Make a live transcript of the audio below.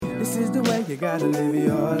This is the way you gotta live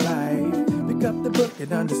your life. Pick up the book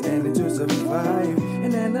and understand it to survive.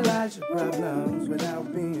 And analyze your problems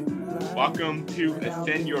without being blind. Welcome to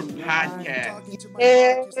Ascend Your Podcast.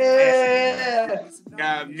 Yeah.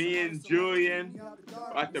 Got me and Julian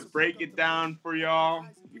about to break it down for y'all.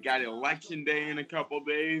 We got election day in a couple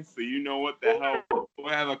days, so you know what the hell. We'll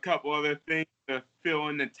have a couple other things to fill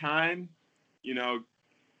in the time. You know,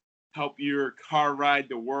 help your car ride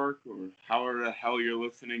to work or however the hell you're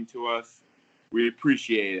listening to us. We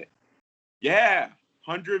appreciate it. Yeah,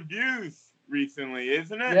 100 views recently,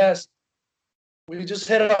 isn't it? Yes. We just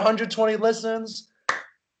hit 120 listens.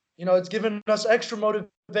 You know, it's given us extra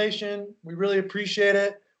motivation. We really appreciate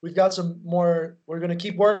it. We've got some more. We're going to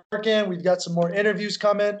keep working. We've got some more interviews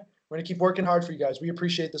coming. We're going to keep working hard for you guys. We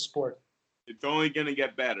appreciate the support. It's only going to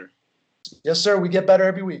get better. Yes, sir. We get better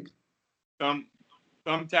every week.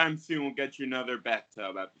 Sometime soon we'll get you another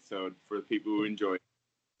bathtub episode for the people who enjoy it.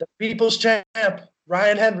 The people's champ,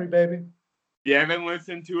 Ryan Henry, baby. If you haven't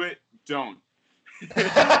listened to it, don't.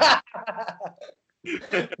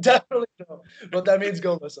 Definitely don't. But that means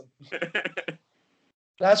go listen.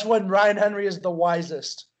 That's when Ryan Henry is the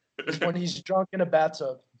wisest, is when he's drunk in a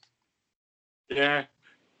bathtub. Yeah.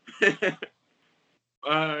 You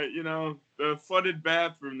know, the flooded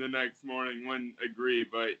bathroom the next morning wouldn't agree,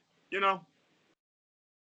 but, you know,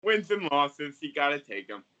 wins and losses, you got to take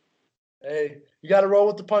them. Hey, you got to roll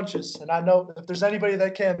with the punches. And I know if there's anybody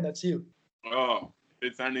that can, that's you. Oh, if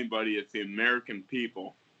it's anybody, it's the American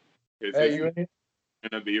people. Hey, you ain't going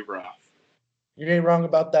to be rough. You ain't wrong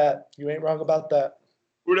about that. You ain't wrong about that.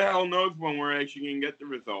 Who the hell knows when we're actually going to get the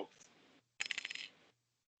results?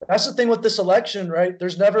 That's the thing with this election, right?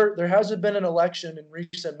 There hasn't been an election in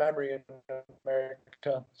recent memory in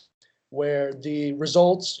America where the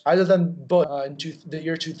results, other than Bush in the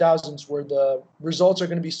year 2000s, where the results are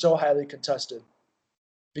going to be so highly contested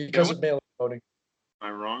because of mail-in voting. Am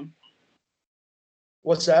I wrong?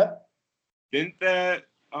 What's that? Didn't that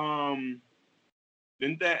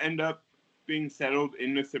end up being settled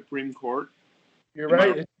in the Supreme Court? You're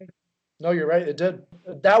right. No, you're right. It did.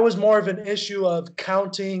 That was more of an issue of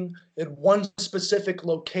counting in one specific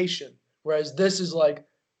location, whereas this is like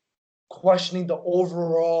questioning the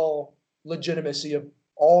overall legitimacy of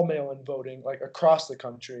all mail-in voting, like across the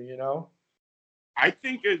country, you know? I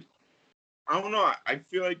don't know. I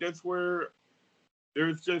feel like that's where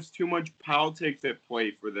there's just too much politics at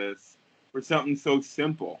play for this, for something so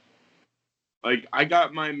simple. Like, I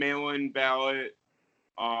got my mail-in ballot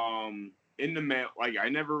in the mail. Like, I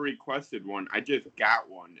never requested one. I just got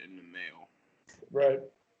one in the mail. Right.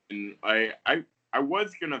 And I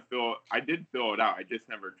was going to I did fill it out. I just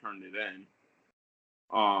never turned it in.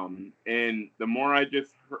 And the more I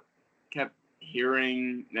just kept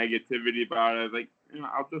hearing negativity about it, I was like, you know,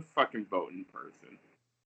 I'll just fucking vote in person.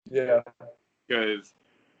 Yeah. Because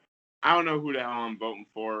I don't know who the hell I'm voting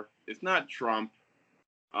for. It's not Trump.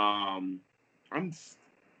 I was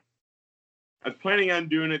planning on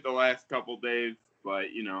doing it the last couple days,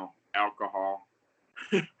 but, you know, alcohol.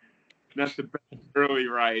 That's the best early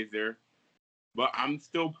riser. But I'm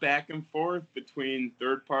still back and forth between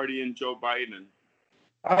third party and Joe Biden.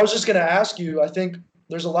 I was just going to ask you, I think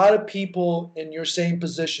there's a lot of people in your same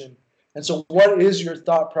position. And so what is your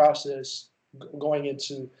thought process going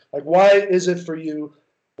into, like, why is it for you?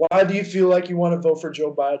 Why do you feel like you want to vote for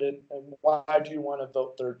Joe Biden? And why do you want to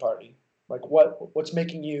vote third party? Like, what's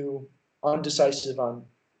making you undecisive on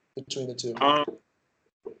between the two?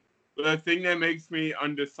 The thing that makes me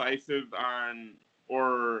undecisive on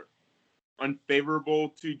or unfavorable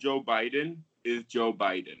to Joe Biden is Joe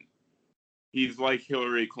Biden. He's like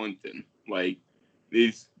Hillary Clinton. Like,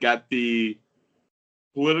 he's got the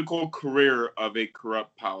political career of a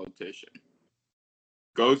corrupt politician.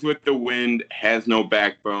 Goes with the wind, has no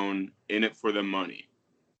backbone, in it for the money.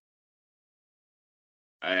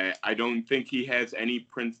 I don't think he has any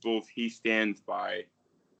principles he stands by.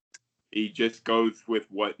 He just goes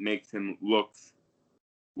with what makes him look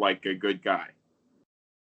like a good guy.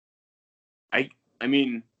 I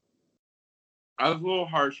mean, I was a little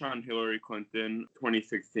harsh on Hillary Clinton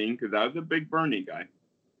 2016 because I was a big Bernie guy.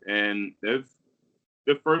 And the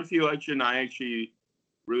first election I actually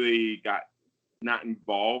really got not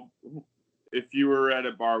involved. If you were at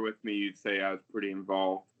a bar with me, you'd say I was pretty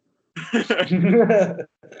involved.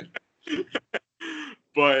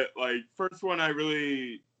 But, like, first one I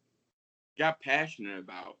really got passionate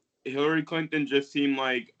about. Hillary Clinton just seemed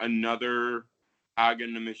like another cog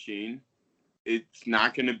in the machine. It's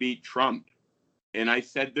not going to beat Trump. And I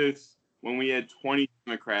said this when we had 20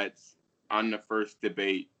 Democrats on the first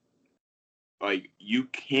debate. Like, you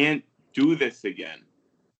can't do this again.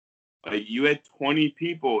 Like, you had 20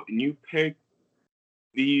 people and you picked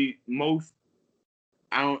the most,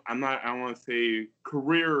 I don't want to say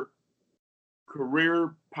career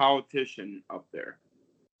politician up there.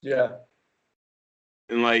 Yeah.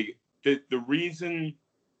 And like the reason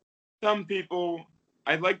some people,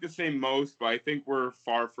 I'd like to say most, but I think we're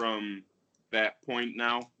far from that point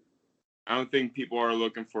now. I don't think people are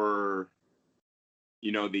looking for,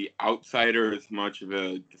 the outsider as much of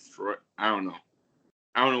a destroy. I don't know.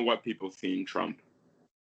 I don't know what people see in Trump.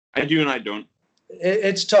 I do and I don't.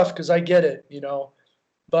 It's tough because I get it,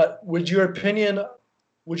 but would your opinion of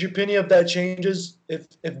that changes if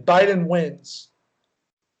Biden wins?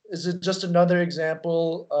 Is it just another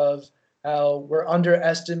example of how we're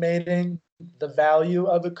underestimating the value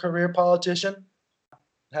of a career politician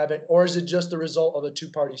or is it just the result of a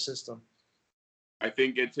two-party system? I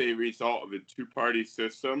think it's a result of a two-party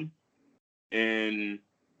system, and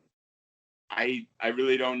I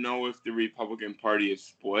really don't know if the Republican Party is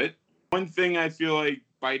split. One thing I feel like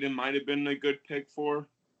Biden might have been a good pick for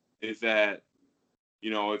is that,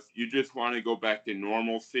 if you just want to go back to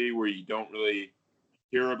normalcy where you don't really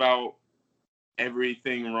hear about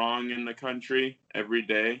everything wrong in the country every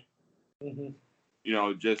day,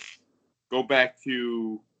 just go back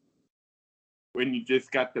to when you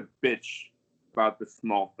just got to bitch about the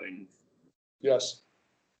small things. Yes.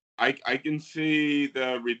 I can see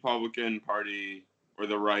the Republican Party or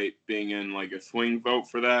the right being in like a swing vote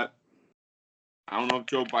for that. I don't know if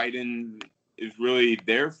Joe Biden is really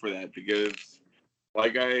there for that because,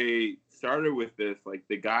 like I started with this, like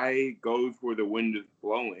the guy goes where the wind is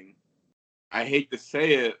blowing. I hate to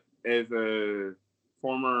say it as a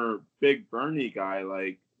former big Bernie guy,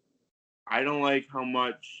 like I don't like how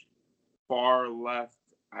much far left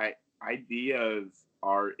ideas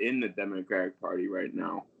are in the Democratic Party right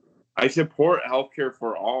now. I support healthcare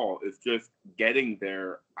for all. It's just getting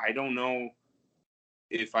there. I don't know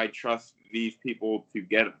if I trust these people to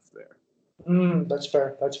get us there. That's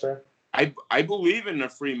fair. That's fair. I believe in a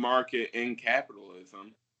free market and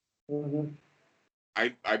capitalism.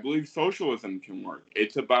 I believe socialism can work.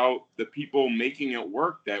 It's about the people making it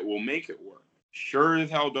work that will make it work. Sure as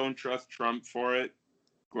hell don't trust Trump for it.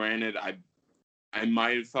 Granted, I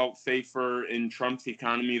might have felt safer in Trump's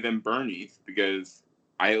economy than Bernie's because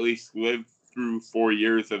I at least lived through 4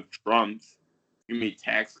 years of Trump's. Give me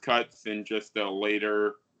tax cuts and just a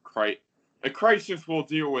later a crisis we'll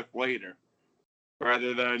deal with later,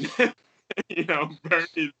 rather than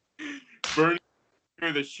Bernie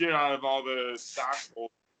the shit out of all the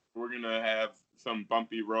stockholders. We're gonna have some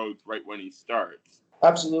bumpy roads right when he starts.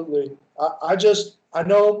 Absolutely. I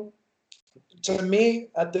know. To me,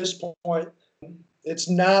 at this point, it's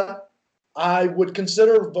not. I would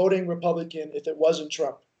consider voting Republican if it wasn't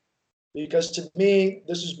Trump, because to me,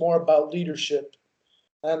 this is more about leadership.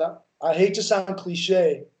 And I hate to sound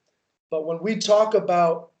cliche, but when we talk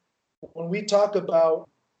about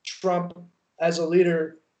Trump as a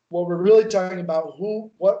leader, what we're really talking about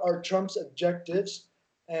what are Trump's objectives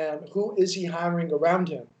and who is he hiring around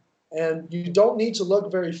him. And you don't need to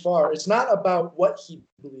look very far. It's not about what he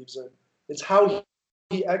believes in. It's how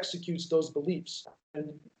he executes those beliefs.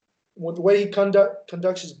 And with the way he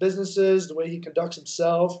conducts his businesses, the way he conducts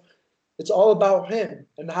himself, it's all about him.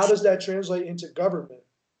 And how does that translate into government?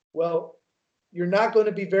 Well, you're not going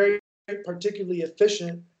to be very particularly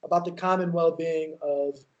efficient about the common well-being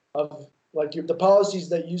of the policies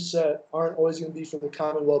that you set aren't always going to be for the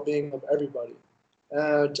common well-being of everybody.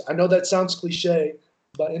 And I know that sounds cliche,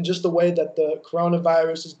 but in just the way that the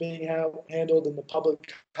coronavirus is being handled in the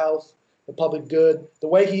public health, the public good, the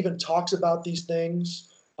way he even talks about these things,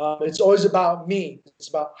 it's always about me. It's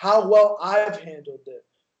about how well I've handled it.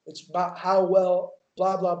 It's about how well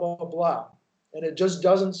blah, blah, blah, blah. And it just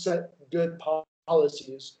doesn't set good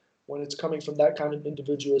policies when it's coming from that kind of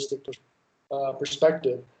individualistic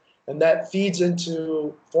perspective. And that feeds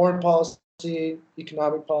into foreign policy,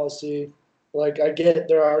 economic policy. Like, I get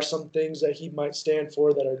there are some things that he might stand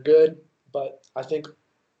for that are good, but I think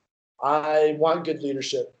I want good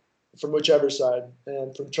leadership from whichever side.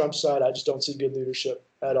 And from Trump's side, I just don't see good leadership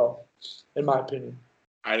at all, in my opinion.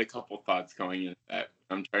 I had a couple thoughts going into that.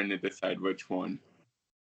 I'm trying to decide which one.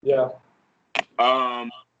 Yeah.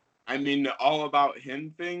 I mean, the all about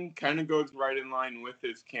him thing kind of goes right in line with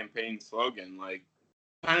his campaign slogan. Like,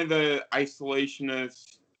 kind of the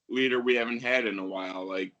isolationist leader we haven't had in a while.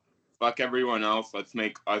 Like, fuck everyone else, let's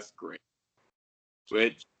make us great.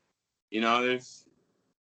 Which, you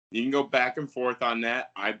can go back and forth on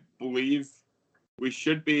that. I believe we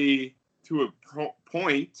should be, to a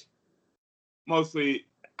point, mostly,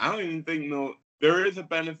 I don't even think there is a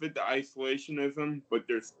benefit to isolationism, but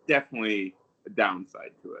there's definitely a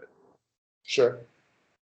downside to it. Sure.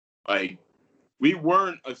 Like, we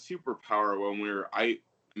weren't a superpower when I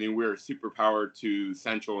mean, we were a superpower to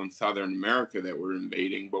Central and Southern America that were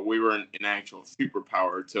invading, but we weren't an actual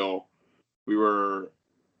superpower till we were.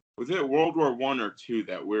 Was it World War I or II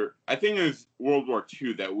that I think it was World War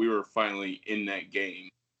II that we were finally in that game.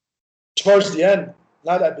 Towards the end,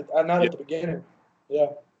 not at Yeah. the beginning.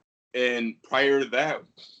 Yeah. And prior to that,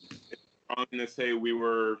 I'm going to say we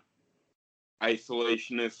were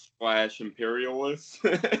isolationists / imperialists.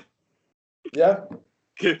 Yeah.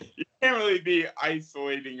 You can't really be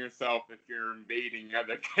isolating yourself if you're invading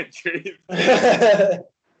other countries.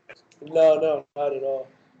 No, not at all.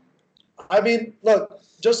 I mean, look,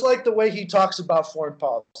 just like the way he talks about foreign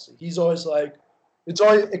policy, he's always like,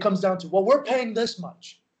 it comes down to, well, we're paying this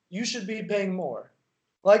much. You should be paying more.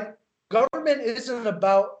 Like, government isn't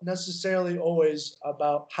about necessarily always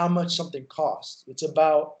about how much something costs. It's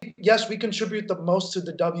about, yes, we contribute the most to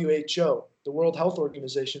the WHO, the World Health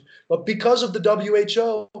Organization, but because of the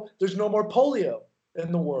WHO, there's no more polio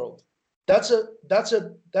in the world. That's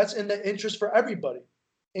in the interest for everybody,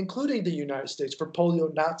 including the United States, for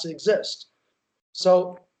polio not to exist.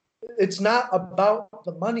 So it's not about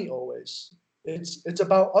the money always. It's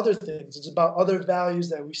about other things. It's about other values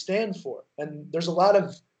that we stand for. And there's a lot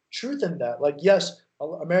of truth in that. Like, yes,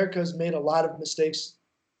 America has made a lot of mistakes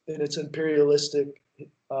in its imperialistic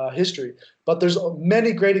history, but there's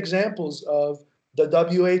many great examples of the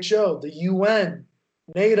WHO, the UN,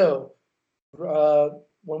 NATO,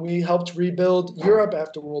 when we helped rebuild Europe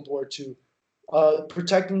after World War II,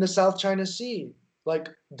 protecting the South China Sea, like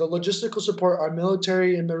the logistical support our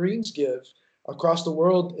military and Marines give across the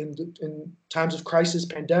world in times of crisis,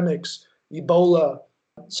 pandemics, Ebola.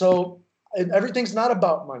 So everything's not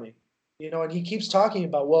about money, and he keeps talking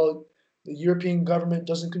about, well, the European government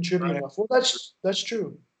doesn't contribute enough. Well, that's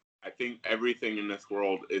true. I think everything in this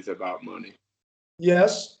world is about money.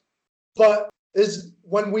 Yes, but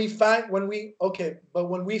when we founded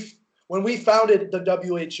the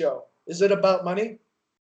WHO, is it about money?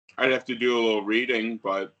 I'd have to do a little reading,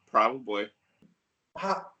 but probably.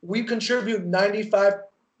 We contribute 95,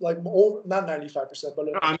 not 95%, but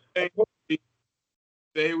I'm saying,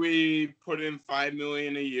 say we put in $5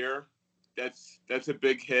 million a year. That's a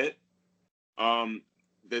big hit.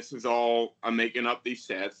 This is all, I'm making up these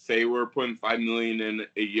stats. Say we're putting $5 million in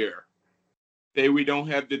a year. Say we don't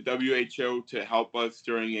have the WHO to help us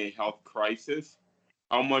during a health crisis.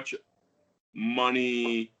 How much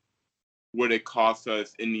money would it cost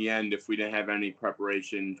us in the end if we didn't have any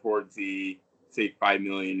preparation towards the, say, $5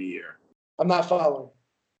 million a year? I'm not following.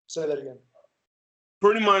 Say that again.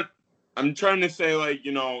 Pretty much, I'm trying to say,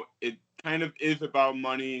 it kind of is about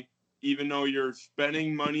money, even though you're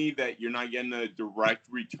spending money that you're not getting a direct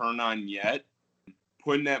return on yet.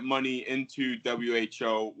 Putting that money into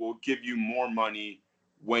WHO will give you more money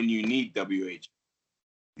when you need WHO.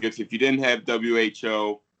 Because if you didn't have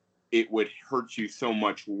WHO, it would hurt you so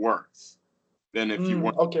much worse than if you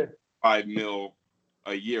went $5 million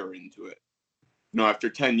a year into it. After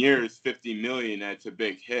 10 years, 50 million, that's a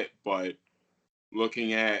big hit. But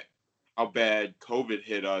looking at how bad COVID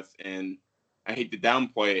hit us, and I hate to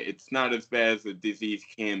downplay it, it's not as bad as a disease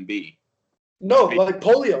can be. No, like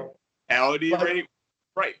polio. Mortality rate,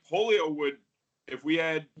 right? Polio would, if we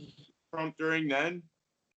had Trump during then,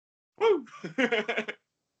 woo.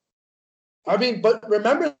 I mean, but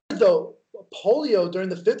remember though, polio during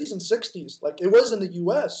the 50s and 60s, like it was in the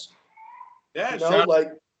U.S. Yeah, shout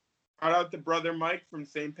out to brother Mike from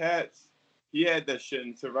St. Pat's. He had that shit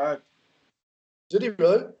and survived. Did he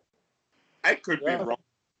really? I could be wrong.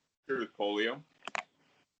 With polio.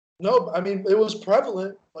 No, I mean, it was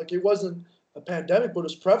prevalent. Like, it wasn't a pandemic, but it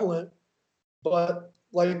was prevalent. But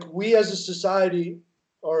like, we as a society,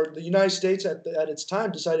 or the United States at its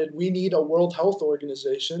time, decided we need a World Health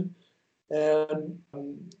Organization. And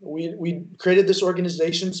we created this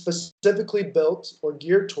organization specifically built or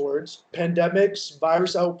geared towards pandemics,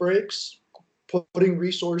 virus outbreaks, putting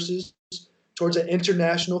resources towards an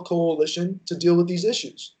international coalition to deal with these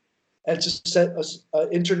issues and to set an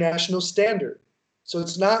international standard. So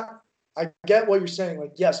it's not, I get what you're saying.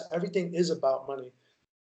 Like, yes, everything is about money.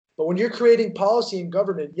 But when you're creating policy in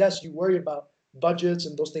government, yes, you worry about budgets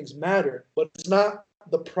and those things matter, but it's not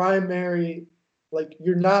the primary, like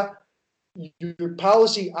your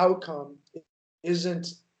policy outcome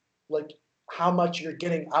isn't like how much you're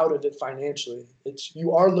getting out of it financially. It's,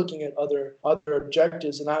 you are looking at other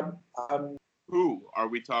objectives, and I'm Who are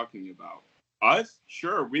we talking about? Us?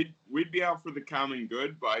 Sure, we'd be out for the common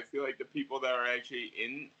good, but I feel like the people that are actually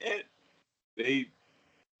in it, they,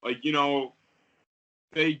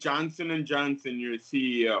 say Johnson & Johnson, you're a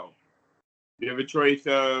CEO. You have a choice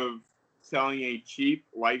of selling a cheap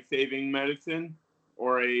life-saving medicine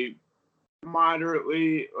or a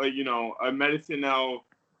moderately, a medicine that'll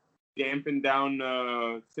dampen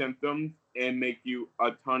down symptoms and make you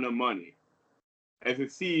a ton of money. As a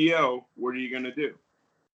CEO, what are you going to do?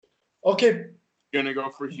 Okay. You're going to go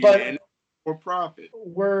for humanity or profit.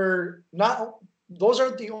 We're not, those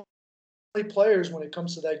aren't the only players when it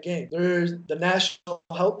comes to that game. There's the National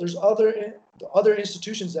Health, there's other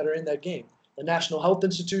institutions that are in that game. The National Health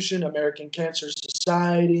Institution, American Cancer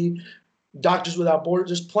Society, Doctors Without Borders.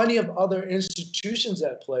 There's plenty of other institutions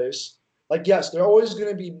at place. Like, yes, there are always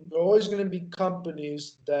going to be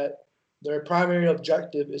companies that their primary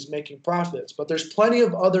objective is making profits, but there's plenty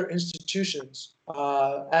of other institutions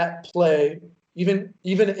at play, even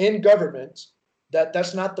in government,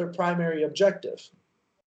 that's not their primary objective.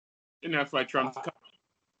 And that's why Trump's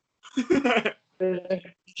coming.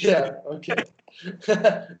 Yeah, okay.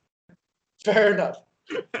 Fair enough.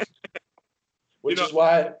 Which is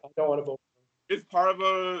why I don't want to vote. It's part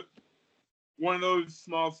of one of those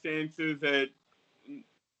small stances that,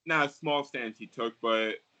 not a small stance he took,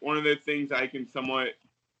 but one of the things I can somewhat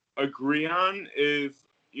agree on is,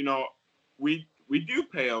 we do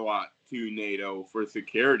pay a lot to NATO for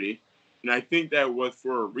security, and I think that was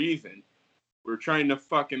for a reason. We're trying to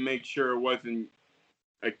fucking make sure it wasn't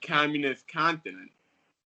a communist continent.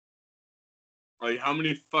 Like, how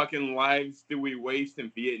many fucking lives did we waste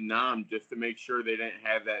in Vietnam just to make sure they didn't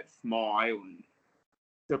have that small island?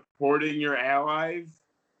 Supporting your allies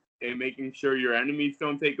and making sure your enemies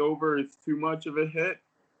don't take over is too much of a hit.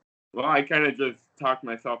 Well, I kind of just talked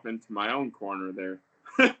myself into my own corner there.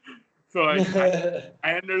 So I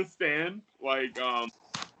understand. Like,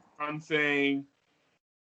 I'm saying,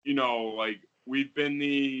 we've been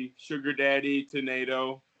the sugar daddy to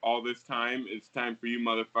NATO all this time. It's time for you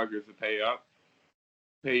motherfuckers to pay up.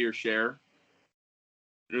 Pay your share.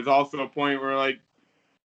 There's also a point where,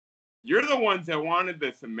 you're the ones that wanted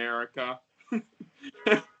this, America.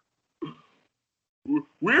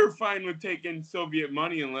 We're fine with taking Soviet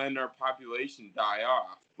money and letting our population die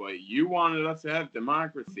off, but you wanted us to have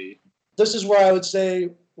democracy. This is where I would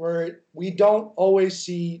say where we don't always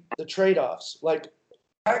see the trade-offs. Like,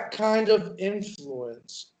 that kind of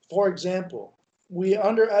influence, for example, we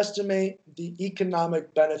underestimate the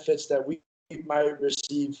economic benefits that we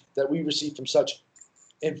receive from such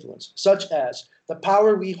influence, such as the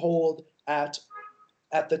power we hold at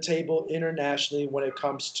the table internationally when it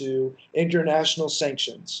comes to international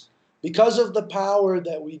sanctions. Because of the power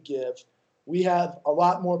that we give, we have a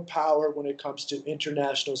lot more power when it comes to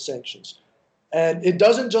international sanctions. And it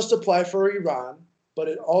doesn't just apply for Iran, but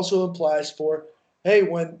it also applies for, hey,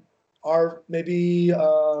 when our maybe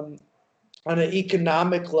on an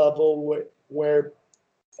economic level where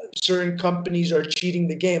certain companies are cheating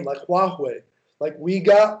the game, like Huawei. Like, we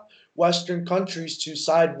got Western countries to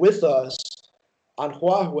side with us on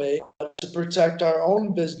Huawei to protect our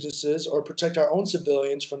own businesses or protect our own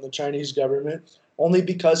civilians from the Chinese government, only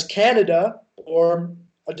because Canada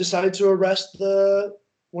decided to arrest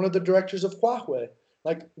one of the directors of Huawei.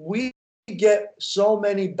 Like, we get so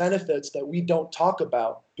many benefits that we don't talk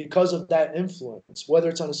about because of that influence, whether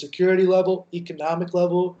it's on a security level, economic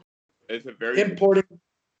level, it's a very importing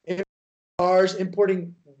cars,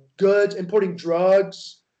 importing goods, importing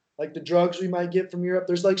drugs, like the drugs we might get from Europe.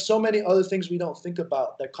 There's so many other things we don't think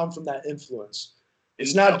about that come from that influence.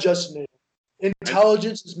 It's not just new.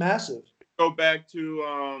 Intelligence is massive. Go back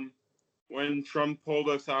to when Trump pulled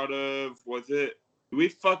us out of, did we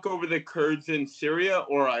fuck over the Kurds in Syria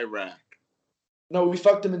or Iraq? No, we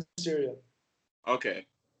fucked them in Syria. Okay.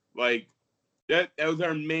 That was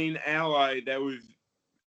our main ally.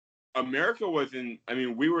 America wasn't,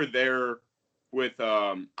 we were there with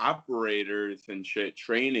operators and shit,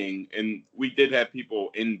 training, and we did have people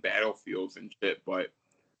in battlefields and shit, but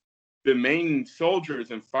the main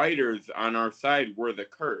soldiers and fighters on our side were the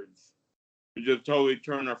Kurds. We just totally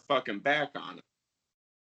turned our fucking back on it.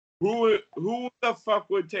 Who the fuck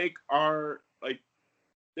would take our,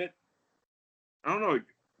 that, I don't know, it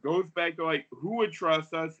goes back to, who would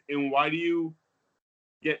trust us, and why do you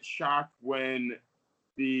get shocked when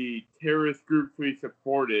the terrorist groups we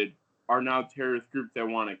supported are now terrorist groups that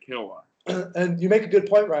want to kill us? And you make a good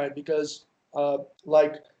point, Ryan, because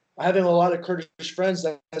having a lot of Kurdish friends,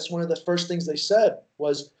 that's one of the first things they said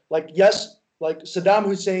was yes, Saddam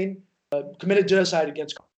Hussein committed genocide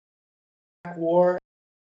against war,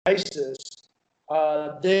 ISIS.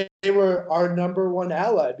 They were our number one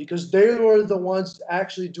ally because they were the ones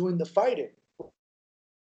actually doing the fighting,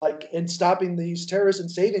 in stopping these terrorists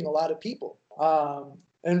and saving a lot of people.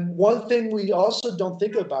 And one thing we also don't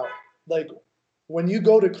think about, when you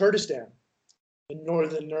go to Kurdistan in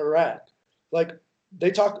northern Iraq, like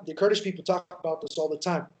the Kurdish people talk about this all the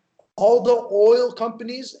time. All the oil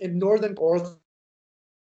companies in northern or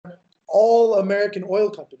all American oil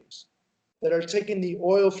companies that are taking the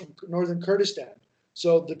oil from northern Kurdistan.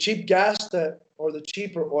 So the cheap gas or the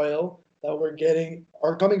cheaper oil that we're getting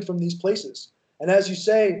are coming from these places. And as you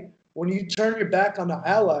say, when you turn your back on the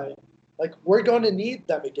ally, like we're going to need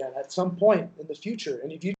them again at some point in the future.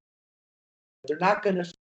 And if you, they're not going to.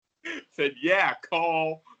 Said, yeah,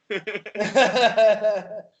 call. Do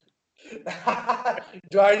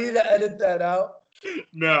I need to edit that out?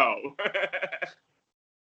 No.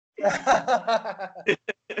 But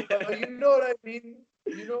you know what I mean?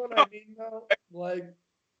 You know what I mean now? Like,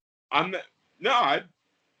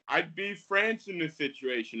 I'd be France in this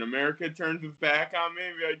situation. America turns its back on me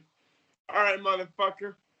and be like, all right,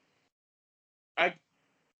 motherfucker. I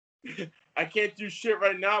can't do shit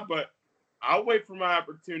right now, but I'll wait for my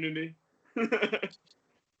opportunity. I'm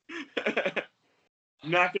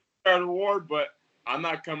not gonna start a war, but I'm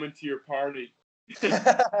not coming to your party.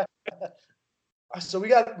 so we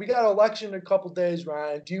got election in a couple days,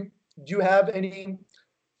 Ryan. Do you have any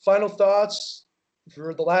final thoughts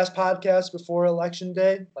for the last podcast before election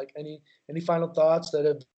day? Like any final thoughts that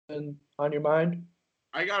have been on your mind?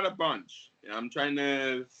 I got a bunch. I'm trying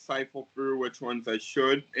to siphon through which ones I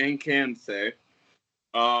should and can say.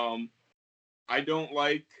 I don't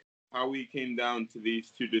like how we came down to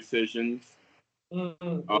these two decisions.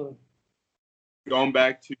 Mm-hmm. Going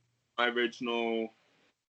back to my original,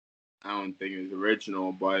 I don't think it was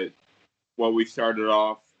original, but what we started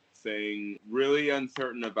off saying, really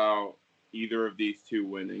uncertain about either of these two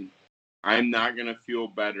winning. I'm not going to feel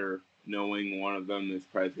better knowing one of them is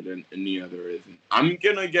president and the other isn't. I'm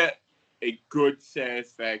going to get a good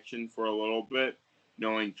satisfaction for a little bit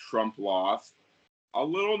knowing Trump lost. A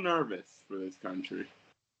little nervous for this country.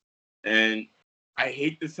 And I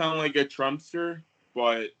hate to sound like a Trumpster,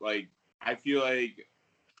 but like I feel like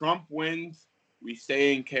Trump wins, we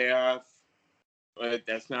stay in chaos. But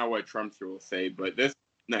that's not what Trumpster will say. But this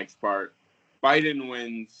next part, Biden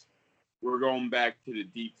wins, we're going back to the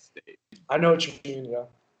deep state. I know what you mean, yeah.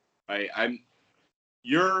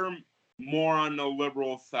 You're more on the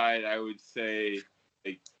liberal side, I would say.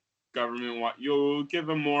 Like government, you'll give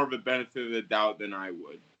them more of a benefit of the doubt than I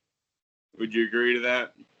would. Would you agree to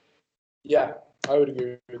that? Yeah, I would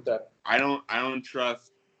agree with that. I don't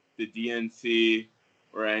trust the DNC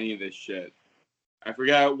or any of this shit. I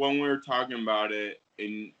forgot when we were talking about it,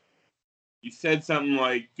 and you said something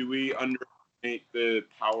like, do we underestimate the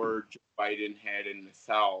power Joe Biden had in the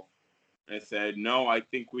South? And I said, no, I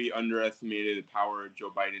think we underestimated the power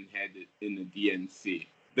Joe Biden had in the DNC.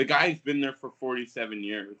 The guy's been there for 47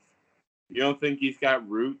 years. You don't think he's got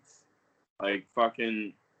roots? Like,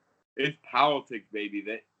 fucking, it's politics, baby.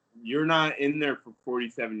 That you're not in there for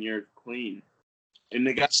 47 years clean. And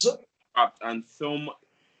the guy flopped on so much.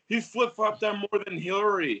 He's flip-flopped on more than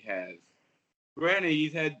Hillary has. Granted,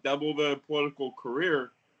 he's had double the political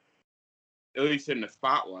career, at least in the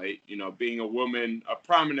spotlight. You know, being a woman, a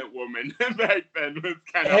prominent woman back then was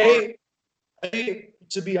kind of hard. Hey,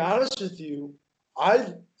 to be honest with you,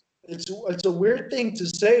 it's a weird thing to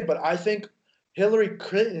say, but I think Hillary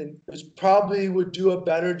Clinton probably would do a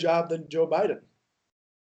better job than Joe Biden.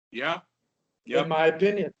 Yeah. Yep. In my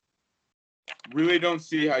opinion. Really don't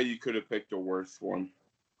see how you could have picked a worse one.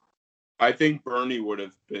 I think Bernie would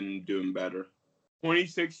have been doing better.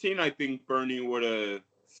 2016, I think Bernie would have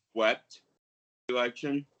swept the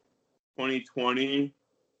election. 2020,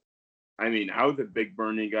 I mean, I was a big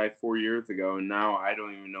Bernie guy 4 years ago, and now I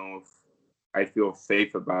don't even know if I feel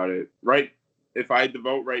safe about it. Right? If I had to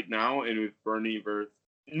vote right now, and it was Bernie versus,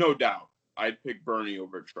 no doubt, I'd pick Bernie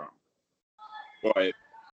over Trump. But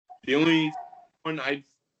the only one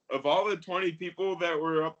of all the 20 people that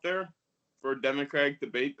were up there for a Democratic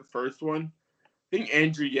debate, the first one, I think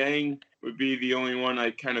Andrew Yang would be the only one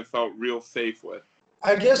I kind of felt real safe with.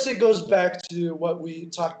 I guess it goes back to what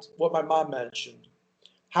my mom mentioned.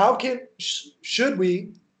 Should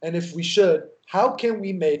we, and if we should, how can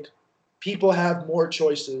we make people have more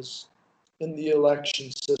choices in the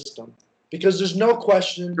election system? Because there's no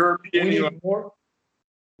question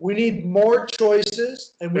we need more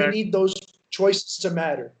choices, and we need those choices to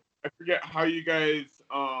matter. I forget how you guys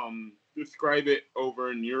describe it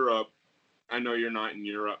over in Europe. I know you're not in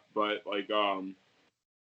Europe, but like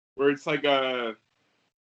where it's like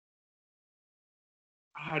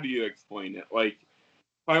how do you explain it? Like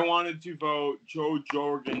if I wanted to vote Joe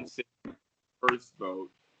Jorgensen first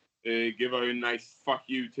vote, give a nice fuck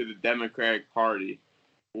you to the Democratic Party.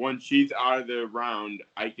 Once she's out of the round,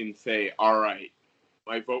 I can say, all right,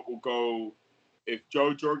 my vote will go. If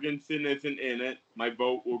Joe Jorgensen isn't in it, my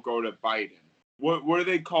vote will go to Biden. What do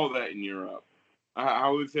they call that in Europe?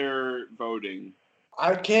 How is their voting?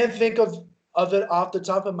 I can't think of it off the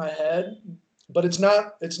top of my head, but it's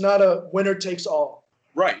not a winner takes all.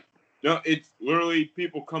 Right. No, it's literally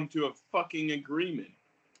people come to a fucking agreement.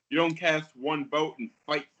 You don't cast one vote and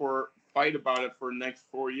fight about it for the next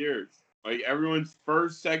 4 years. Like everyone's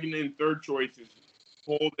first, second, and third choices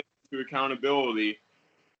hold it to accountability,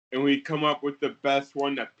 and we come up with the best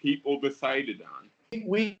one that people decided on.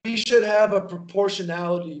 We should have a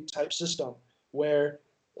proportionality type system where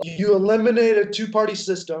you eliminate a two-party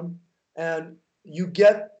system and you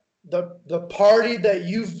get the party that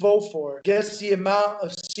you vote for gets the amount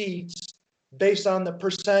of seats based on the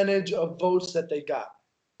percentage of votes that they got.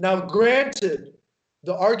 Now, granted,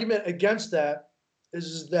 the argument against that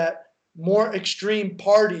is that more extreme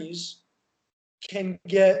parties can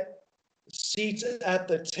get seats at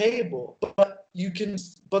the table, but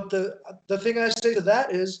the thing I say to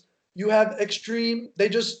that is you have the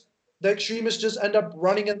extremists just end up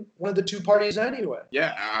running in one of the two parties anyway.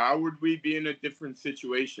 Yeah, how would we be in a different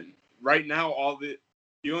situation? Right now,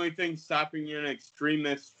 the only thing stopping an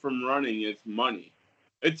extremist from running is money.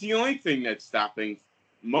 It's the only thing that's stopping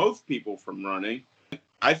most people from running.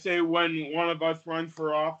 I say when one of us runs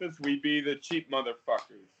for office, we be the cheap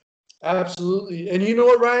motherfuckers. Absolutely. And you know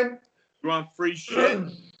what, Ryan? You want free shit?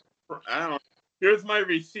 I don't know. Here's my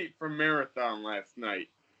receipt from Marathon last night.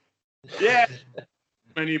 Yeah.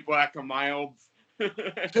 Many black and milds.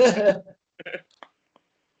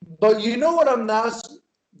 But you know what I'm not,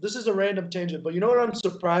 this is a random tangent, but you know what I'm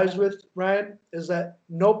surprised with, Ryan, is that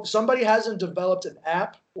somebody hasn't developed an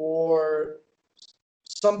app or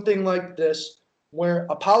something like this where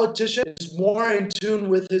a politician is more in tune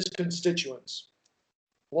with his constituents.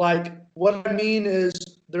 Like, what I mean is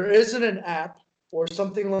there isn't an app or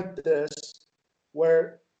something like this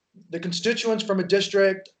where the constituents from a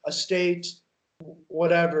district, a state,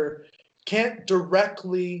 whatever, can't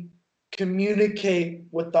directly communicate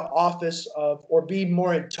with the office of or be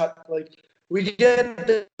more in touch. Like, we get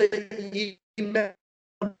the email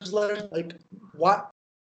letters, like, why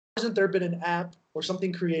hasn't there been an app or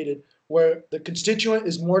something created where the constituent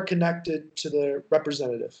is more connected to the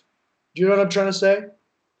representative? Do you know what I'm trying to say?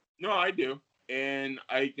 No, I do. And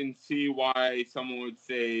I can see why someone would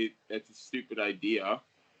say that's a stupid idea.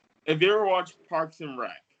 Have you ever watched Parks and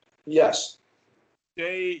Rec? Yes.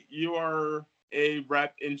 Say you are a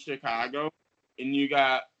rep in Chicago and you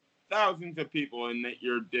got thousands of people in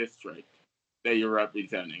your district that you're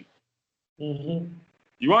representing. Mm-hmm.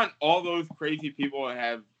 You want all those crazy people to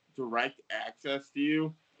have direct access to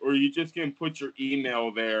you, or are you just going to put your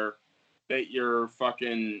email there that your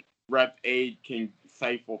fucking rep aide can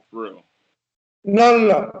siphon through?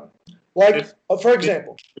 No. Like, for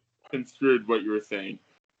example, construed what you were saying.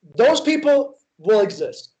 Those people will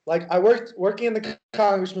exist. Like, I working in the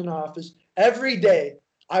congressman's office every day.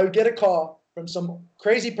 I would get a call from some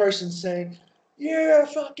crazy person saying, "You're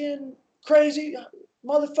fucking crazy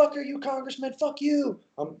motherfucker, you congressman. Fuck you."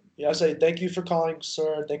 I say, "Thank you for calling,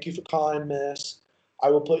 sir. Thank you for calling, miss. I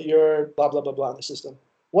will put your blah blah blah blah in the system."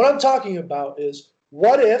 What I'm talking about is,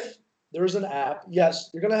 what if there's an app? Yes,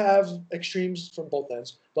 you're gonna have extremes from both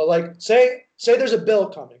ends, but like, say there's a bill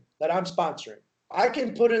coming that I'm sponsoring. I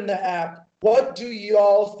can put in the app, what do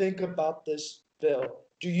y'all think about this bill?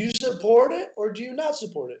 Do you support it or do you not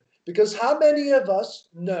support it? Because how many of us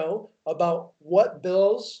know about what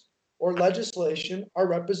bills or legislation our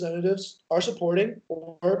representatives are supporting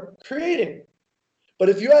or creating? But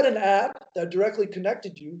if you had an app that directly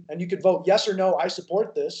connected you and you could vote yes or no, I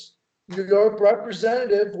support this, your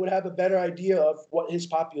representative would have a better idea of what his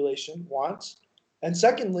population wants. And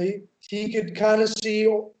secondly, he could kind of see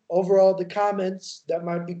overall the comments that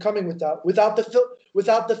might be coming without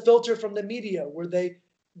the filter from the media, where they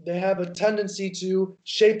have a tendency to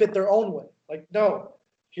shape it their own way. Like, no,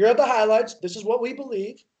 here are the highlights. This is what we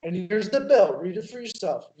believe, and here's the bill. Read it for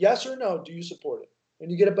yourself. Yes or no? Do you support it?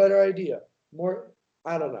 And you get a better idea. More,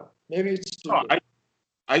 I don't know. Maybe it's stupid.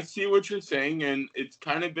 I see what you're saying, and it's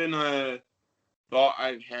kind of been a thought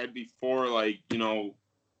I've had before. Like,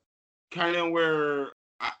 kind of where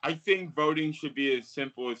I think voting should be as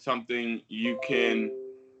simple as something you can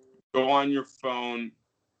go on your phone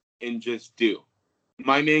and just do.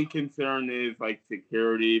 My main concern is like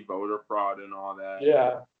security, voter fraud, and all that.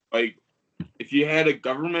 Yeah. Like, if you had a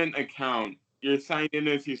government account, you're signed in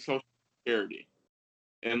as your social security.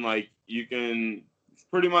 And like, it's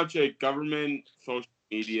pretty much a government social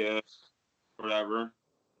media, whatever.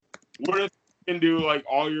 What if you can do like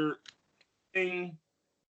all your thing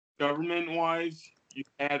government-wise, you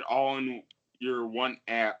add all in your one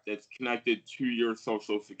app that's connected to your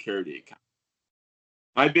social security account.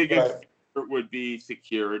 My biggest would be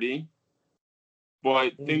security.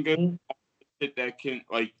 But think of Mhm. it that can,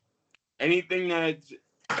 like, anything that's.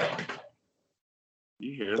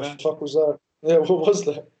 You hear The that? fuck was that? Yeah, what was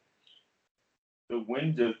that? The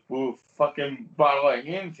wind just blew a fucking bottle of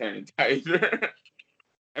hand sanitizer.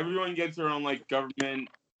 Everyone gets their own, like, government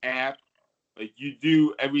app. Like, you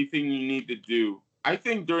do everything you need to do. I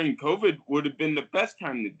think during COVID would have been the best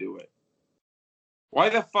time to do it. Why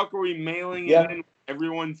the fuck are we mailing it Yeah. in?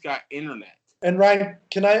 Everyone's got internet. And Ryan,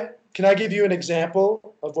 can I give you an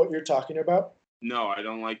example of what you're talking about? No, I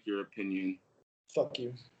don't like your opinion. Fuck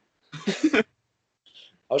you. I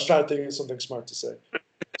was trying to think of something smart to say.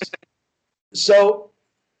 So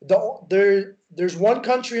there's one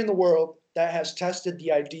country in the world that has tested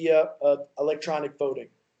the idea of electronic voting,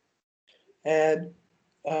 and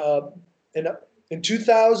uh, in in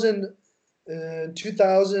 2007,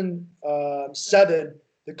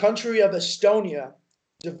 the country of Estonia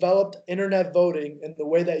developed internet voting in the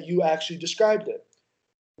way that you actually described it,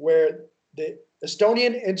 where the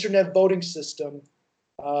Estonian internet voting system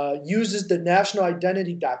uses the national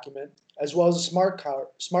identity document as well as a smart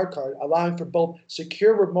card, allowing for both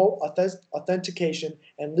secure remote authentication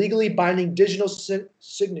and legally binding digital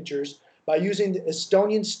signatures by using the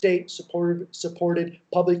Estonian state-supported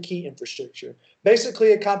public key infrastructure.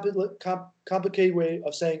 Basically, a complicated way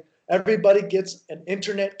of saying everybody gets an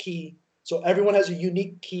internet key, so everyone has a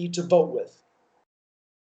unique key to vote with.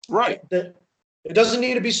 Right. It doesn't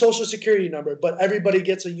need to be social security number, but everybody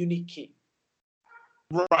gets a unique key.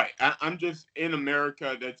 Right. I'm just, in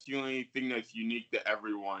America, that's the only thing that's unique to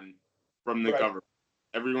everyone from the Right. government.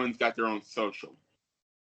 Everyone's got their own social.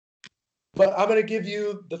 But I'm going to give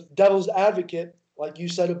you the devil's advocate, like you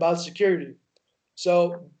said about security.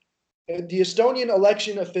 So the Estonian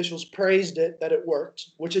election officials praised it that it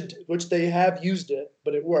worked, which they have used it,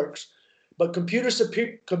 but it works. But computer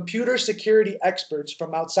security experts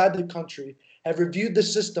from outside the country have reviewed the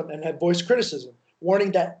system and have voiced criticism,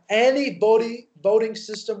 warning that any voting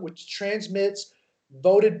system which transmits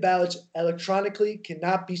voted ballots electronically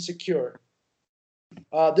cannot be secure.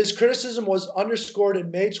 This criticism was underscored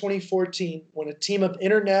in May 2014 when a team of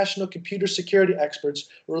international computer security experts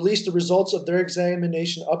released the results of their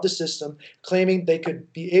examination of the system, claiming they could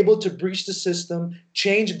be able to breach the system,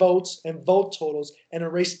 change votes and vote totals, and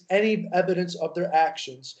erase any evidence of their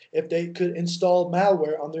actions if they could install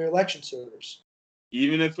malware on their election servers.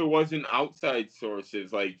 Even if it wasn't outside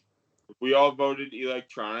sources, like, if we all voted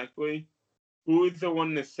electronically, who is the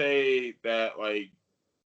one to say that, like,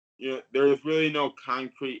 there's really no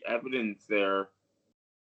concrete evidence there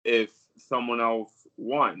if someone else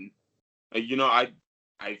won? Like,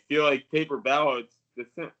 I feel like paper ballots,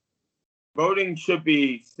 voting should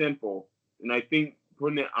be simple. And I think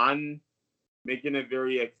putting it on, making it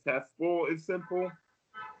very accessible is simple.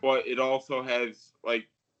 But it also has, like,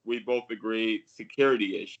 we both agree,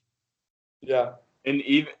 security issues. Yeah. And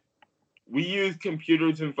even, we use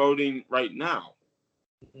computers in voting right now.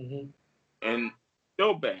 Mm-hmm. And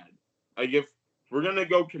still bad. Like, if we're going to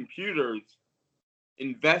go computers,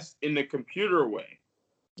 invest in the computer way.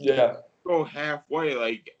 Yeah. Go halfway.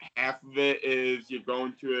 Like, half of it is you're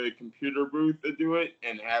going to a computer booth to do it,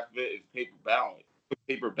 and half of it is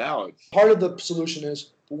paper ballots. Part of the solution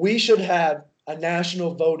is we should have a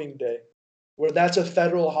national voting day where that's a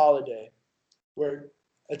federal holiday, where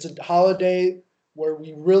it's a holiday where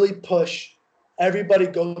we really push everybody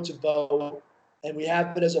go to vote, and we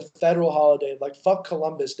have it as a federal holiday, like fuck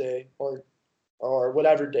Columbus Day or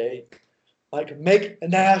whatever day. Like make a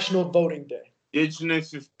national voting day.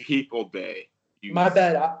 Indigenous People Day. My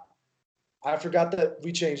bad. I forgot that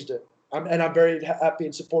we changed it. I'm very happy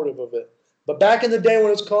and supportive of it. But back in the day when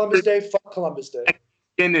it was Columbus Day, fuck Columbus Day.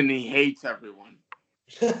 And he hates everyone.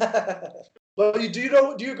 But do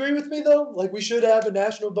you agree with me though? Like we should have a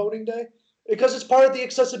national voting day because it's part of the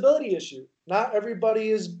accessibility issue. Not everybody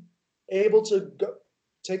is able to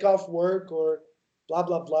take off work or blah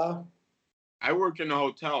blah blah. I work in a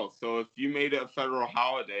hotel, so if you made it a federal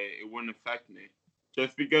holiday, it wouldn't affect me.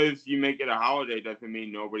 Just because you make it a holiday doesn't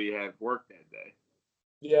mean nobody has work that day.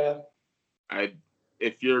 Yeah.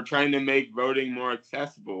 If you're trying to make voting more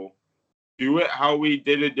accessible, do it how we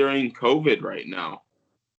did it during COVID right now.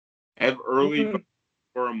 Have early voting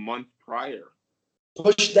for a month prior.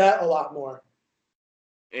 Push that a lot more.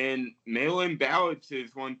 And mail-in ballots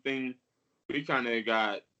is one thing we kind of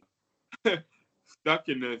got stuck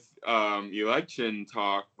in this election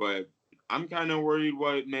talk, but I'm kind of worried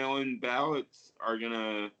what mail-in ballots are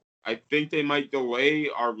gonna. I think they might delay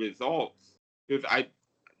our results because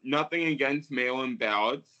nothing against mail-in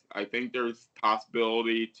ballots. I think there's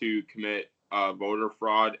possibility to commit voter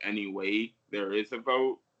fraud any way there is a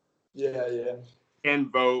vote. Yeah. Can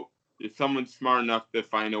vote if someone's smart enough to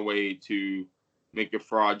find a way to make a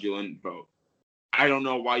fraudulent vote. I don't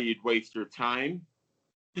know why you'd waste your time.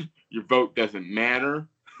 Your vote doesn't matter.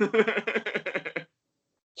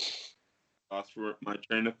 Lost my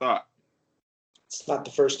train of thought. It's not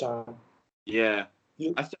the first time. Yeah.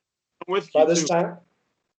 You, I'm with by you, this too. time,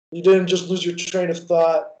 you didn't just lose your train of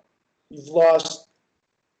thought. You've lost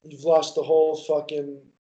the whole fucking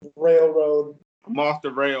railroad. I'm off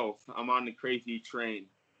the rails. I'm on the crazy train.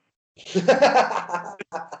 That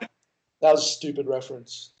was a stupid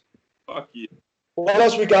reference. Fuck you. What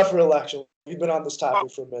else we got for election? We've been on this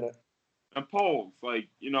topic for a minute. And polls,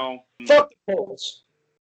 Fuck the polls.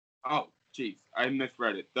 Oh, jeez, I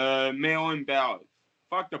misread it. The mail-in ballots.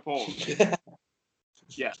 Fuck the polls.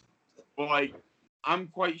 Yeah. But, I'm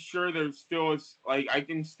quite sure there's still, I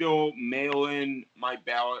can still mail in my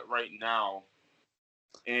ballot right now,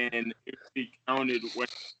 and it will be counted when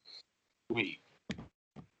week.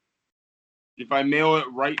 If I mail it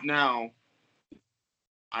right now,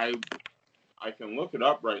 I can look it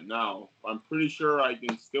up right now. I'm pretty sure I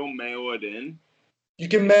can still mail it in. You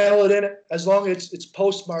can mail it in as long as it's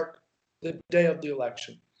postmarked the day of the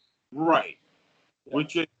election. Right. Yeah.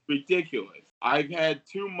 Which is ridiculous. I've had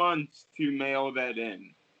 2 months to mail that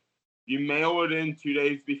in. You mail it in 2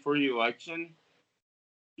 days before the election,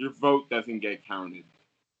 your vote doesn't get counted.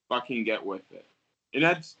 Fucking get with it. And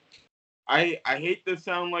that's, I hate to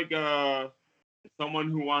sound like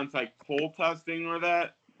someone who wants poll testing or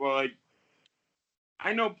that, but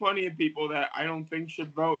I know plenty of people that I don't think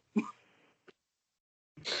should vote.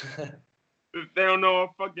 They don't know a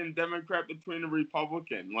fucking Democrat between a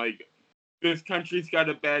Republican. This country's got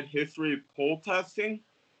a bad history of poll testing,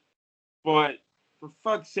 but for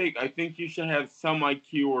fuck's sake, I think you should have some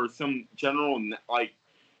IQ or some general,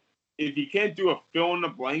 if you can't do a fill in the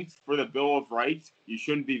blanks for the Bill of Rights, you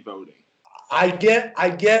shouldn't be voting. I get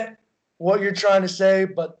what you're trying to say,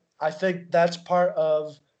 but I think that's just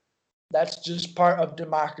part of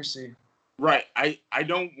democracy. Right. I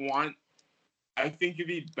think it'd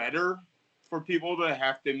be better for people to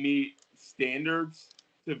have to meet standards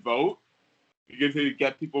to vote because it would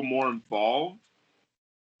get people more involved.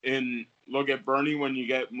 And look at Bernie, when you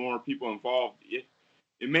get more people involved,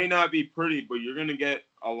 it may not be pretty, but you're going to get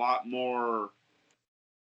a lot more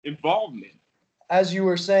involvement. As you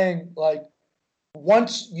were saying,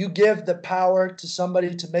 once you give the power to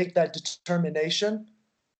somebody to make that determination,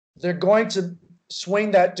 they're going to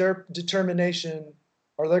swing that determination,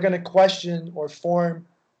 or they're going to question or form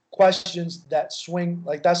questions that swing.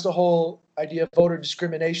 That's the whole idea of voter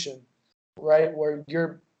discrimination, right? Where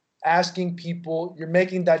you're asking people, you're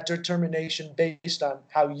making that determination based on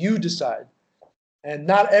how you decide. And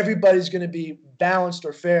not everybody's going to be balanced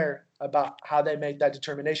or fair about how they make that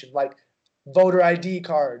determination. Like voter ID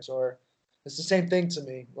cards, or it's the same thing to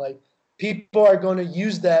me. People are going to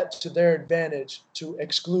use that to their advantage to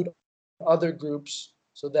exclude other groups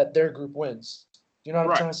so that their group wins. Do you know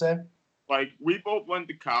what I'm trying to say? We both went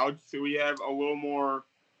to college, so we have a little more.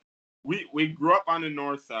 We grew up on the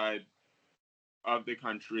north side of the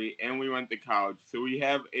country, and we went to college, so we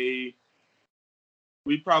have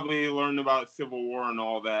we probably learned about Civil War and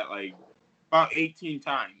all that about 18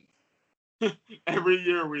 times. Every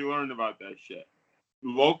year we learn about that shit.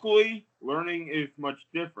 Locally, learning is much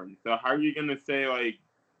different. So how are you going to say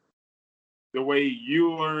the way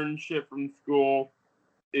you learn shit from school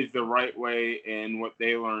is the right way and what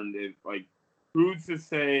they learned is who's to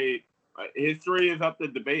say? History is up to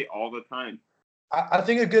debate all the time. I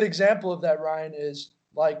think a good example of that, Ryan, is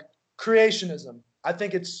creationism. I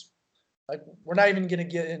think it's we're not even going to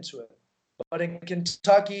get into it, but in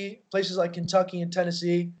Kentucky, places like Kentucky and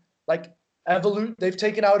Tennessee, they've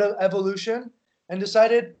taken out evolution and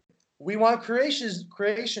decided we want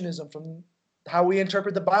creationism from how we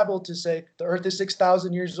interpret the Bible to say the earth is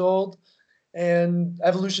 6,000 years old and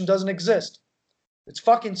evolution doesn't exist. It's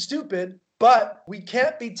fucking stupid, but we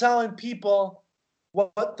can't be telling people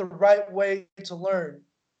what the right way to learn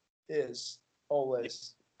is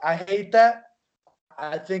always. I hate that.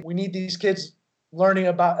 I think we need these kids learning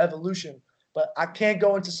about evolution, but I can't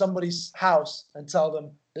go into somebody's house and tell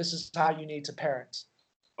them this is how you need to parent.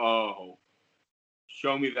 Oh,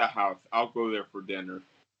 show me the house. I'll go there for dinner.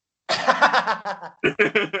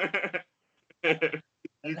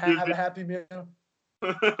 And have a happy meal.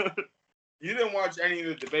 You didn't watch any of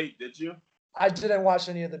the debate, did you? I didn't watch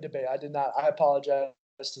any of the debate. I did not. I apologize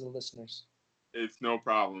to the listeners. It's no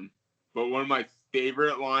problem. But one of my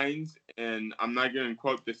favorite lines, and I'm not going to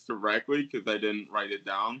quote this directly because I didn't write it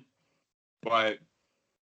down, but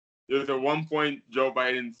there's at one point Joe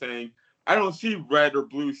Biden saying, I don't see red or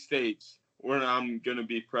blue states. when I'm going to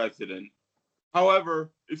be president.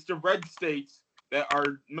 However, it's the red states that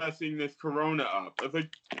are messing this corona up. I was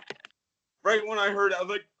like, right when I heard it, I was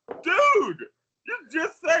like, dude, you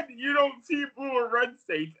just said you don't see blue or red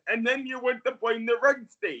states, and then you went to blame the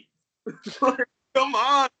red states. Come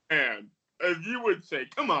on, man. As you would say,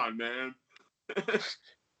 come on, man.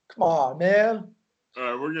 Come on, man. All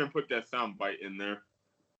right, we're going to put that sound bite in there.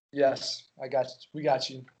 Yes, I got you. We got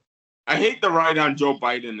you. I hate the ride on Joe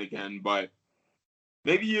Biden again, but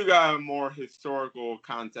maybe you got a more historical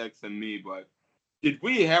context than me, but did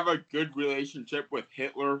we have a good relationship with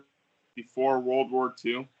Hitler before World War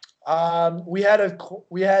II? We had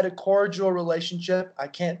a cordial relationship. I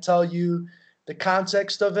can't tell you the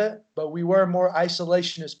context of it, but we were more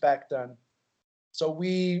isolationist back then. So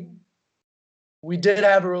we did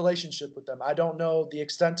have a relationship with them. I don't know the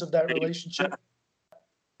extent of that relationship.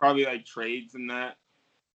 Probably like trades and that.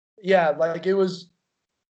 Yeah, like it was,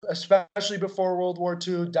 especially before World War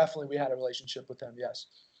II, definitely we had a relationship with them, yes.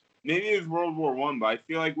 Maybe it was World War I, but I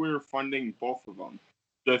feel like we were funding both of them.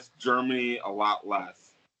 Just Germany a lot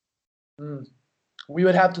less. We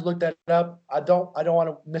would have to look that up. I don't want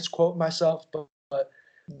to misquote myself, but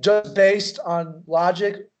just based on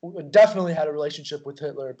logic, we definitely had a relationship with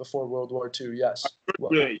Hitler before World War II, yes.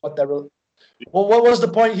 Really? What was the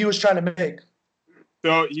point he was trying to make?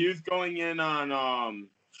 So he was going in on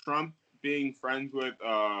Trump being friends with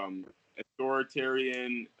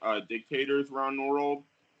authoritarian dictators around the world.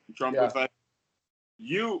 Trump was like,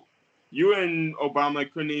 you and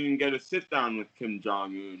Obama couldn't even get a sit down with Kim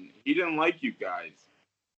Jong-un. He didn't like you guys.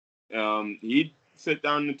 He'd sit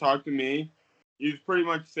down and talk to me. He was pretty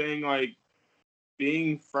much saying, like,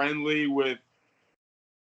 being friendly with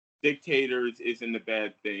dictators isn't a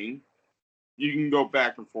bad thing. You can go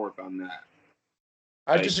back and forth on that.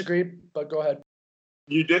 I disagree, but go ahead.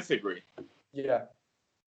 You disagree? Yeah.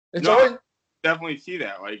 I definitely see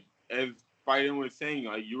that. Like, as Biden was saying,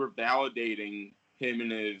 like, you were validating him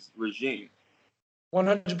and his regime.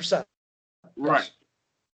 100%. Right. Yes.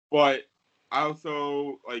 But I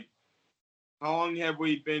also, like, how long have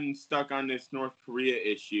we been stuck on this North Korea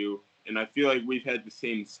issue? And I feel like we've had the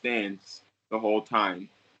same stance the whole time.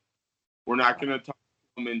 We're not going to talk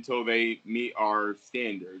to them until they meet our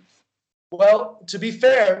standards. Well, to be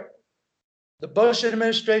fair, the Bush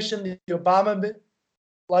administration, the Obama,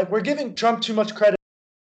 like, we're giving Trump too much credit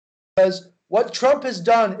because what Trump has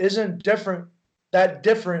done isn't that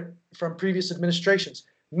different from previous administrations.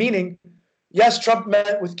 Meaning, yes, Trump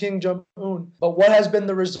met with Kim Jong-un, but what has been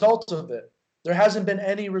the result of it? There hasn't been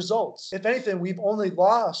any results. If anything, we've only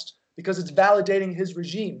lost because it's validating his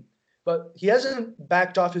regime. But he hasn't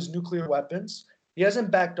backed off his nuclear weapons. He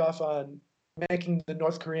hasn't backed off on making the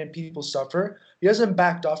North Korean people suffer. He hasn't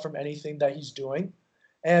backed off from anything that he's doing.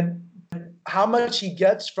 And how much he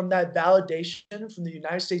gets from that validation from the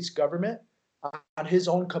United States government on his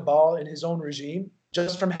own cabal and his own regime,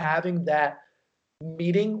 just from having that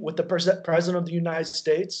meeting with the president of the United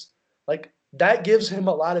States, like, that gives him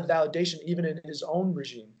a lot of validation even in his own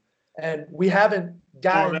regime. And we haven't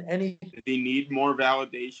gotten any. Does he need more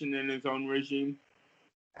validation in his own regime?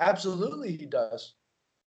 Absolutely, he does.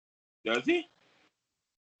 Does he?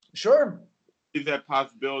 Sure. Is that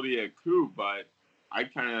possibility a coup? But I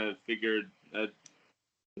kind of figured that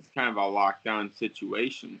it's kind of a lockdown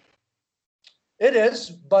situation. It is,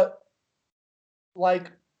 but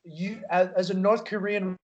like, you, as a North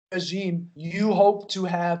Korean regime, you hope to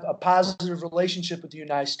have a positive relationship with the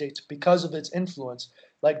United States because of its influence.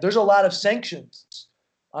 Like, there's a lot of sanctions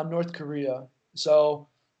on North Korea. So,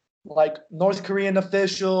 like, North Korean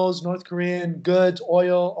officials, North Korean goods,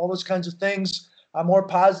 oil, all those kinds of things are more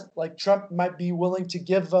positive. Like, Trump might be willing to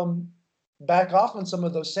give them back off on some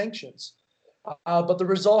of those sanctions. But the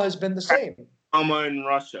result has been the same. Obama in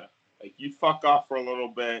Russia. Like, you fuck off for a little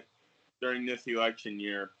bit during this election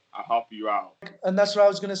year. I'll help you out. And that's what I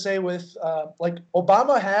was going to say with, like,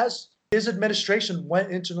 Obama his administration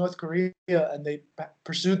went into North Korea and they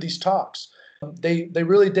pursued these talks. They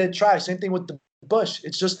really did try. Same thing with the Bush.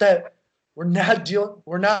 It's just that we're not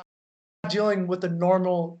dealing with a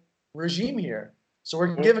normal regime here. So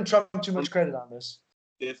we're giving Trump too much credit on this.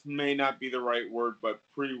 This may not be the right word, but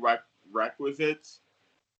prerequisites.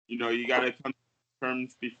 You know, you got to come to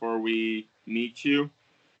terms before we meet you.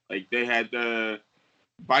 Like, they had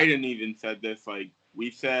Biden even said this, like, we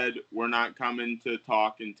said we're not coming to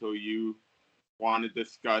talk until you want to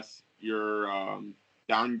discuss your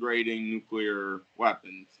downgrading nuclear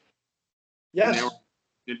weapons. Yes. And they were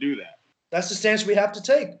to do that. That's the stance we have to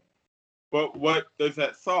take. But what does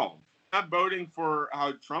that solve? I'm not voting for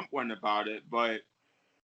how Trump went about it, but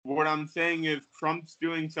what I'm saying is Trump's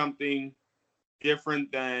doing something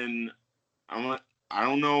different than I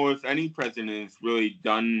don't know if any president has really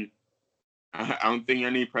done. I don't think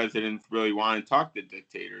any presidents really want to talk to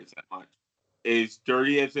dictators that much. As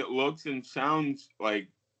dirty as it looks and sounds, like,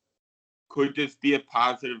 could just be a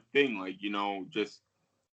positive thing. Like, just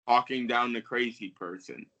talking down the crazy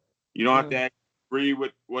person. You don't have to agree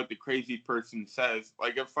with what the crazy person says,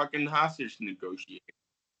 like a fucking hostage negotiator.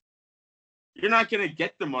 You're not going to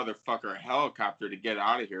get the motherfucker a helicopter to get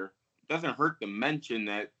out of here. It doesn't hurt to mention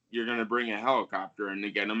that you're going to bring a helicopter and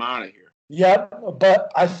to get him out of here. Yep,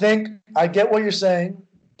 but I think I get what you're saying,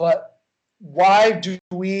 but why do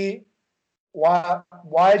we and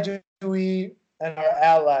our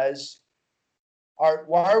allies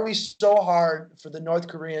why are we so hard for the North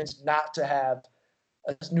Koreans not to have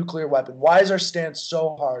a nuclear weapon? Why is our stance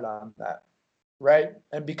so hard on that? Right?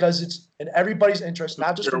 And because it's in everybody's interest,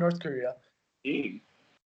 not just for North Korea.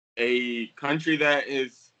 A country that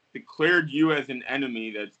has declared you as an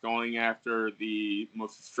enemy that's going after the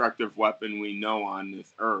most destructive weapon we know on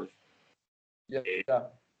this earth. Yeah.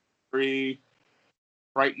 Very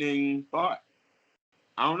frightening thought.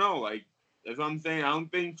 I don't know, like, that's what I'm saying. I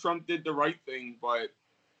don't think Trump did the right thing, but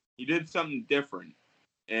he did something different.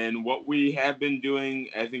 And what we have been doing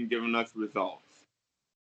hasn't given us results.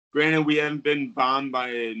 Granted, we haven't been bombed by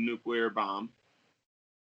a nuclear bomb.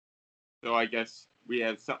 So I guess we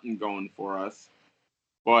have something going for us.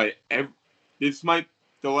 But the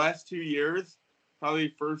last 2 years, probably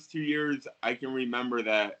the first 2 years, I can remember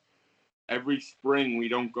that every spring we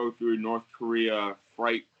don't go through a North Korea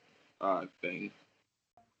fright thing.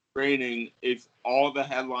 Training, it's all the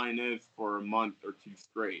headline is for a month or two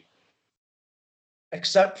straight.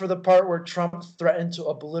 Except for the part where Trump threatened to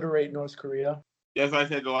obliterate North Korea. Yes, I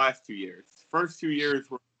said the last 2 years. First 2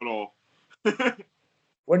 years were a little...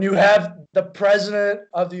 When you have the president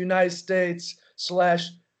of the United States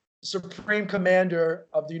 / supreme commander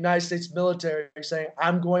of the United States military saying,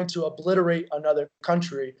 I'm going to obliterate another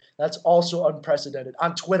country, that's also unprecedented.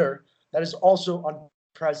 On Twitter, that is also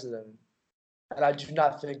unprecedented. And I do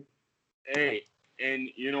not think. Hey, and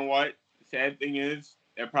you know what? Sad thing is,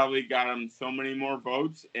 that probably got him so many more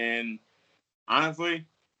votes. And honestly,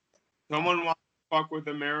 someone wants to fuck with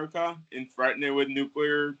America and threaten it with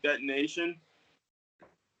nuclear detonation.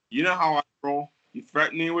 You know how I roll. You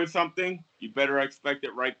threaten me with something, you better expect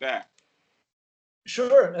it right back.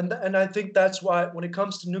 Sure, and I think that's why when it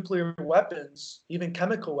comes to nuclear weapons, even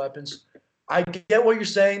chemical weapons, I get what you're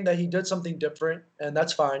saying, that he did something different, and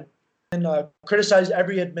that's fine. And criticize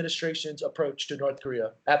every administration's approach to North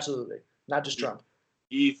Korea. Absolutely. Not just Trump.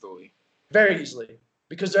 Easily. Very easily,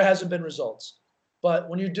 because there hasn't been results. But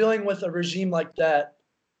when you're dealing with a regime like that,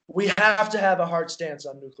 we have to have a hard stance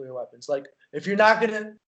on nuclear weapons. Like, if you're not going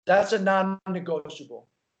to, that's a non-negotiable,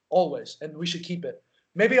 always, and we should keep it.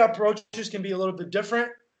 Maybe our approaches can be a little bit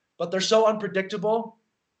different, but they're so unpredictable.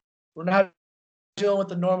 We're not dealing with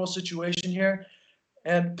the normal situation here.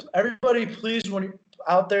 And everybody, please, when you're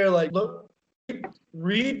out there, like,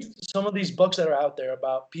 read some of these books that are out there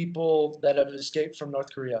about people that have escaped from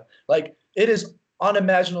North Korea. Like, it is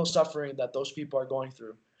unimaginable suffering that those people are going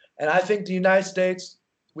through. And I think the United States,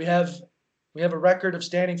 we have a record of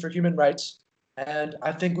standing for human rights, and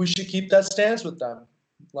I think we should keep that stance with them.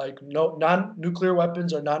 Like, no, non-nuclear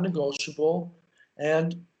weapons are non-negotiable,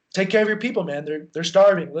 and take care of your people, man. They're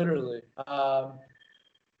starving, literally.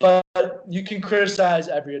 But you can criticize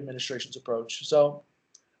every administration's approach. So,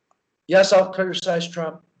 yes, I'll criticize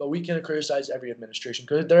Trump, but we can criticize every administration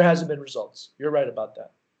because there hasn't been results. You're right about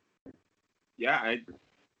that. Yeah,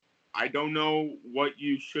 I don't know what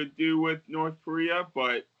you should do with North Korea,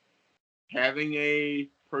 but having a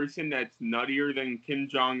person that's nuttier than Kim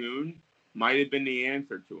Jong-un might have been the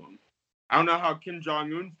answer to him. I don't know how Kim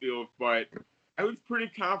Jong-un feels, but I was pretty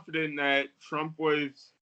confident that Trump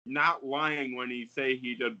was not lying when he say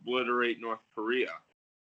he'd obliterate North Korea.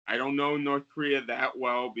 I don't know North Korea that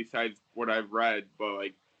well besides what I've read, but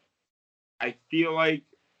like, I feel like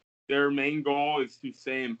their main goal is to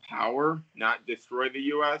stay in power, not destroy the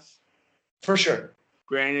U.S. For sure.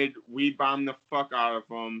 Granted, we bomb the fuck out of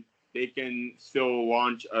them. They can still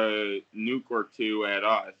launch a nuke or two at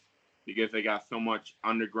us because they got so much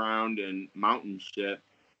underground and mountain shit.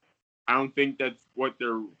 I don't think that's what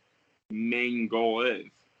their main goal is.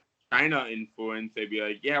 China influence, they'd be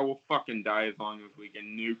like, yeah, we'll fucking die as long as we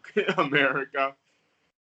can nuke America.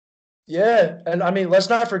 Yeah, and I mean, let's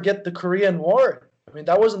not forget the Korean War. I mean,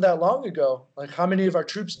 that wasn't that long ago. Like, how many of our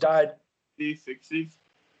troops died? 60s?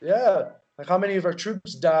 Yeah, like how many of our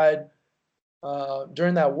troops died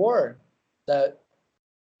during that war that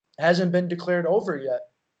hasn't been declared over yet,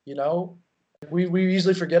 you know? We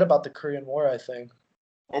easily forget about the Korean War, I think.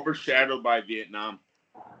 Overshadowed by Vietnam.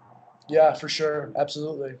 Yeah, for sure.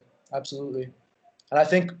 Absolutely. Absolutely. And I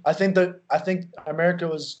think America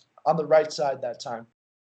was on the right side that time.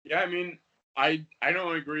 Yeah, I mean, I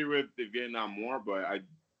don't agree with the Vietnam War, but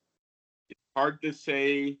it's hard to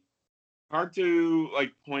say, hard to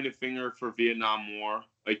like point a finger for Vietnam War.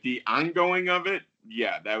 Like the ongoing of it,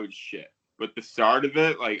 yeah, that was shit. But the start of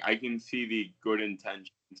it, like I can see the good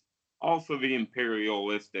intentions, also the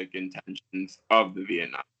imperialistic intentions of the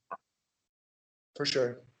Vietnam. For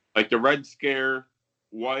sure. Like the Red Scare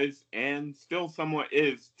was and still somewhat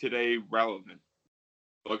is today relevant.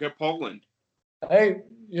 Look at Poland. Hey,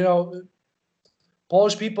 you know,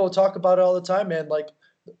 Polish people talk about it all the time, man. Like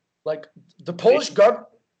the Polish government,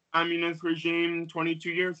 Communist regime 22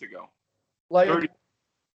 years ago. 30.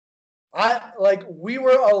 like we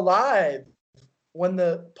were alive when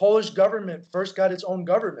the Polish government first got its own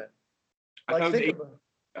government. I Like thought think they of it.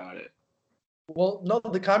 got it. Well, no,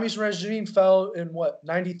 the communist regime fell in what,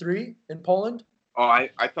 93 in Poland? Oh, I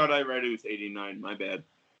thought I read it was 89. My bad.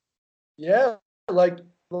 Yeah, like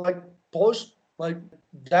like Polish, like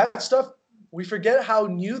that stuff, we forget how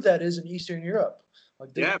new that is in Eastern Europe.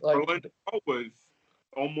 Like they Yeah, like Berlin Wall was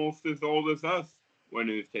almost as old as us when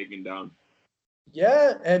it was taken down.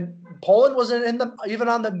 yeah, and Poland wasn't in the even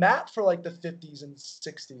on the map for like the 50s and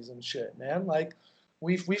 60s and shit, man. Like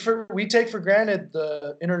we take for granted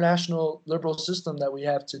the international liberal system that we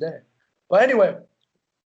have today. But anyway,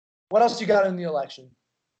 what else you got in the election?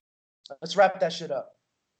 Let's wrap that shit up.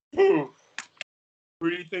 Who do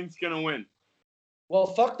you think's gonna win? Well,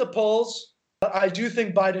 fuck the polls, but I do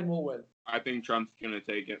think Biden will win. I think Trump's gonna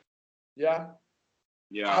take it. Yeah.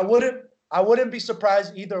 Yeah. I wouldn't be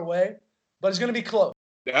surprised either way, but it's gonna be close.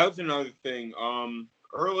 That was another thing.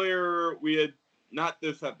 Earlier we had not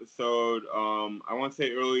this episode. I want to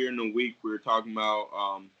say earlier in the week we were talking about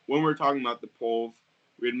when we were talking about the polls,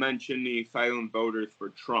 we had mentioned the silent voters for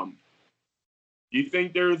Trump. Do you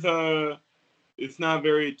think there's a? It's not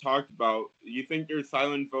very talked about. Do you think there's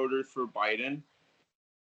silent voters for Biden,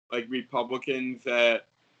 like Republicans that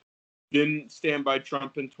didn't stand by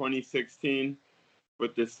Trump in 2016,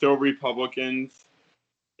 but they're still Republicans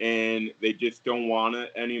and they just don't want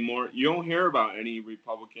it anymore? You don't hear about any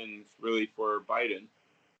Republicans really for Biden.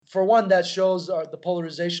 For one, that shows the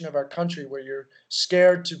polarization of our country, where you're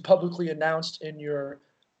scared to publicly announce in your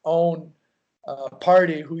own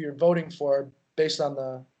party who you're voting for based on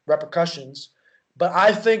the repercussions. But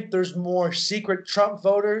I think there's more secret Trump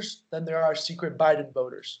voters than there are secret Biden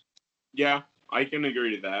voters. Yeah, I can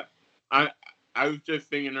agree to that. I was just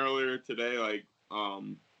thinking earlier today, like,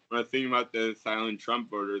 when I was thinking about the silent Trump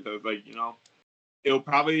voters, I was like, it'll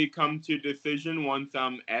probably come to a decision once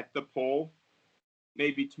I'm at the poll,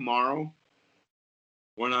 maybe tomorrow,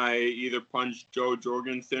 when I either punch Joe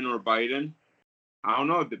Jorgensen or Biden. I don't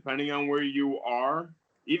know, depending on where you are.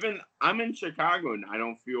 Even I'm in Chicago and I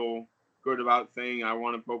don't feel good about saying I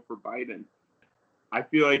want to vote for Biden. I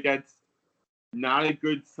feel like that's not a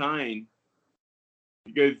good sign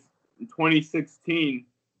because in 2016,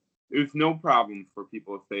 there's no problem for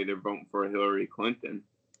people to say they're voting for Hillary Clinton.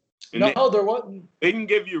 And No, there wasn't. they can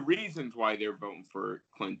give you reasons why they're voting for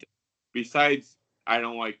Clinton. Besides, I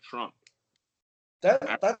don't like Trump.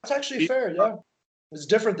 That's actually fair. Yeah, it's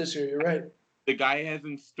different this year. You're right. The guy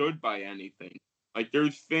hasn't stood by anything. Like,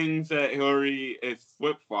 there's things that Hillary is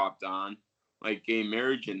flip-flopped on, like gay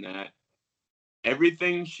marriage and that.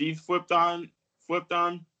 Everything she's flipped on,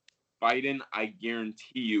 Biden, I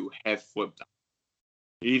guarantee you, has flipped on.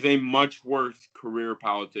 He's a much worse career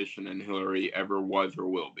politician than Hillary ever was or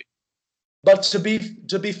will be. But to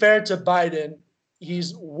be fair to Biden,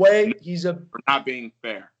 he's a For not being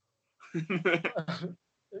fair.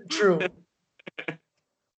 true.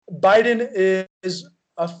 Biden is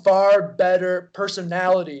a far better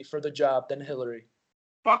personality for the job than Hillary.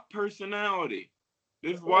 Fuck personality.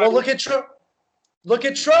 This is why. Well, look at Trump. Look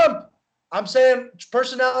at Trump. I'm saying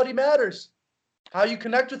personality matters. How you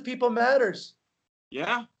connect with people matters.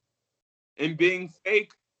 Yeah. And being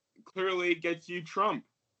fake clearly gets you Trump.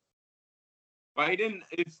 Biden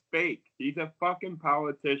is fake. He's a fucking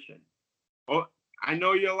politician. Oh, I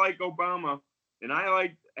know you like Obama, and I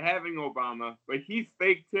like having Obama, but he's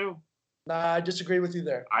fake too. Nah, I disagree with you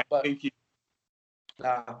there. I But think he.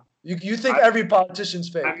 nah, you think every politician's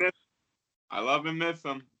fake? I love and miss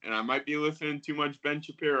him, and I might be listening too much Ben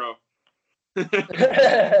Shapiro.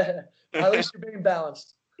 At least you're being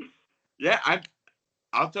balanced. Yeah,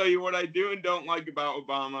 I'll tell you what I do and don't like about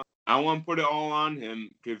Obama. I want to put it all on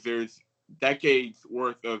him because there's decades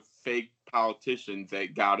worth of fake politicians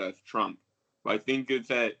that got us Trump. But I think it's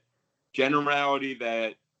that generality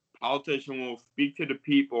that politician will speak to the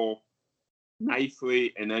people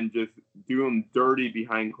nicely and then just do them dirty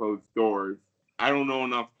behind closed doors. I don't know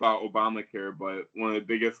enough about Obamacare, but one of the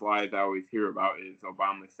biggest lies I always hear about is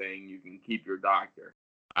Obama saying you can keep your doctor.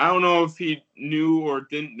 I don't know if he knew or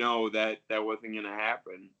didn't know that that wasn't going to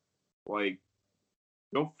happen. Like,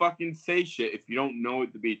 don't fucking say shit if you don't know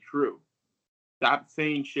it to be true. Stop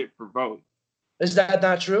saying shit for votes. Is that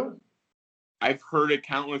not true? I've heard it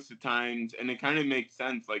countless of times, and it kind of makes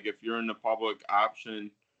sense. Like, if you're in the public option,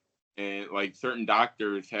 and like certain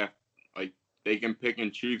doctors have, like, they can pick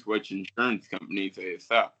and choose which insurance companies they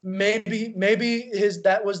accept. Maybe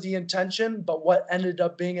that was the intention, but what ended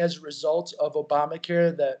up being as a result of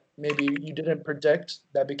Obamacare that maybe you didn't predict,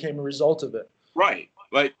 that became a result of it. Right.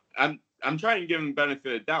 Like, I'm trying to give him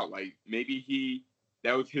benefit of doubt. Like, maybe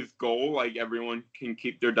that was his goal. Like, everyone can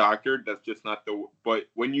keep their doctor. That's just not the. But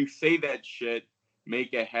when you say that shit,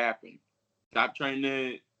 make it happen. Stop trying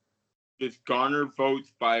to just garner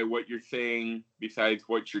votes by what you're saying besides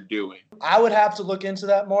what you're doing. I would have to look into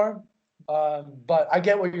that more, but I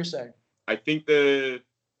get what you're saying. I think the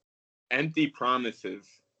empty promises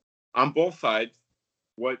on both sides,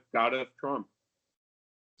 what got us Trump.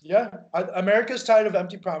 Yeah, America's tired of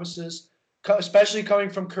empty promises, especially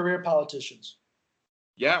coming from career politicians.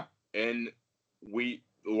 Yeah, and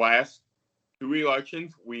last 2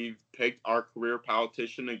 elections, we've picked our career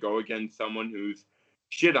politician to go against someone who's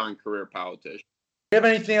shit on career politicians. Do you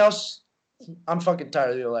have anything else? I'm fucking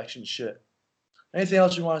tired of the election shit. Anything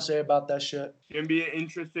else you want to say about that shit? It's going to be an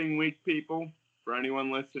interesting week, people, for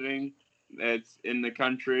anyone listening that's in the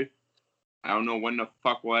country. I don't know when the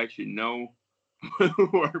fuck we'll actually know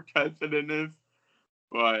who our president is,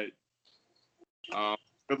 but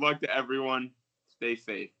good luck to everyone. Stay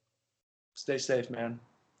safe. Stay safe, man.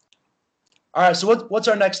 All right, so what's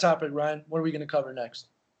our next topic, Ryan? What are we going to cover next?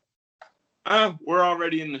 We're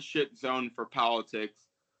already in the shit zone for politics.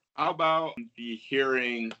 How about the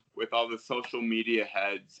hearing with all the social media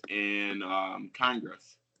heads in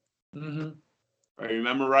Congress? Mm-hmm. I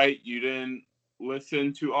remember right, you didn't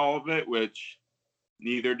listen to all of it, which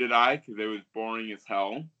neither did I because it was boring as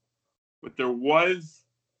hell. But there was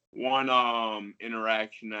one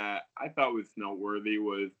interaction that I thought was noteworthy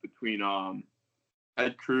was between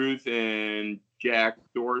Ted Cruz and Jack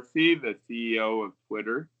Dorsey, the CEO of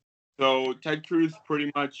Twitter. So Ted Cruz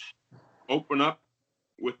pretty much opened up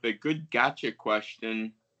with a good gotcha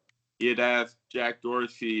question. He had asked Jack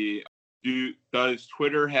Dorsey, does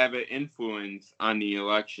Twitter have an influence on the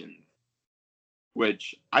elections?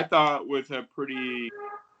 Which I thought was a pretty,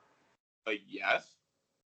 yes,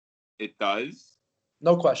 it does.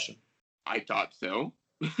 No question. I thought so.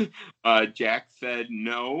 Jack said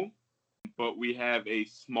no, but we have a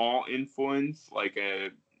small influence,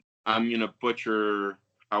 I'm going to butcher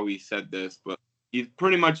how he said this, but he's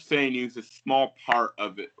pretty much saying he's a small part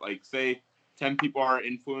of it. Like, say 10 people are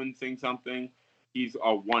influencing something, he's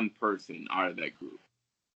a one person out of that group.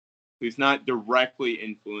 He's not directly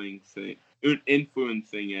influencing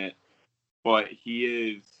it, but he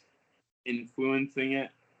is influencing it.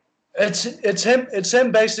 It's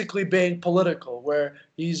him basically being political, where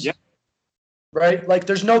he's right. Like,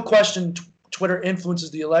 there's no question Twitter influences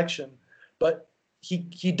the election, but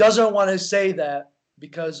he doesn't want to say that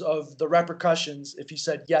because of the repercussions if he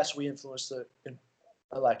said yes, we influenced the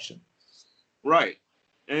election. Right,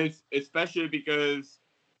 and it's especially because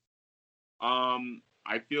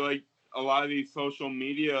I feel like a lot of these social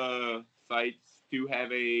media sites do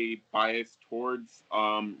have a bias towards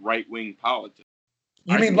right-wing politics.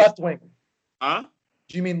 You mean left wing? Huh?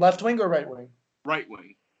 Do you mean left wing or right wing? Right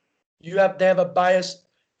wing. They have a bias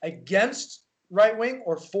against right wing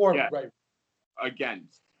or for right wing?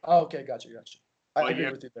 Against. Oh, okay, gotcha. I agree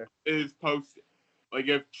with you there.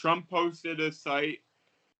 If Trump posted a site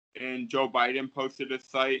and Joe Biden posted a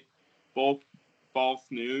site, both false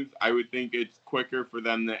news, I would think it's quicker for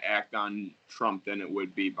them to act on Trump than it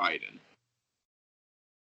would be Biden.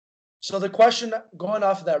 So the question, going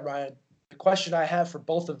off of that, Ryan, the question I have for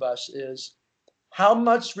both of us is, how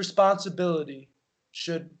much responsibility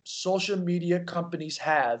should social media companies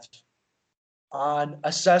have on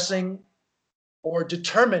assessing or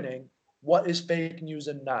determining what is fake news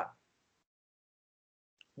and not?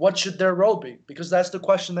 What should their role be? Because that's the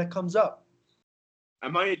question that comes up. I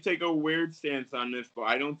might take a weird stance on this, but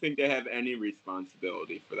I don't think they have any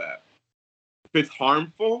responsibility for that. If it's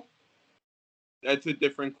harmful, that's a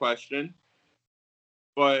different question.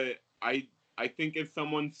 But I think if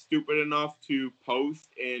someone's stupid enough to post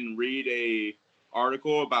and read a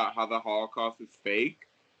article about how the Holocaust is fake,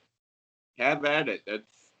 have at it.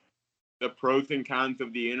 That's the pros and cons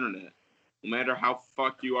of the internet. No matter how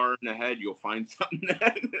fucked you are in the head, you'll find something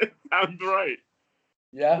that sounds right.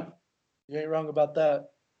 Yeah. You ain't wrong about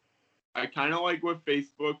that. I kind of like what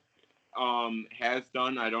Facebook has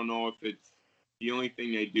done. I don't know if it's the only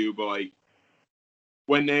thing they do, but like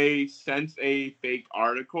when they sense a fake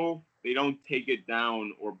article, they don't take it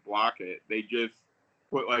down or block it. They just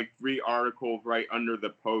put like 3 articles right under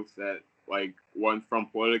the post that like one's from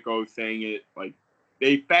Politico saying it. Like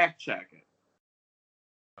they fact check it.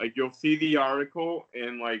 Like you'll see the article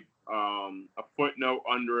and like a footnote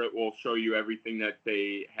under it will show you everything that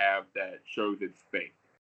they have that shows it's fake.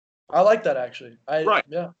 I like that actually. Right.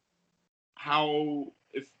 Yeah. How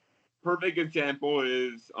it's perfect example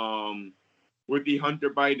is with the Hunter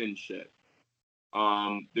Biden shit.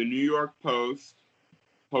 The New York Post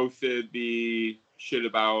posted the shit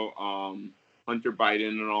about Hunter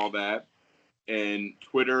Biden and all that, and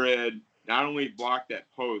Twitter had not only blocked that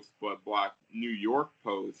post but blocked New York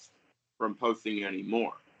Post from posting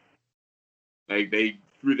anymore. Like they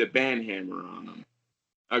threw the ban hammer on them.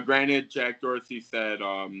 Granted, Jack Dorsey said,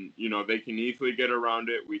 they can easily get around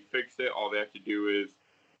it. We fixed it. All they have to do is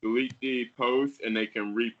delete the post, and they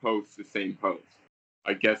can repost the same post.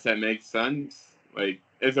 I guess that makes sense. Like,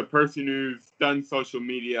 as a person who's done social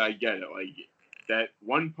media, I get it. Like, that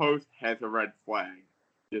one post has a red flag.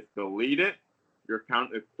 Just delete it. Your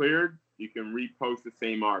account is cleared. You can repost the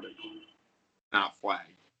same article. Not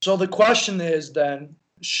flagged. So the question is then,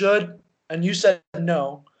 and you said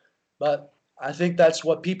no, but I think that's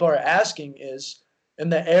what people are asking is, in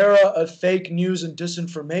the era of fake news and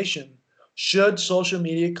disinformation, should social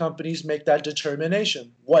media companies make that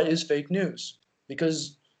determination? What is fake news?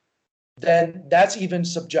 Because then that's even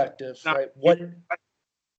subjective, right? What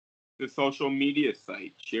the social media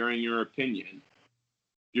site, sharing your opinion.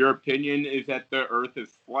 Your opinion is that the earth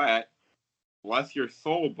is flat. Bless your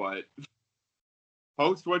soul, but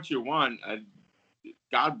post what you want.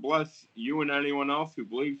 God bless you and anyone else who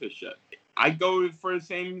believes this shit. I go for the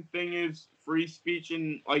same thing as free speech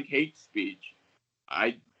and like hate speech.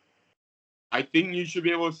 I think you should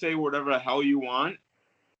be able to say whatever the hell you want,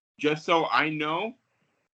 just so I know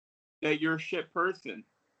that you're a shit person.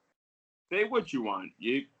 Say what you want.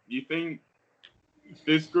 You think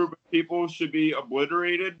this group of people should be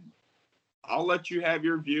obliterated? I'll let you have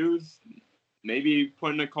your views. Maybe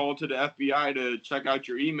put in a call to the FBI to check out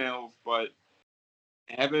your emails, but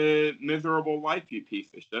have a miserable life, you piece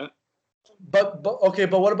of shit. But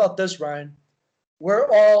what about this, Ryan? We're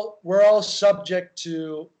all subject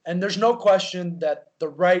to, and there's no question that the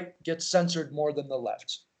right gets censored more than the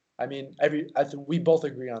left. I mean, I think we both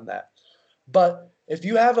agree on that. But if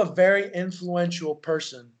you have a very influential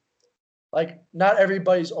person, like not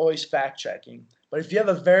everybody's always fact checking, but if you have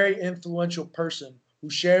a very influential person who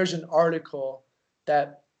shares an article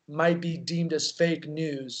that might be deemed as fake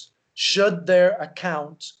news, should their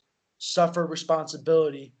account suffer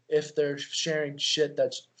responsibility if they're sharing shit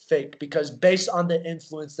that's fake? Because based on the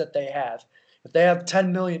influence that they have, if they have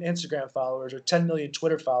 10 million Instagram followers or 10 million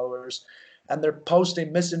Twitter followers and they're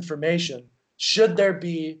posting misinformation, should there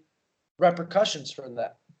be repercussions for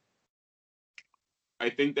that? I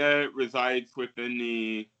think that resides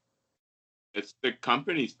within it's the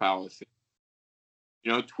company's policy.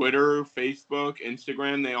 Twitter, Facebook,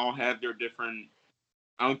 Instagram, they all have their different,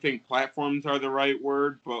 I don't think platforms are the right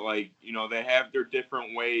word, but they have their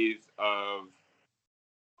different ways of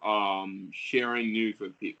sharing news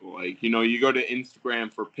with people. Like, you go to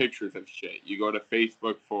Instagram for pictures of shit. You go to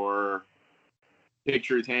Facebook for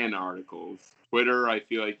pictures and articles. Twitter, I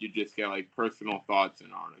feel like you just get like personal thoughts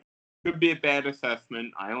and articles. Could be a bad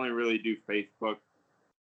assessment. I only really do Facebook.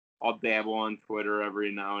 I'll dabble on Twitter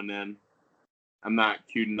every now and then. I'm not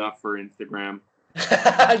cute enough for Instagram.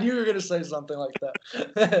 I knew you were gonna say something like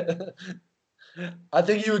that. I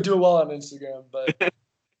think you would do well on Instagram, but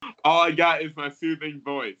all I got is my soothing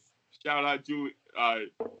voice. Shout out Julie.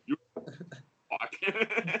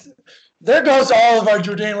 There goes all of our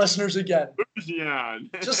Jordan listeners again. Yeah.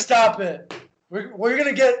 Just stop it. We're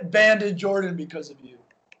gonna get banned in Jordan because of you.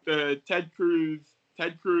 The Ted Cruz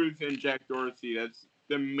and Jack Dorsey. That's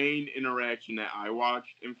the main interaction that I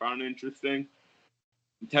watched and found interesting.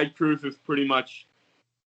 Ted Cruz was pretty much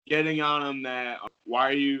getting on him that why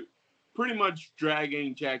are you pretty much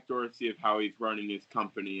dragging Jack Dorsey of how he's running his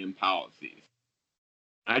company and policies.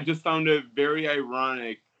 I just found it very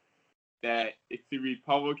ironic that it's the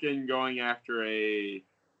Republican going after a,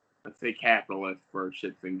 let's say, capitalist for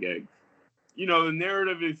shits and gigs. The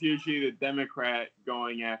narrative is usually the Democrat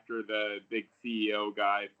going after the big CEO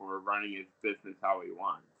guy for running his business how he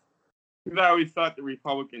wants. Because I always thought the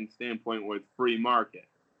Republican standpoint was free market.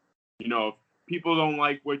 If people don't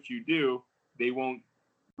like what you do, they won't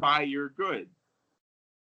buy your goods.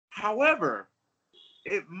 However,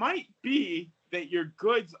 it might be that your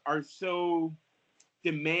goods are so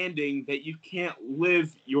demanding that you can't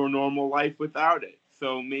live your normal life without it.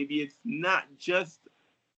 So maybe it's not just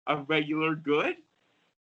a regular good.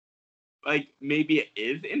 Like, maybe it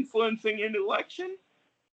is influencing an election.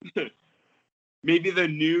 Maybe the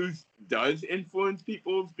news does influence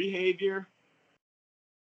people's behavior.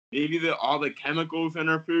 Maybe all the chemicals in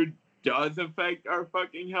our food does affect our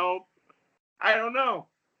fucking health. I don't know.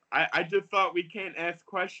 I just thought we can't ask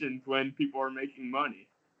questions when people are making money.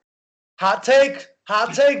 Hot take,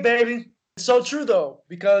 baby. It's so true though,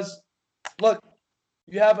 because look,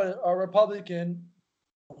 you have a Republican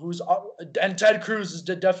who's, and Ted Cruz is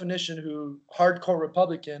the definition, who hardcore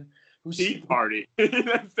Republican, who's Tea Party.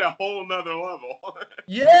 That's a whole nother level.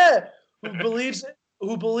 yeah,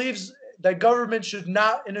 who believes that government should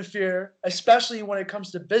not interfere, especially when it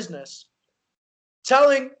comes to business.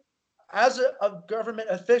 Telling, as a government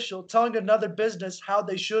official, telling another business how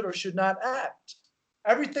they should or should not act.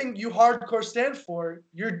 Everything you hardcore stand for,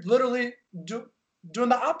 you're literally doing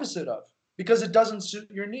the opposite of, because it doesn't suit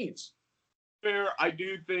your needs. Fair, I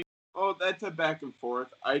do think, that's a back and forth.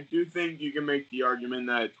 I do think you can make the argument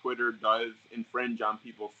that Twitter does infringe on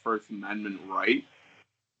people's First Amendment right.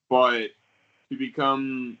 But to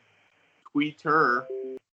become tweeter,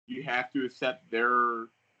 you have to accept their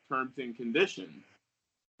terms and conditions.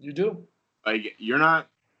 You do. Like, you're not,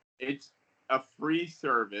 it's a free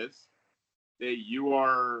service that you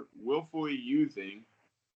are willfully using,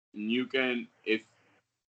 and you can, if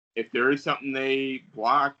there is something they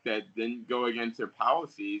block that didn't go against their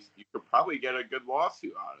policies, you could probably get a good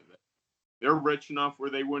lawsuit out of it. They're rich enough where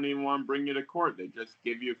they wouldn't even want to bring you to court. They just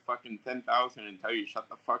give you fucking $10,000 and tell you shut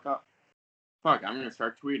the fuck up. Fuck, I'm gonna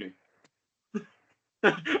start tweeting.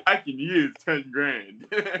 I can use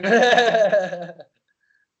 $10,000.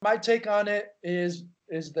 My take on it is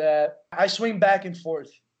that I swing back and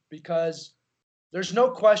forth, because there's no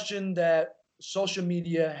question that social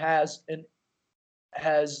media has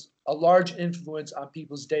a large influence on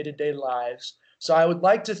people's day-to-day lives. So I would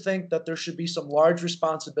like to think that there should be some large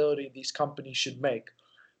responsibility these companies should make.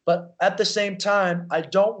 But at the same time, I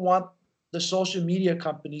don't want the social media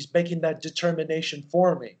companies making that determination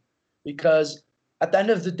for me, because at the end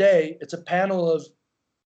of the day, it's a panel of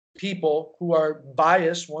people who are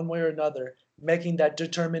biased one way or another making that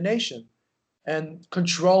determination and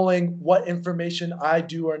controlling what information I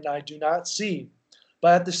do or I do not see.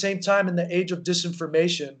 But at the same time, in the age of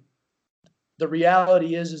disinformation, the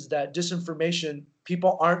reality is that disinformation,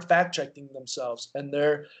 people aren't fact checking themselves, and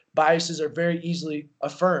their biases are very easily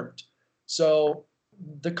affirmed. So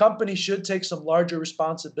the company should take some larger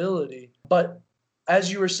responsibility. But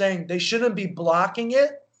as you were saying, they shouldn't be blocking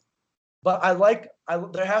it. But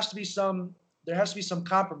there has to be some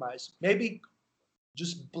compromise. Maybe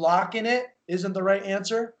just blocking it isn't the right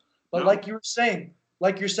answer. But No. like you're saying,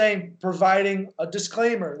 providing a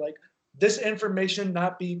disclaimer, like this information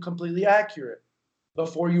not be completely accurate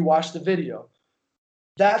before you watch the video.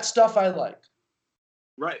 That stuff I like.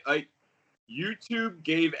 Right, like YouTube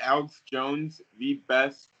gave Alex Jones the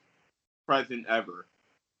best present ever.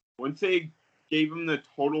 Once they gave him the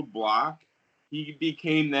total block, he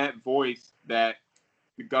became that voice that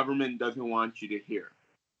the government doesn't want you to hear.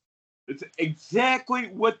 It's exactly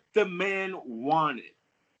what the man wanted.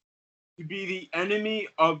 To be the enemy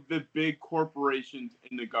of the big corporations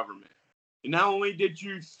in the government. And not only did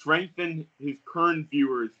you strengthen his current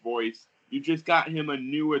viewer's voice, you just got him a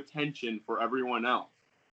new attention for everyone else.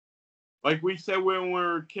 Like we said when we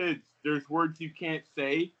were kids, there's words you can't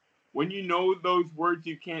say. When you know those words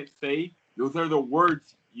you can't say, those are the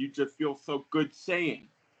words you just feel so good saying.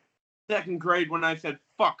 Second grade, when I said,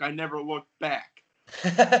 fuck, I never looked back.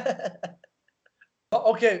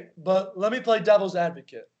 Okay, but let me play devil's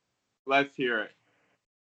advocate. Let's hear it.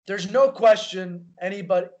 There's no question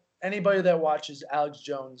anybody that watches Alex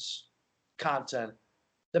Jones content,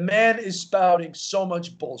 the man is spouting so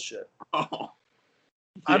much bullshit. Oh, yeah.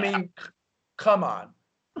 I mean, come on.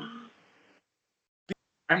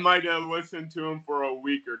 I might have listened to him for a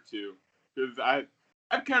week or two, because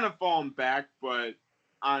I've kind of fallen back, but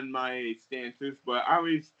on my stances, but I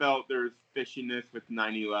always felt there's fishiness with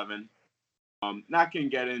 9/11. Not gonna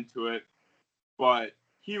get into it, but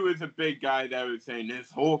he was a big guy that was saying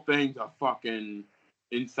this whole thing's a fucking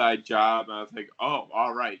inside job. And I was like, oh,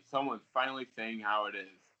 all right, someone's finally saying how it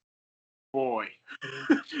is. Boy.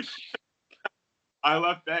 I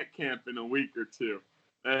left that camp in a week or two.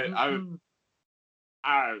 I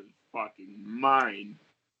was fucking mine.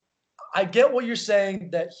 I get what you're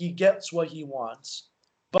saying, that he gets what he wants,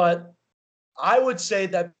 but I would say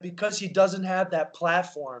that because he doesn't have that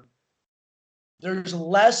platform, there's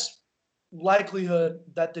less likelihood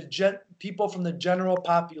that people from the general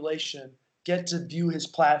population get to view his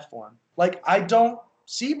platform. Like, I don't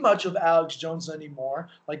see much of Alex Jones anymore.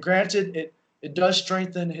 Like, granted, it does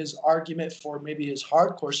strengthen his argument for maybe his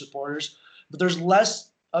hardcore supporters, but there's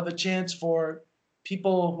less of a chance for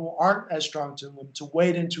people who aren't as strong to him to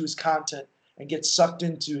wade into his content and get sucked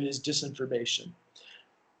into his disinformation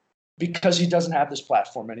because he doesn't have this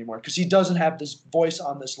platform anymore, because he doesn't have this voice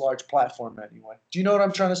on this large platform anyway. Do you know what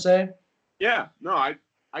I'm trying to say? Yeah, no,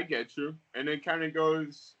 I get you. And it kind of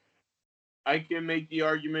goes, I can make the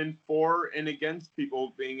argument for and against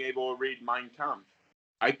people being able to read Mein Kampf.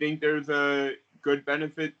 I think there's a good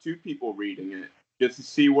benefit to people reading it, just to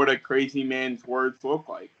see what a crazy man's words look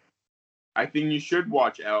like. I think you should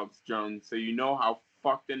watch Alex Jones so you know how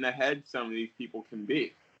fucked in the head some of these people can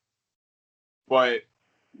be. But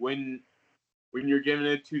when you're giving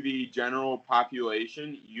it to the general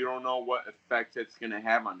population, you don't know what effect it's going to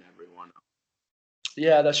have on everyone else.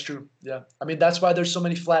 Yeah, that's true. Yeah. I mean, that's why there's so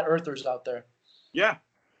many flat earthers out there. Yeah.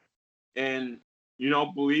 And,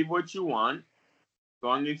 believe what you want. As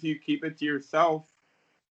long as you keep it to yourself,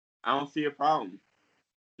 I don't see a problem.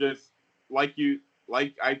 Just I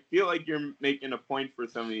feel like you're making a point for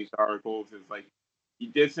some of these articles is like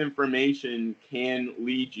disinformation can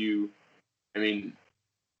lead you. I mean,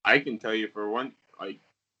 I can tell you for one, like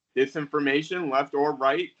disinformation, left or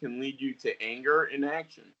right, can lead you to anger and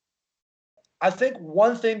action. I think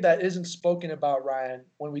one thing that isn't spoken about, Ryan,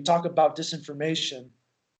 when we talk about disinformation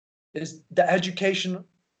is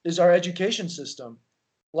our education system.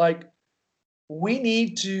 Like, we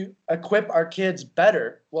need to equip our kids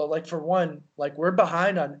better. Well, like, for one, like, we're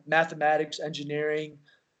behind on mathematics, engineering,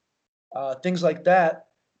 things like that.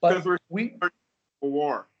 Because But we're a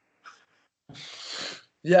war.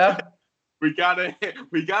 Yeah. we gotta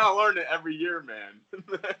learn it every year, man.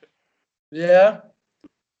 Yeah.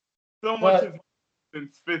 So much is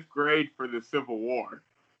since 5th grade for the Civil War.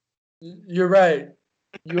 You're right.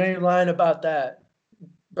 You ain't lying about that.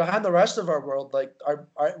 Behind the rest of our world, like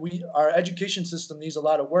our education system needs a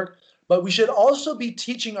lot of work, but we should also be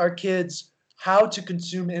teaching our kids how to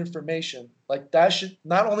consume information. Like, that should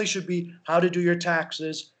not only should be how to do your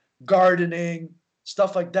taxes, gardening,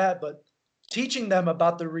 stuff like that, but teaching them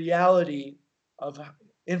about the reality of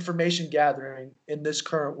information gathering in this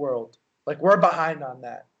current world. Like, we're behind on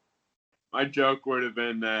that. My joke would have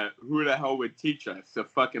been that who the hell would teach us? The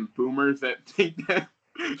fucking boomers that think that.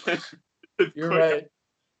 You're right.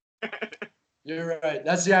 You're right.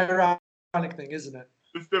 That's the ironic thing, isn't it?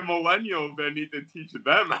 It's the millennials that need to teach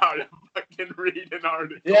them how to fucking read an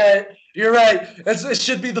article. Yeah, you're right. It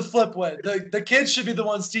should be the flip way. The kids should be the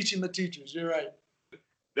ones teaching the teachers. You're right.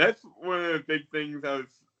 That's one of the big things I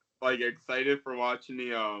was like excited for watching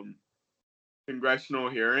the congressional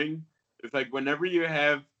hearing. It's like whenever you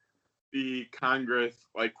have the Congress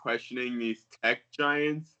like questioning these tech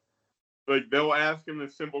giants, like they'll ask them a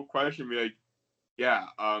simple question, be like, yeah,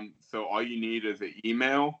 so all you need is an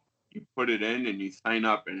email, you put it in and you sign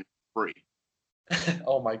up and it's free.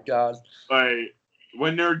 Oh my God. Like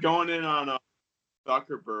when they're going in on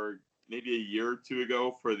Zuckerberg maybe a year or two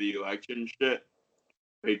ago for the election shit,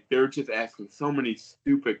 like they're just asking so many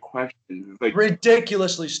stupid questions. It's like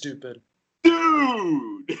ridiculously stupid.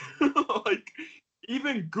 Dude! Like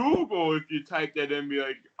even Google, if you type that in, be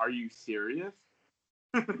like, are you serious?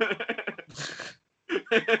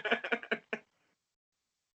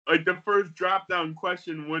 Like the first drop down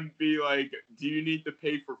question wouldn't be like, do you need to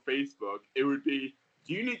pay for Facebook? It would be,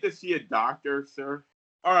 do you need to see a doctor, sir?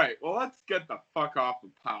 All right, well, let's get the fuck off of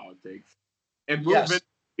politics and move into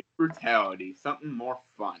brutality, something more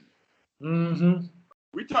fun. Mm-hmm.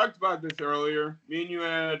 We talked about this earlier. Me and you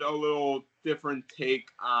had a little different take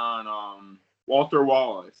on Walter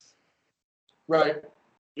Wallace. Right.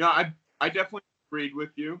 You know, I definitely agreed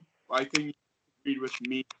with you. I think you agreed with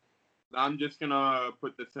me. I'm just going to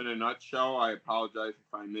put this in a nutshell. I apologize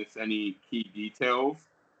if I miss any key details.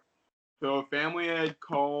 So a family had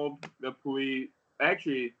called the police.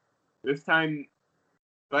 Actually, this time,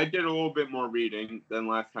 I did a little bit more reading than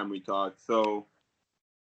last time we talked. So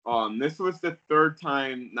this was the third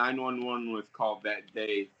time 911 was called that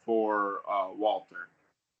day for Walter.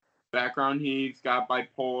 Background, he's got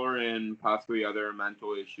bipolar and possibly other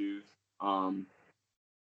mental issues.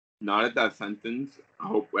 Not a death sentence. I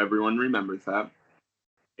hope everyone remembers that.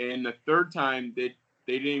 And the third time, they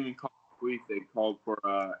didn't even call the police. They called for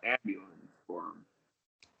an ambulance for him.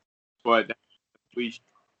 But the police,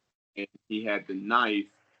 and he had the knife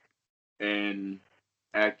and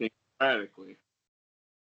acting erratically.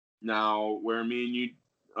 Now, where me and you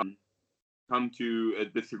come to a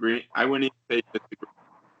disagreement, I wouldn't even say disagree.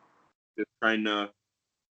 Just trying to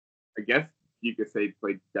I guess you could say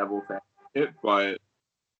play devil's advocate, but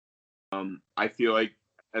I feel like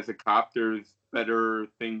as a cop, there's better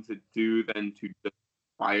things to do than to just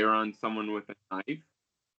fire on someone with a knife.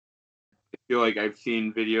 I feel like I've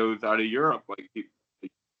seen videos out of Europe, like they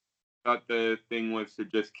thought the thing was to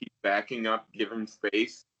just keep backing up, give him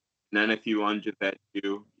space, and then if he lunges at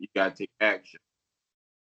you, you gotta take action.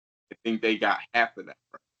 I think they got half of that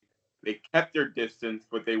right. They kept their distance,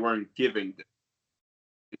 but they weren't giving distance.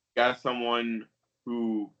 You got someone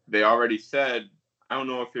who they already said, I don't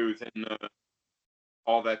know if it was in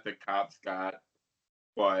all that the cops got,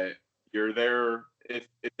 but you're there. If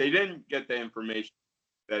they didn't get the information,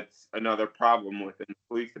 that's another problem within the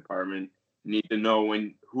police department. You need to know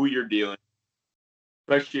who you're dealing with,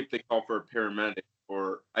 especially if they call for a paramedic.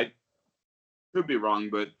 Or I could be wrong,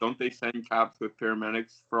 but don't they send cops with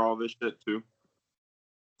paramedics for all this shit too?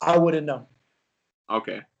 I wouldn't know.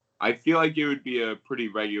 Okay. I feel like it would be a pretty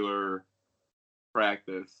regular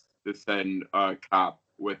practice to send a cop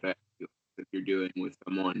with that if you're dealing with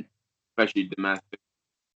someone, especially domestic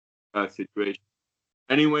situation.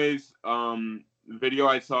 Anyways, the video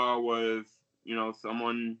I saw was,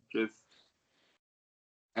 someone just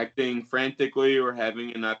acting frantically or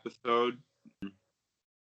having an episode.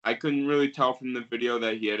 I couldn't really tell from the video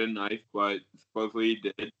that he had a knife, but supposedly he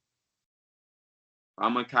did.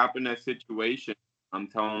 I'm a cop in that situation. I'm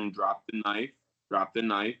telling him, drop the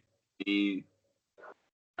knife.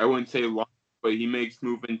 I wouldn't say long, but he makes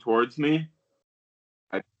moving towards me.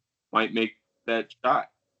 I might make that shot.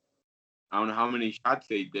 I don't know how many shots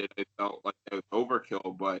they did. I felt like it was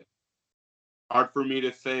overkill, but hard for me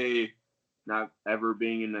to say, not ever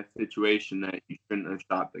being in that situation, that you shouldn't have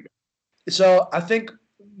shot the guy. So I think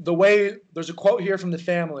there's a quote here from the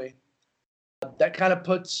family that kind of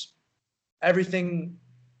puts everything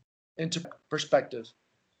into perspective.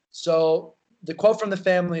 So the quote from the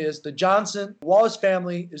family is, the Johnson Wallace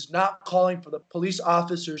family is not calling for the police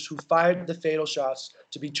officers who fired the fatal shots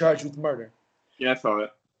to be charged with murder. Yeah, I saw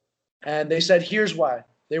it. And they said, here's why.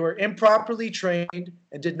 They were improperly trained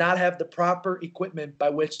and did not have the proper equipment by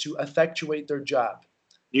which to effectuate their job.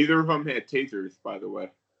 Neither of them had tasers, by the way.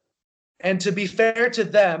 And to be fair to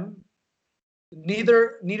them,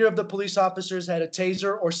 neither of the police officers had a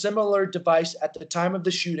taser or similar device at the time of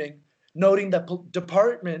the shooting, noting that the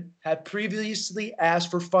department had previously asked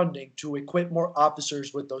for funding to equip more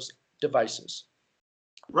officers with those devices.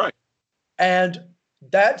 Right. And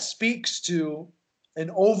that speaks to an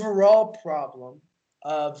overall problem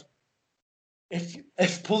of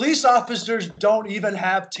if police officers don't even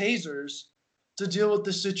have tasers to deal with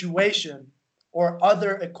the situation or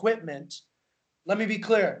other equipment, let me be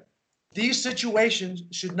clear. These situations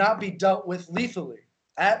should not be dealt with lethally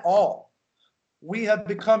at all. We have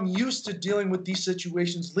become used to dealing with these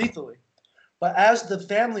situations lethally. But as the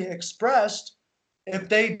family expressed, if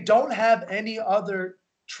they don't have any other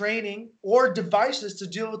training or devices to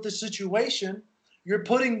deal with the situation, you're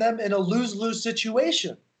putting them in a lose-lose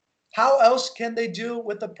situation. How else can they deal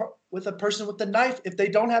with a person with a knife if they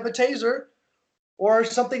don't have a taser or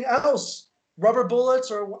something else, rubber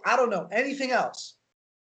bullets or I don't know, anything else?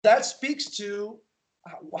 That speaks to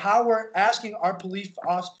how we're asking our police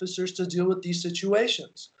officers to deal with these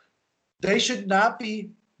situations. They should not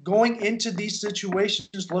be going into these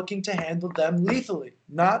situations looking to handle them lethally,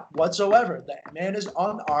 not whatsoever. The man is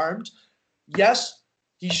unarmed. Yes,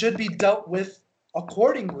 he should be dealt with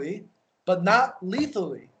accordingly, but not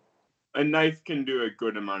lethally. A knife can do a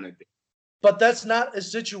good amount of damage. But that's not a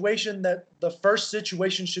situation that the first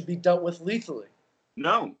situation should be dealt with lethally.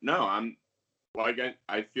 No, I'm like,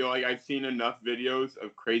 I feel like I've seen enough videos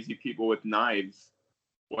of crazy people with knives.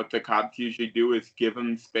 What the cops usually do is give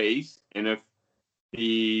them space, and if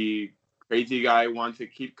the crazy guy wants to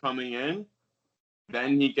keep coming in,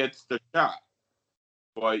 then he gets the shot.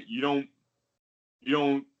 But you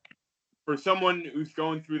don't, for someone who's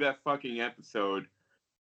going through that fucking episode,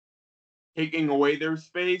 taking away their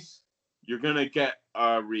space, you're gonna get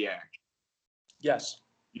a reaction. Yes.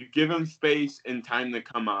 You give them space and time to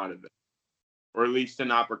come out of it, or at least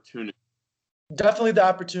an opportunity. Definitely the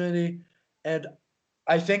opportunity, and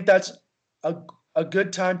I think that's a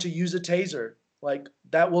good time to use a taser. Like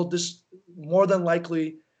that will more than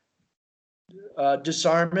likely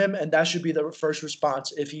disarm him, and that should be the first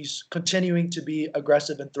response if he's continuing to be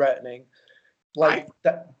aggressive and threatening. Like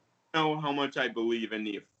that. I don't know how much I believe in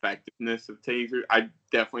the effectiveness of tasers. I've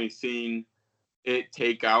definitely seen it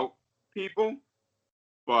take out people,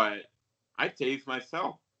 but I tase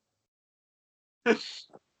myself. I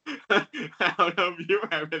don't know if you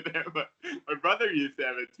have it there, but my brother used to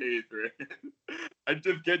have a taser. I'd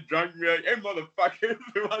just get drunk and be like, hey, motherfucker,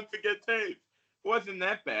 who wants to get tased? wasn't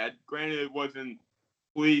that bad. Granted, it wasn't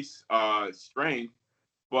police strength,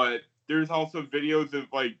 but there's also videos of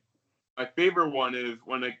like my favorite one is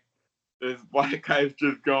when this black guy's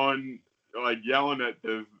just going like yelling at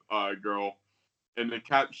this girl, and the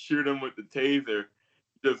cops shoot him with the taser.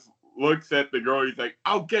 Just looks at the girl. He's like,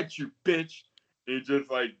 "I'll get you, bitch." And he just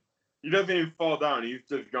like he doesn't even fall down. He's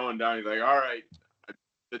just going down. He's like, "All right,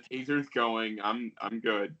 the taser's going. I'm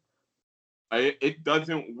good." It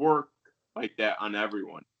doesn't work like that on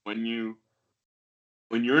everyone. When you're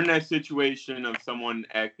in that situation of someone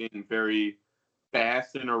acting very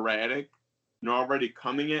fast and erratic, you're already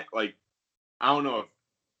coming at like I don't know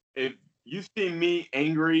if you see me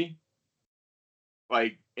angry,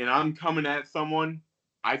 like, and I'm coming at someone,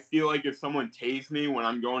 I feel like if someone tased me when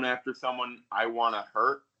I'm going after someone I want to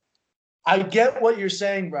hurt. I get what you're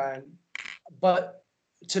saying, Brian, but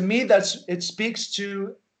to me, it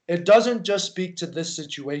doesn't just speak to this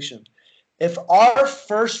situation. If our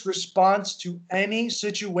first response to any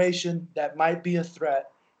situation that might be a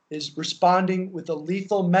threat is responding with a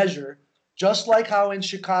lethal measure, just like how in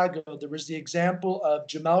Chicago there was the example of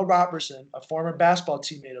Jamel Robertson, a former basketball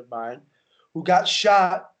teammate of mine, who got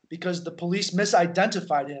shot because the police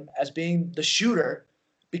misidentified him as being the shooter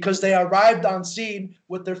because they arrived on scene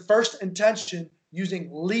with their first intention using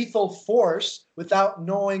lethal force without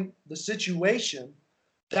knowing the situation.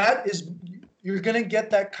 That is, you're going to get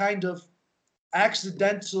that kind of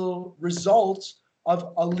accidental result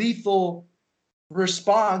of a lethal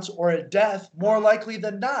response or a death more likely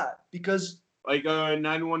than not, because like a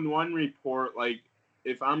 911 report, like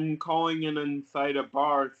if I'm calling in inside a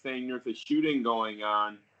bar saying there's a shooting going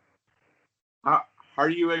on, how are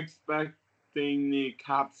you expecting the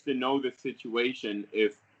cops to know the situation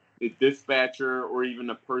if the dispatcher or even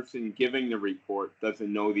the person giving the report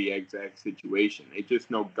doesn't know the exact situation? They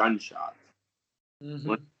just know gunshots.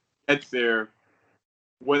 When it gets there,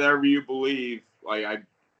 whatever you believe, like I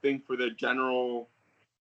think for the general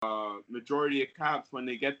majority of cops, when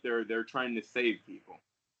they get there, they're trying to save people.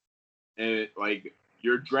 And like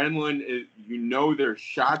your adrenaline is, there's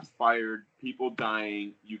shots fired, people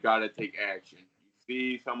dying. You got to take action. You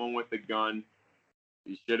see someone with a gun,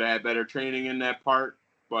 you should have had better training in that part,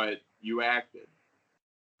 but you acted.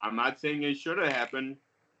 I'm not saying it should have happened.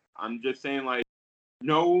 I'm just saying like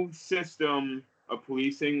no system of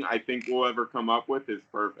policing I think we'll ever come up with is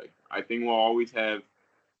perfect. I think we'll always have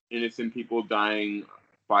innocent people dying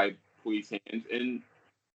by police hands and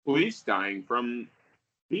police dying from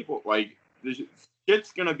people. Like, this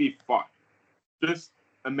shit's gonna be fucked. Just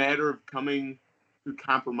a matter of coming to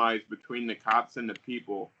compromise between the cops and the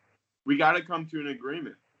people. We gotta come to an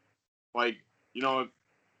agreement. Like, if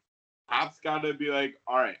cops gotta be like,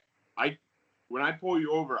 all right, when I pull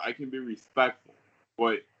you over, I can be respectful,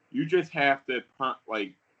 but you just have to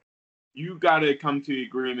you gotta come to the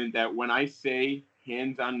agreement that when I say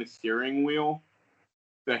hands on the steering wheel,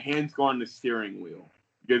 the hands go on the steering wheel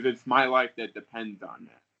because it's my life that depends on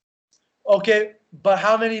that. Okay, but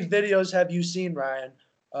how many videos have you seen, Ryan,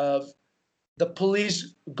 of the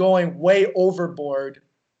police going way overboard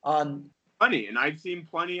on? Plenty, and I've seen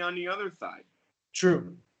plenty on the other side.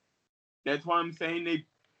 True. That's why I'm saying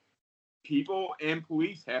people and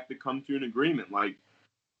police have to come to an agreement. Like,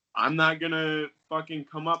 I'm not gonna fucking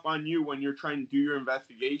come up on you when you're trying to do your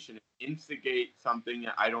investigation and instigate something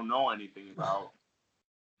that I don't know anything about.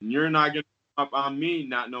 And you're not gonna come up on me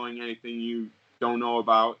not knowing anything you don't know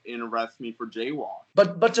about and arrest me for jaywalk.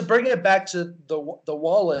 But to bring it back to the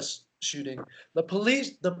Wallace shooting, the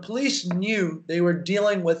police knew they were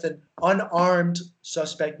dealing with an unarmed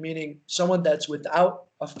suspect, meaning someone that's without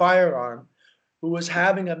a firearm, who was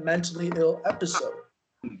having a mentally ill episode.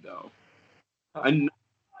 Though,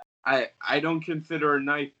 I don't consider a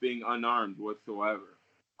knife being unarmed whatsoever.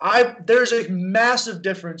 There's a massive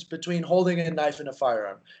difference between holding a knife and a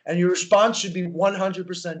firearm, and your response should be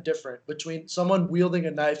 100% different between someone wielding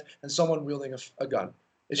a knife and someone wielding a gun.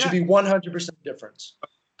 It should be 100% difference.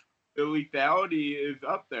 The lethality is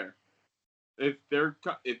up there. If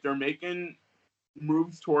they're making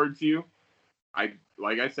moves towards you,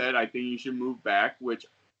 like I said, I think you should move back, which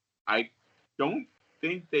I don't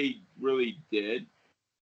think they really did.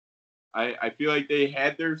 I feel like they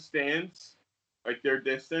had their stance, like their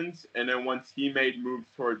distance, and then once he made moves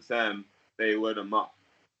towards them, they lit him up.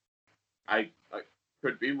 I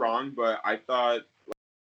could be wrong, but I thought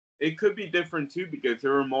it could be different too because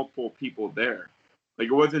there were multiple people there. Like,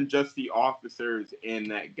 it wasn't just the officers and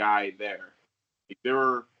that guy there. Like, there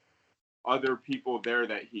were other people there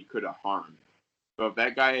that he could have harmed. So if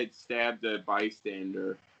that guy had stabbed a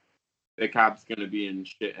bystander, the cop's gonna be in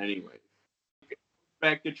shit anyways.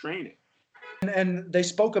 Back to training. And they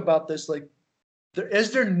spoke about this, like,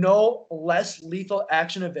 Is there no less lethal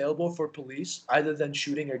action available for police other than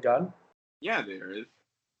shooting a gun? Yeah, there is.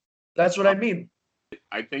 That's what I mean.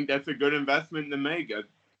 I think that's a good investment to make.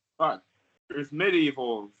 Fuck. There's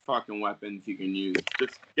medieval fucking weapons you can use.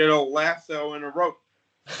 Just get a lasso and a rope.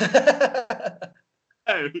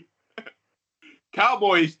 Hey,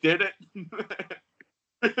 cowboys did it.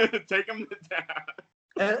 Take them to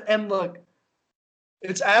town. And look,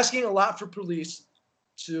 it's asking a lot for police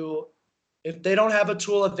to, if they don't have a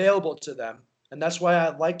tool available to them, and that's why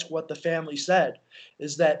I liked what the family said,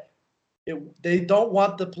 is that they don't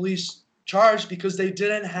want the police charged because they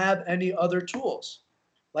didn't have any other tools.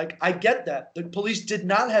 Like, I get that. The police did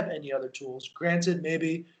not have any other tools. Granted,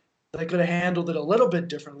 maybe they could have handled it a little bit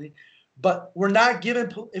differently, but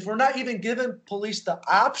if we're not even giving police the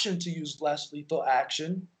option to use less lethal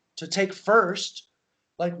action to take first,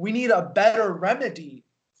 like, we need a better remedy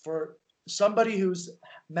for somebody who's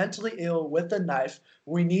mentally ill with a knife.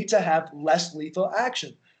 We need to have less lethal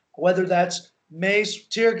action, whether that's mace,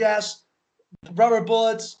 tear gas, rubber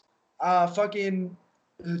bullets, fucking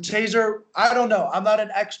taser. I don't know. I'm not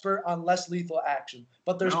an expert on less lethal action,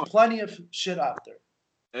 but there's plenty of shit out there.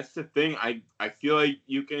 That's the thing. I feel like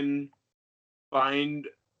you can find.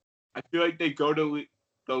 I feel like they go to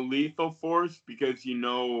the lethal force because you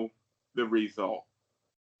know the result.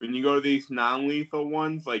 When you go to these non-lethal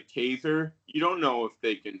ones like taser, you don't know if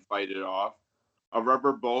they can fight it off. A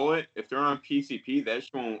rubber bullet, if they're on PCP, that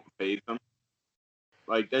shit won't phase them.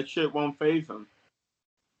 Like, that shit won't phase them.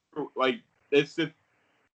 Like, it's the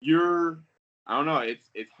I don't know.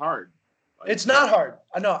 It's hard. Like, it's not hard.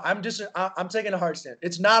 I know. I'm taking a hard stand.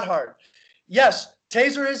 It's not hard. Yes,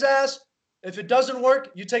 taser his ass. If it doesn't work,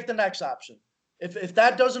 you take the next option. If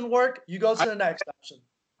that doesn't work, you go to the next option.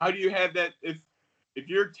 How do you have that if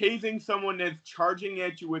you're tasing someone that's charging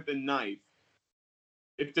at you with a knife?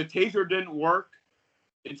 If the taser didn't work,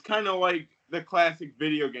 it's kind of like the classic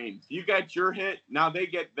video games. You got your hit, now they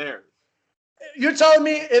get theirs. You're telling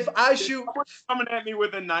me if I shoot someone's coming at me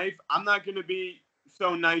with a knife, I'm not going to be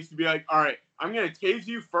so nice to be like, all right, I'm going to tase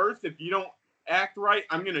you first. If you don't act right,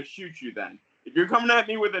 I'm going to shoot you then. If you're coming at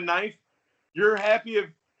me with a knife, you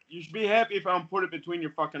should be happy if I don't put it between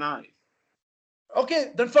your fucking eyes.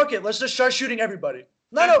 Okay, then fuck it. Let's just start shooting everybody.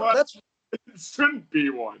 That's it shouldn't be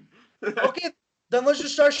one. Okay, then let's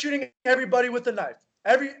just start shooting everybody with a knife.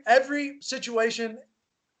 Every situation,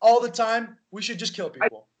 all the time, we should just kill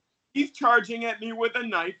people. He's charging at me with a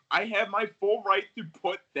knife. I have my full right to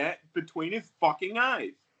put that between his fucking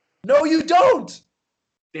eyes. No, you don't.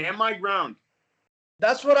 Stand my ground.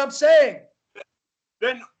 That's what I'm saying.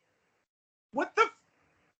 Then,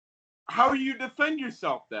 how do you defend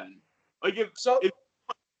yourself then? Like if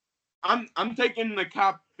I'm taking the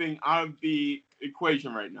cop thing out of the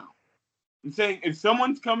equation right now. I'm saying if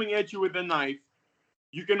someone's coming at you with a knife,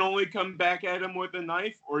 you can only come back at him with a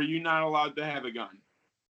knife, or are you not allowed to have a gun?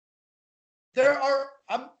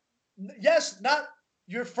 Not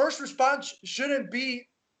your first response shouldn't be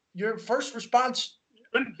your first response.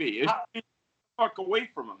 Shouldn't be. It should be fuck away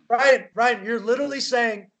from him. Ryan, you're literally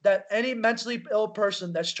saying that any mentally ill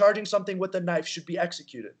person that's charging something with a knife should be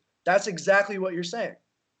executed. That's exactly what you're saying.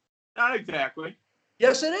 Not exactly.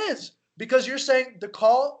 Yes, it is. Because you're saying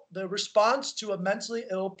the response to a mentally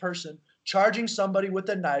ill person charging somebody with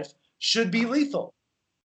a knife should be lethal.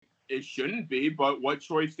 It shouldn't be, but what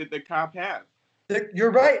choice did the cop have?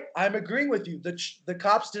 You're right. I'm agreeing with you. The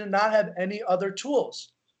cops did not have any other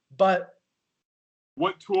tools. But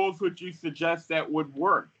what tools would you suggest that would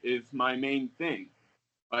work is my main thing.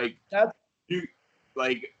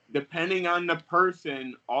 Depending on the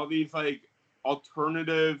person, all these like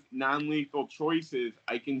alternative non-lethal choices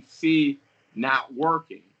I can see not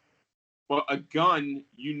working. But a gun,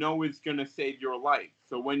 is going to save your life.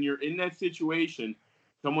 So when you're in that situation,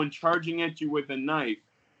 someone charging at you with a knife,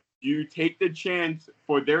 do you take the chance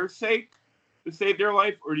for their sake to save their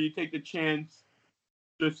life, or do you take the chance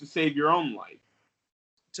just to save your own life?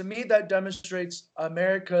 To me, that demonstrates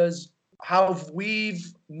how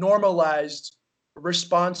we've normalized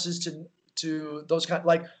responses to those kind.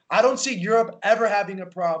 Like, I don't see Europe ever having a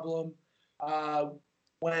problem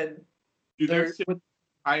when they're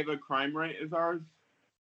high of a crime rate as ours.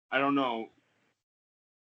 I don't know,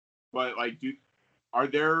 but are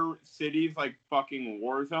there cities like fucking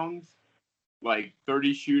war zones, like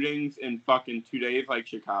 30 shootings in fucking 2 days, like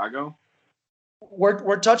Chicago?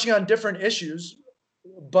 We're touching on different issues,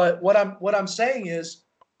 but what I'm saying is,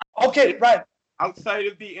 okay, right. Outside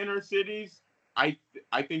of the inner cities, I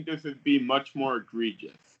think this would be much more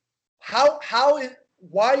egregious.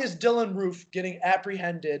 Why is Dylan Roof getting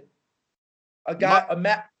apprehended?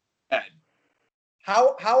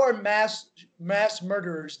 How are mass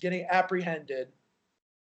murderers getting apprehended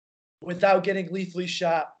without getting lethally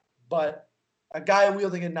shot, but a guy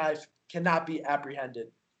wielding a knife cannot be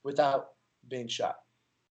apprehended without being shot?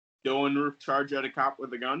 Dylan Roof charged at a cop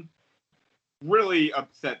with a gun. Really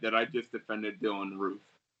upset that I just defended Dylan Roof.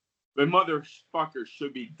 The motherfucker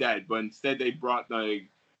should be dead, but instead they brought the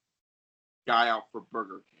guy out for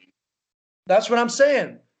Burger King. That's what I'm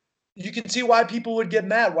saying. You can see why people would get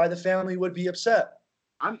mad, why the family would be upset.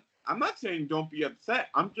 I'm not saying don't be upset.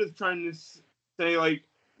 I'm just trying to say, like,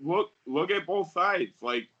 look at both sides,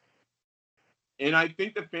 like, and I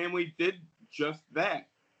think the family did just that.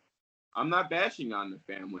 I'm not bashing on the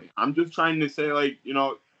family. I'm just trying to say, like, you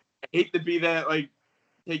know, I hate to be that, like,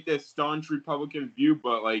 take this staunch Republican view,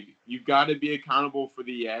 but, like, you got to be accountable for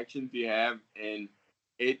the actions you have, and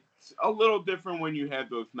it's a little different when you have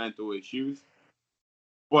those mental issues.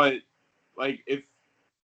 But, like, if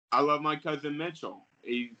I love my cousin Mitchell,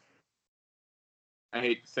 I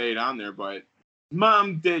hate to say it on there, but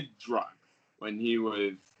mom did drugs when he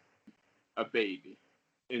was a baby,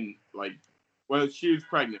 and, like, well, she was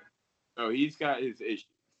pregnant, so he's got his issues.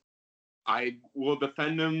 I will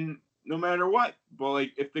defend him no matter what. But,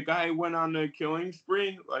 like, if the guy went on a killing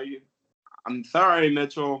spree, like, I'm sorry,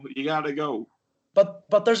 Mitchell, you gotta go.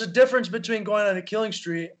 But there's a difference between going on a killing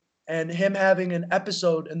spree and him having an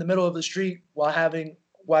episode in the middle of the street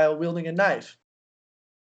while wielding a knife.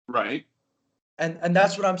 Right. And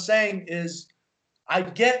that's what I'm saying is I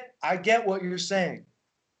get what you're saying,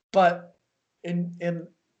 but in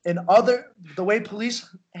the way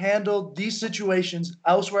police handle these situations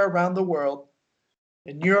elsewhere around the world,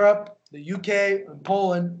 in Europe, the UK, and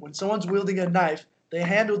Poland, when someone's wielding a knife, they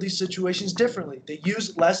handle these situations differently. They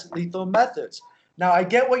use less lethal methods. Now, I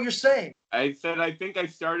get what you're saying. I think I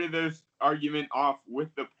started this argument off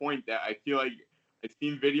with the point that I feel like I've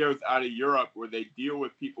seen videos out of Europe where they deal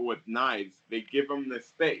with people with knives. They give them the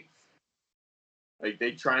space. Like,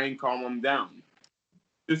 they try and calm them down.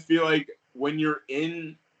 Just feel like when you're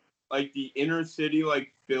in, like, the inner city,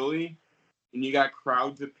 like Philly, and you got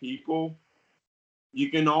crowds of people, you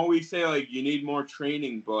can always say, like, you need more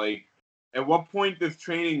training, but, like, at what point does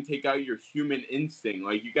training take out your human instinct?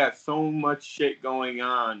 Like, you got so much shit going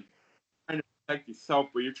on, trying to protect yourself,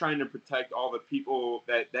 but you're trying to protect all the people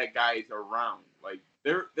that guy is around. Like,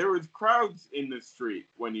 there was crowds in the street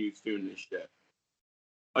when he was doing this shit.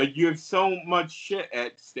 Like, you have so much shit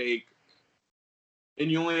at stake, and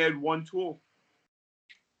you only had one tool.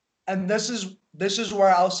 And this is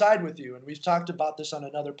where I'll side with you. And we've talked about this on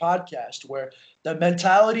another podcast, where the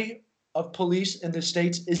mentality of police in the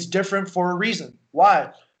States is different for a reason.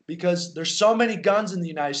 Why? Because there's so many guns in the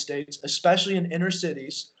United States, especially in inner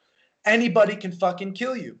cities. Anybody can fucking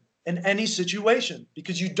kill you in any situation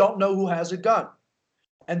because you don't know who has a gun.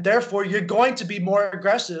 And therefore, you're going to be more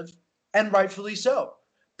aggressive, and rightfully so.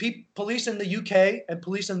 Police in the UK and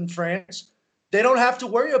police in France, they don't have to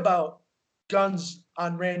worry about guns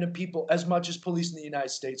on random people as much as police in the United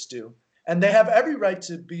States do. And they have every right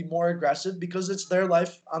to be more aggressive because it's their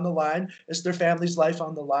life on the line. It's their family's life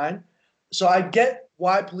on the line. So I get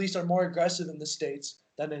why police are more aggressive in the States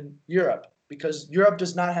than in Europe, because Europe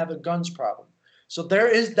does not have a guns problem. So there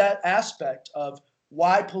is that aspect of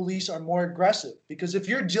why police are more aggressive. Because if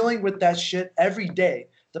you're dealing with that shit every day,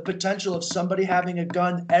 the potential of somebody having a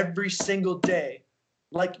gun every single day,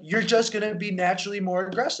 like, you're just going to be naturally more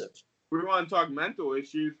aggressive. We want to talk mental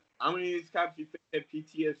issues. How many of these cops do you think have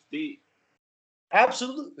PTSD?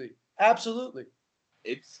 Absolutely. Absolutely.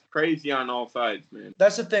 It's crazy on all sides, man.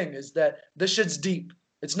 That's the thing, is that this shit's deep.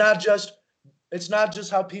 It's not just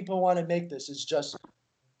how people want to make this. It's just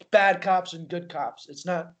bad cops and good cops. It's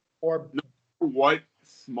not, or no matter what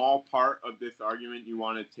small part of this argument you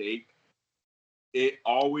want to take, it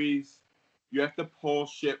always, you have to pull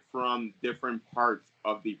shit from different parts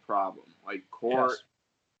of the problem. Like court,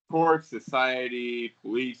 society,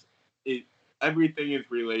 police, everything is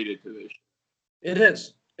related to this. It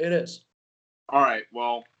is. It is. All right.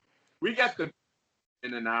 Well, we got the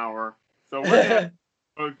in an hour, so we're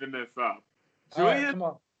closing this up. Julian, right, come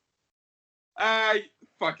on.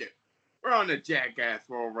 Fuck it. We're on a jackass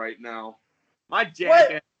roll right now. My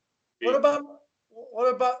jackass. What about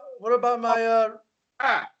my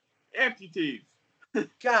amputees?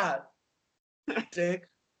 God, dick.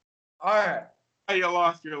 All right. You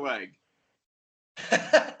lost your leg.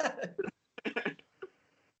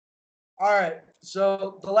 All right.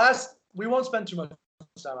 So we won't spend too much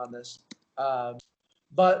time on this.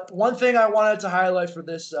 But one thing I wanted to highlight for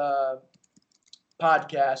this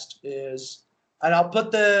podcast is, and I'll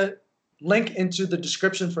put the link into the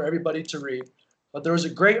description for everybody to read, but there was a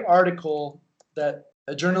great article that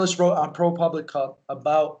A journalist wrote on ProPublica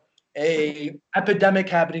about a epidemic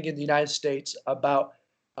happening in the United States about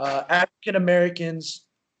African Americans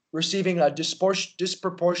receiving a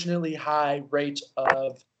disproportionately high rate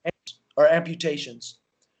of or amputations,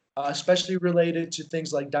 especially related to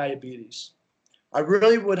things like diabetes. I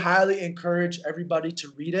really would highly encourage everybody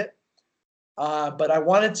to read it, but I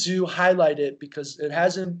wanted to highlight it because it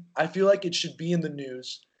hasn't. I feel like it should be in the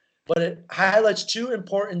news, but it highlights two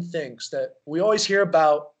important things that we always hear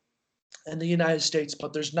about in the United States,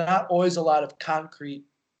 but there's not always a lot of concrete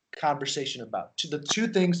conversation about. The two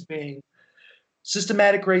things being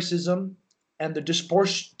systematic racism and the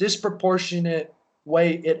disproportionate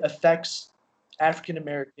way it affects African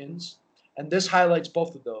Americans. And this highlights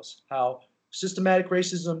both of those, how systematic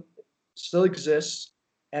racism still exists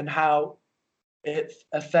and how it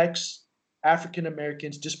affects African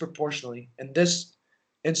Americans disproportionately, in this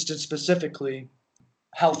instance specifically,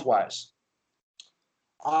 health wise.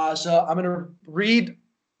 So I'm going to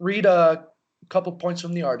read a couple points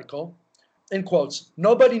from the article. In quotes,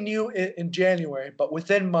 nobody knew it in January, but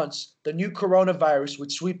within months, the new coronavirus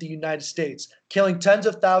would sweep the United States, killing tens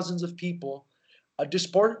of thousands of people, a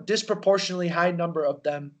disproportionately high number of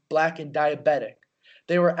them Black and diabetic.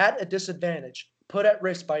 They were at a disadvantage, put at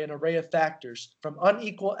risk by an array of factors, from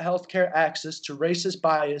unequal healthcare access to racist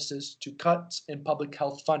biases to cuts in public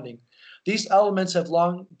health funding. These elements have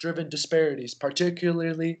long driven disparities,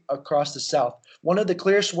 particularly across the South. One of the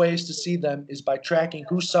clearest ways to see them is by tracking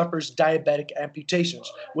who suffers diabetic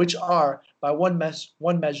amputations, which are, by one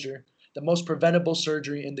measure, the most preventable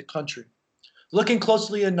surgery in the country. Looking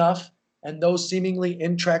closely enough, and those seemingly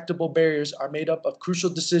intractable barriers are made up of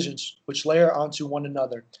crucial decisions which layer onto one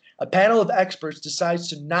another. A panel of experts decides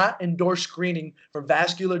to not endorse screening for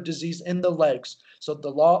vascular disease in the legs, so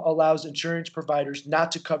the law allows insurance providers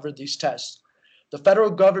not to cover these tests. The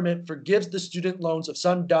federal government forgives the student loans of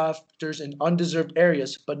some doctors in undeserved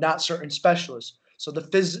areas, but not certain specialists. So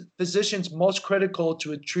the physicians most critical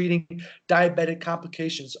to treating diabetic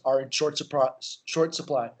complications are in short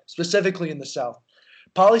supply, specifically in the South.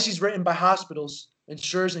 Policies written by hospitals,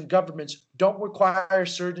 insurers, and governments don't require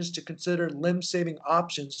surgeons to consider limb-saving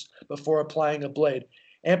options before applying a blade.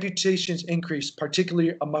 Amputations increase,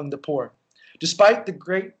 particularly among the poor. Despite the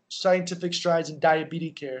great scientific strides in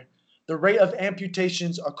diabetes care, the rate of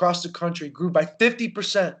amputations across the country grew by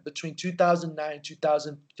 50% between 2009 and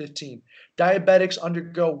 2015. Diabetics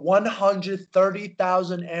undergo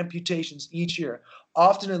 130,000 amputations each year,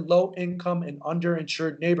 often in low-income and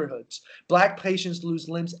underinsured neighborhoods. Black patients lose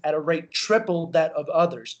limbs at a rate triple that of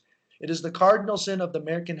others. It is the cardinal sin of the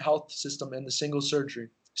American health system and the single surgery.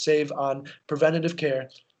 Save on preventative care,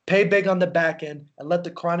 pay big on the back end, and let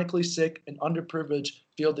the chronically sick and underprivileged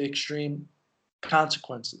feel the extreme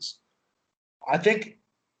consequences. I think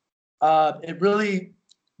it really,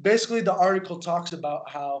 basically the article talks about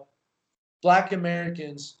how Black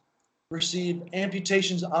Americans receive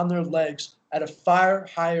amputations on their legs at a far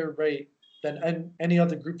higher rate than any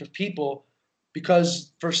other group of people,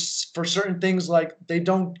 because for certain things, like they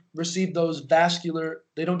don't receive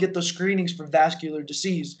they don't get those screenings for vascular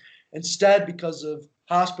disease. Instead, because of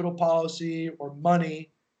hospital policy or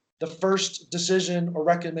money, the first decision or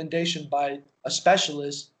recommendation by a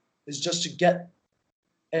specialist is just to get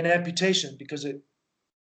an amputation because it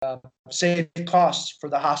saves costs for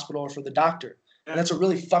the hospital or for the doctor. And that's a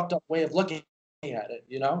really fucked up way of looking at it,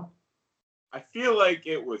 you know? I feel like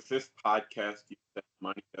it was this podcast you said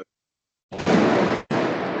money does.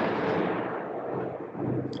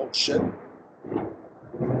 Oh, shit.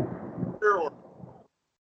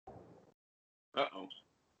 Uh-oh.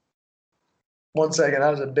 1 second,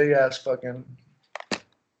 that was a big ass fucking.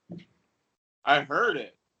 I heard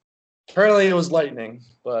it. Apparently it was lightning,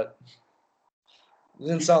 but it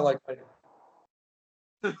didn't sound like lightning.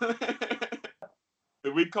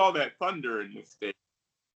 We call that thunder in this state.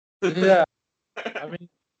 Yeah. I mean,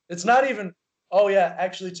 it's not even. Oh, yeah,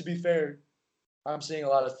 actually, to be fair, I'm seeing a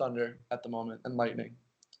lot of thunder at the moment and lightning.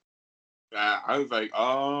 I was like,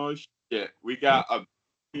 oh, shit. We got a.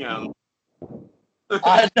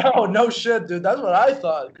 I know, no shit, dude. That's what I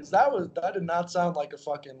thought, because that did not sound like a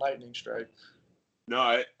fucking lightning strike.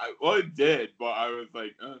 No, well, it did, but I was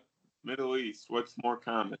like, Middle East, what's more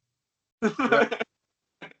common? The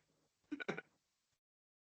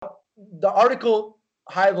article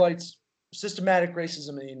highlights systematic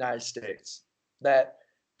racism in the United States, that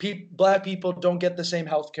Black people don't get the same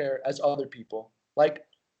health care as other people. Like,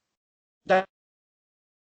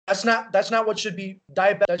 that's not what should be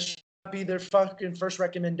diabetic. That should be their fucking first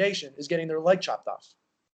recommendation, is getting their leg chopped off,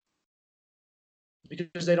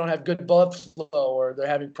 because they don't have good blood flow or they're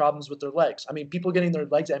having problems with their legs. I mean, people getting their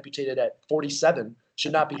legs amputated at 47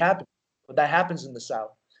 should not be happening. But that happens in the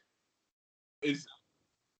South. I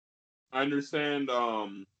understand.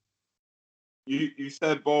 You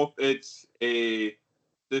said both. It's a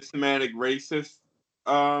systematic racist,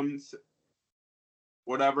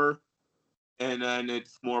 whatever, and then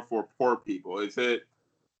it's more for poor people. Is it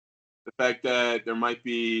the fact that there might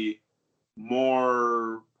be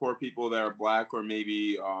more poor people that are black, or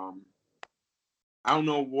maybe I don't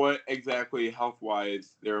know what exactly health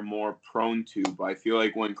wise they're more prone to, but I feel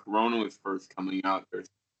like when Corona was first coming out, there's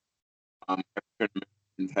African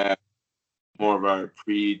Americans have more of a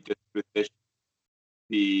predisposition to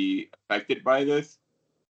be affected by this.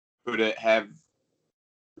 Could it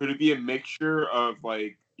be a mixture of,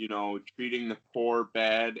 like, treating the poor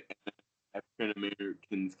bad and African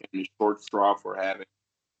Americans getting a short straw for having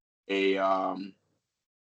a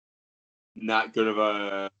not good of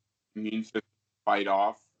a immune system to fight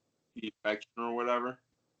off the infection or whatever?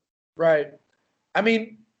 Right. I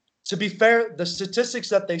mean, to be fair, the statistics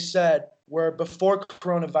that they said were before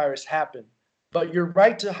coronavirus happened. But you're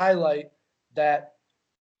right to highlight that,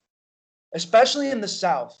 especially in the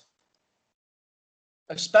South,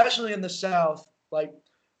 like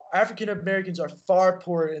African Americans are far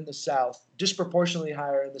poorer in the South, disproportionately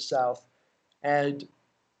higher in the South, and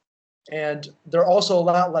they're also a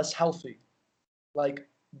lot less healthy. Like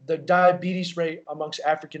the diabetes rate amongst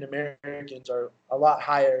African Americans are a lot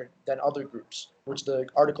higher than other groups, which the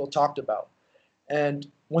article talked about. And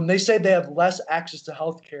when they say they have less access to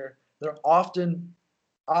healthcare, they're often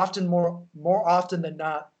more often than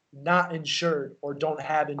not insured or don't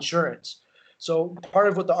have insurance. So part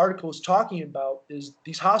of what the article is talking about is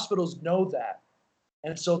these hospitals know that,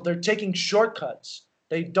 and so they're taking shortcuts.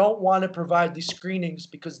 They don't want to provide these screenings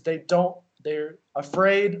because they're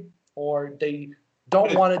afraid, or they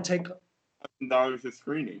don't want to take $1,000 a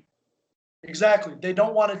screening. Exactly. They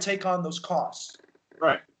don't want to take on those costs.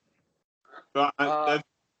 Right. So that's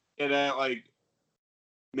at, like,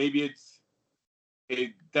 maybe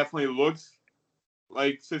it definitely looks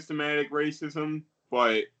like systematic racism,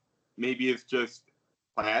 but maybe it's just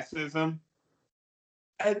classism.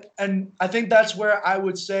 And I think that's where I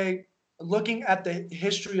would say, looking at the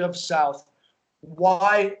history of South,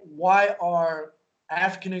 why are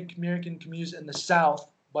African American communities in the South,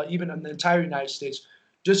 but even in the entire United States,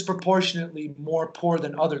 disproportionately more poor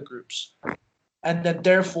than other groups? And then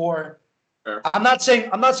therefore, Fair. I'm not saying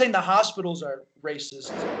the hospitals are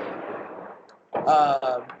racist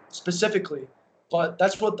specifically, but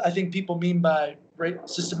that's what I think people mean by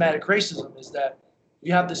systematic racism, is that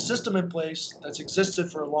you have this system in place that's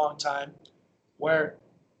existed for a long time, where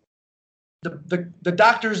the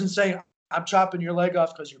doctor isn't saying, I'm chopping your leg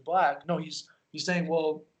off because you're black. No, he's saying,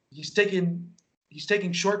 well, he's taking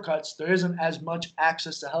shortcuts. There isn't as much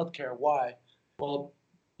access to healthcare. Why? Well,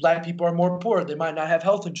 black people are more poor. They might not have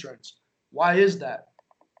health insurance. Why is that?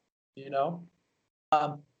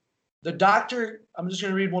 The doctor, I'm just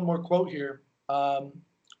going to read one more quote here.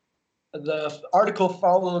 The article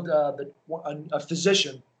followed a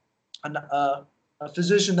physician, a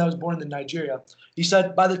physician that was born in Nigeria. He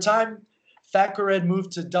said, by the time Thackeray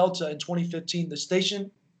moved to Delta in 2015, the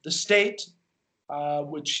state,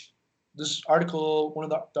 which this article,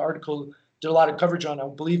 the article did a lot of coverage on, I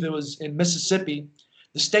believe it was in Mississippi,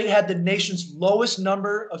 the state had the nation's lowest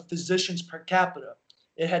number of physicians per capita.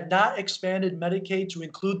 It had not expanded Medicaid to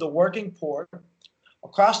include the working poor.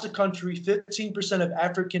 Across the country, 15% of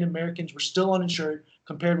African Americans were still uninsured,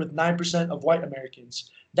 compared with 9% of white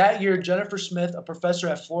Americans. That year, Jennifer Smith, a professor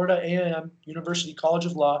at Florida A&M University College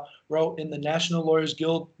of Law, wrote in the National Lawyers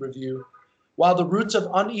Guild Review, while the roots of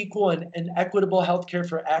unequal and inequitable health care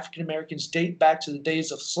for African Americans date back to the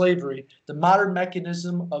days of slavery, the modern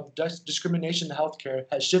mechanism of discrimination in health care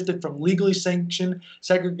has shifted from legally sanctioned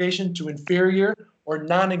segregation to inferior or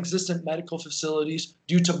non-existent medical facilities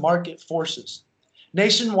due to market forces.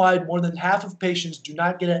 Nationwide, more than half of patients do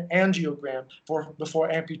not get an angiogram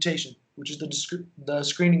before amputation, which is the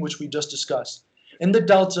screening which we just discussed. In the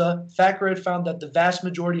Delta, Thackeray found that the vast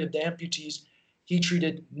majority of the amputees he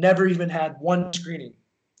treated never even had one screening.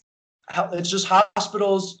 It's just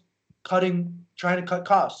hospitals trying to cut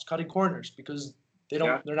costs, cutting corners, because they're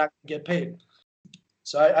not going to get paid.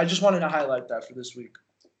 So I just wanted to highlight that for this week.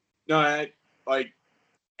 No, like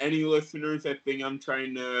any listeners that think I'm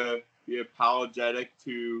trying to be apologetic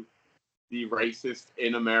to the racist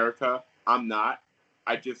in America, I'm not.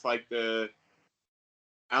 I just I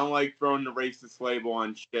don't like throwing the racist label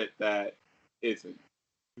on shit that isn't,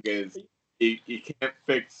 because you can't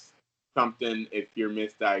fix something if you're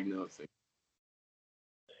misdiagnosing.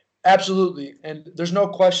 Absolutely, and there's no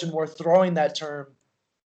question we're throwing that term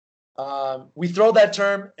We throw that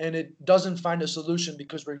term and it doesn't find a solution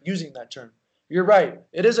because we're using that term. You're right.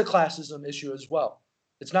 It is a classism issue as well.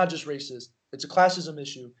 It's not just racist. It's a classism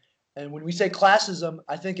issue. And when we say classism,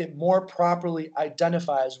 I think it more properly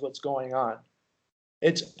identifies what's going on.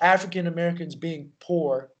 It's African Americans being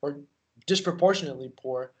poor or disproportionately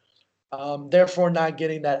poor, therefore not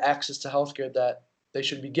getting that access to healthcare that they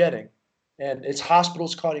should be getting. And it's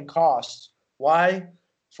hospitals cutting costs. Why?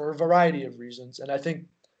 For a variety of reasons. And I think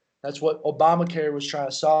that's what Obamacare was trying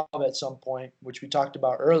to solve at some point, which we talked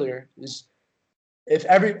about earlier, is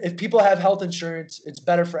if people have health insurance, it's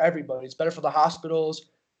better for everybody. It's better for the hospitals,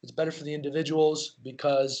 it's better for the individuals,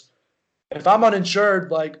 because if I'm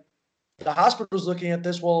uninsured, like the hospital's looking at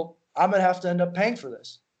this, well, I'm gonna have to end up paying for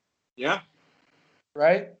this. Yeah.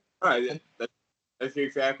 Right? All right. That's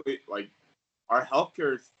exactly like our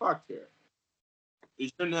healthcare is fucked here. You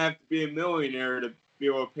shouldn't have to be a millionaire to be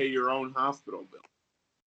able to pay your own hospital bill.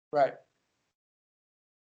 Right.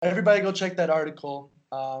 Everybody go check that article.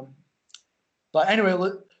 But anyway,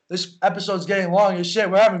 this episode's getting long as shit.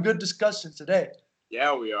 We're having good discussion today.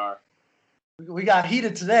 Yeah, we are. We got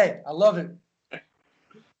heated today. I love it.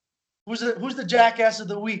 Who's the jackass of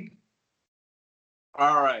the week?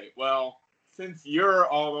 All right. Well, since you're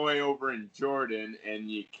all the way over in Jordan and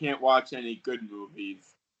you can't watch any good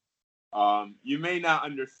movies, you may not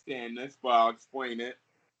understand this, but I'll explain it.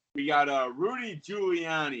 We got Rudy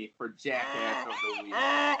Giuliani for Jackass of the Week.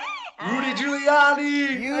 Rudy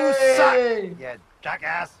Giuliani! You suck, you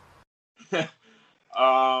jackass.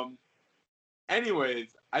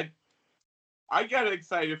 Anyways, I got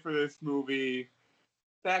excited for this movie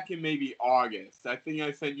back in maybe August. I think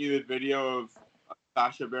I sent you the video of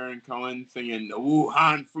Sacha Baron Cohen singing the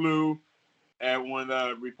Wuhan flu at one of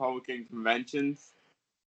the Republican conventions.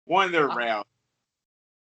 One of their rallies.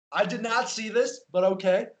 I did not see this, but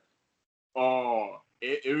okay. Oh,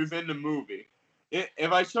 it was in the movie.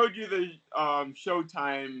 If I showed you the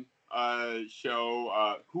Showtime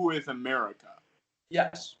show, Who is America?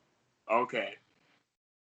 Yes. Okay.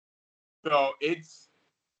 So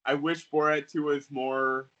I wish Borat 2 was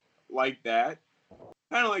more like that.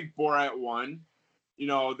 Kind of like Borat 1. You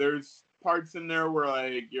know, there's parts in there where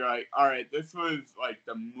like you're like, all right, this was like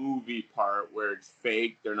the movie part where it's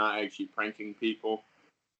fake. They're not actually pranking people.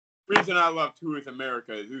 The reason I loved Who is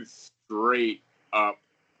America is it was straight up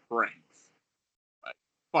pranks. Like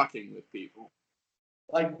fucking with people.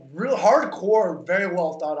 Like real hardcore, very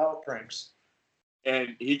well thought out pranks.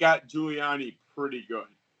 And he got Giuliani pretty good.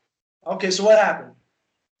 Okay, so what happened?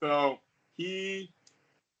 So he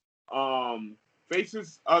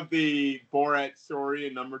basis of the Borat story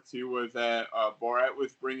in number 2 was that Borat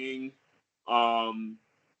was bringing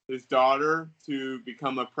his daughter to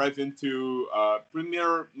become a present to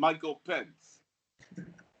Premier Michael Pence.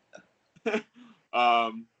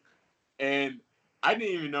 And I didn't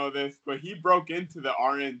even know this, but he broke into the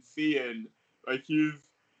RNC and like he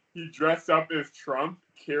dressed up as Trump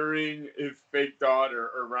carrying his fake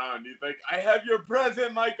daughter around. He's like, I have your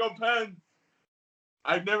present, Michael Pence.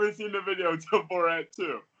 I've never seen the video till Borat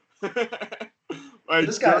 2. Like,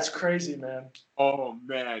 this guy's crazy, man. Oh,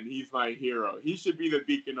 man, he's my hero. He should be the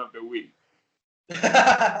beacon of the week.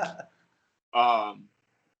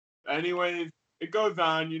 Anyways, it goes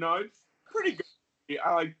on. You know, it's pretty good.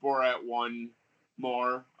 I like Borat 1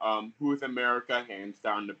 more. Who is America? Hands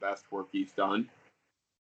down the best work he's done.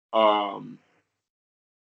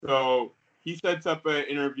 So he sets up an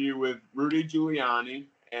interview with Rudy Giuliani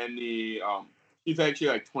and she's actually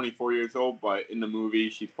like 24 years old, but in the movie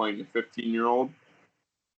she's playing a 15-year-old.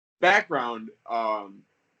 Background,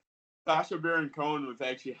 Sacha Baron Cohen was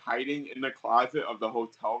actually hiding in the closet of the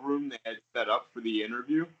hotel room they had set up for the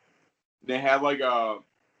interview. They had like I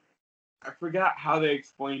forgot how they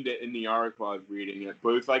explained it in the article I was reading it, but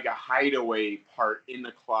it was like a hideaway part in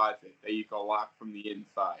the closet that you could lock from the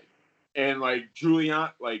inside. And like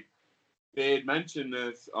Giuliani, like they had mentioned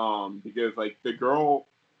this because like the girl,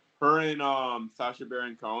 her and Sacha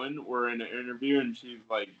Baron Cohen were in an interview, and she's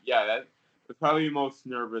like, yeah, that was probably the most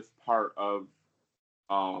nervous part of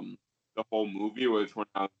the whole movie was when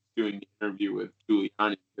I was doing the interview with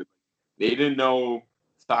Giuliani, because they didn't know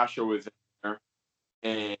Sacha was in there,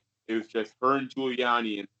 and it was just her and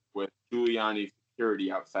Giuliani with Giuliani's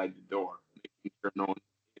security outside the door, making sure no one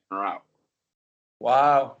was in or out.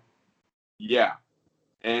 Wow. Yeah.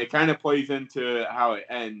 And it kind of plays into how it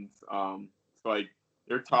ends. So, like,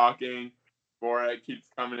 they're talking. Borat keeps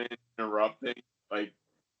coming in, interrupting. Like,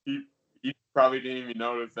 he probably didn't even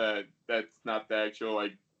notice that that's not the actual,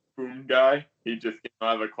 like, boom guy. He just came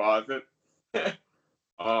out of the closet.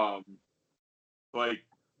 Like,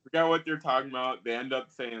 forget what they're talking about. They end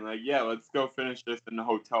up saying like, "Yeah, let's go finish this in the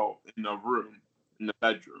hotel, in the room, in the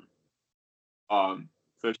bedroom."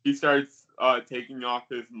 So she starts taking off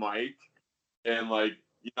his mic, and like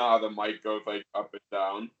you know how the mic goes like up and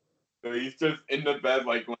down. So he's just in the bed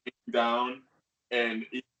like laying down, and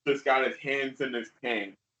he's just got his hands in his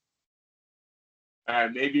pants.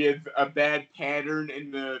 Maybe it's a bad pattern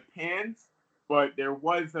in the pants, but there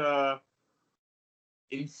was a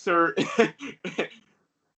insert.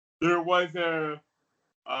 There was a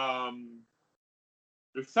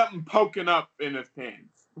there's something poking up in his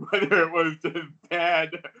pants, whether it was just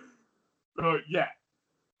bad. So yeah,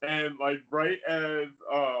 and like right as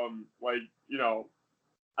like you know,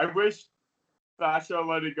 I wish Sasha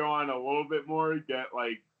let it go on a little bit more. Get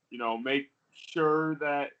like you know, make sure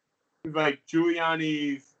that like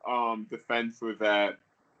Giuliani's defense was that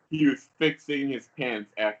he was fixing his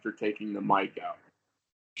pants after taking the mic out.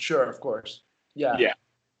 Sure, of course. Yeah. Yeah,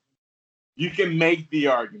 you can make the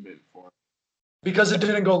argument for it. Because it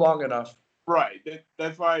didn't go long enough. Right.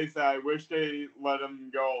 That's why I said I wish they let him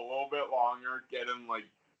go a little bit longer, get him like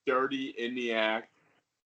dirty in the act.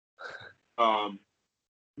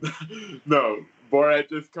 No, Borat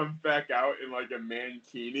just comes back out in like a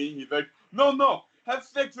mankini. He's like, no, have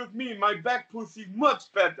sex with me. My back pussy's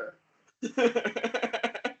much better.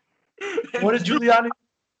 What did Giuliani?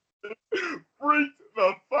 Freaked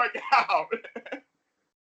the fuck out.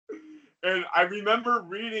 And I remember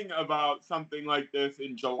reading about something like this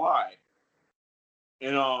in July.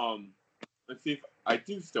 And let's see if I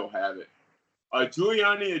do still have it.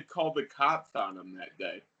 Giuliani had called the cops on him that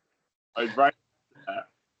day. Like right after that.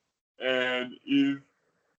 And he's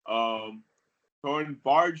going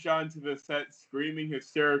barged onto the set screaming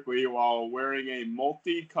hysterically while wearing a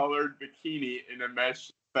multicolored bikini in a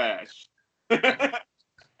mesh sash.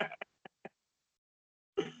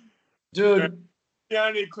 Dude.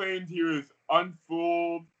 Giuliani claimed he was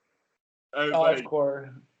unfooled. Of course.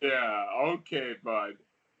 Yeah, okay, bud.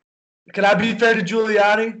 Can I be fair to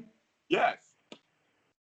Giuliani? Yes.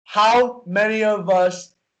 How many of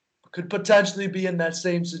us could potentially be in that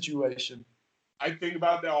same situation? I think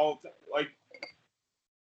about that all the time. Like,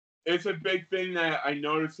 it's a big thing that I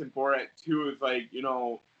noticed in Borat too. Is like, you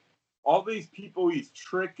know, all these people he's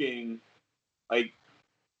tricking. Like,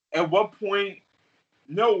 at what point?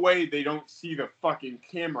 No way they don't see the fucking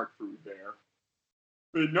camera crew there.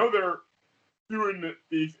 They know they're doing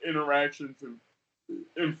these interactions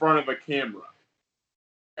in front of a camera.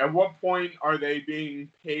 At what point are they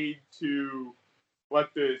being paid to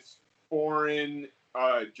let this foreign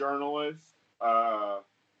journalist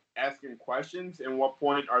ask him questions? And what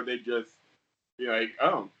point are they just be like,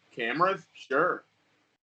 oh, cameras? Sure.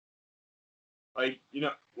 Like, you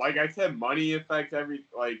know, like I said, money affects every,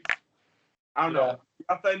 like, I don't know.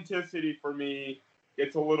 Authenticity for me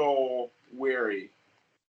gets a little weary.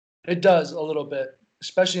 It does a little bit,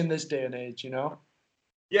 especially in this day and age, you know?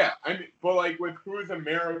 Yeah, I mean, but like with Who's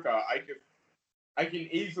America, I can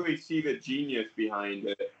easily see the genius behind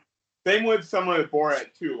it. Same with some of the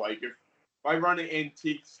Borat too. Like if I run an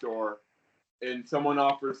antique store and someone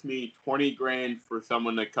offers me 20 grand for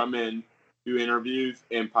someone to come in, do interviews,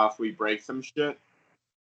 and possibly break some shit,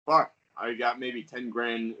 fuck, I got maybe 10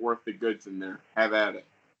 grand worth of goods in there. Have at it.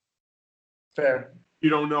 Fair. You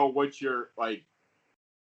don't know what you're like.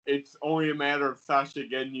 It's only a matter of Sasha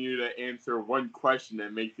getting you to answer one question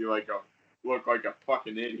that makes you look like a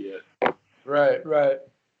fucking idiot. Right.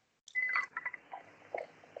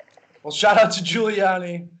 Well, shout out to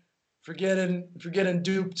Giuliani for getting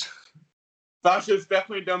duped. Sasha's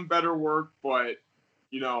definitely done better work, but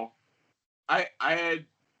you know, I had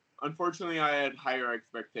higher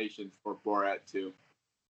expectations for Borat too.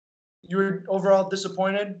 You were overall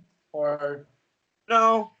disappointed, or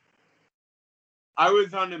no? I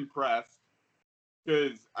was unimpressed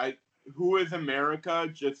because Who Is America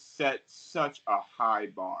just set such a high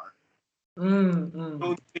bar. I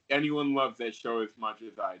don't think anyone loves that show as much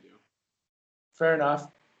as I do. Fair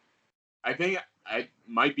enough. I think I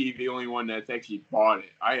might be the only one that's actually bought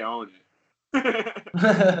it. I own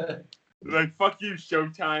it. Like, fuck you,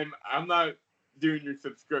 Showtime. I'm not doing your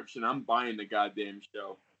subscription. I'm buying the goddamn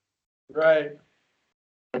show. Right.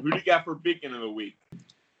 Who do you got for Beacon of the Week?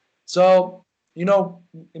 So, you know,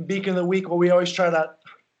 in Beacon of the Week, we always try to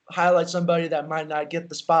highlight somebody that might not get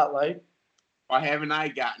the spotlight. Why haven't I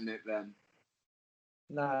gotten it then?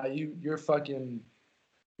 Nah, you're fucking.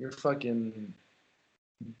 I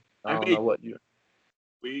don't know what you.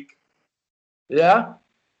 Week. Yeah.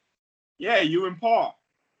 Yeah, you and Paul.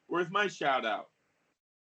 Where's my shout out?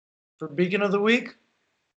 For Beacon of the Week?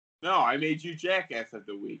 No, I made you Jackass of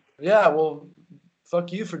the Week. Yeah, well,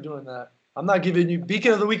 fuck you for doing that. I'm not giving you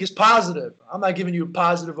Beacon of the Week is positive. I'm not giving you a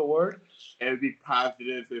positive award. It would be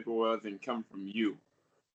positive if it wasn't come from you.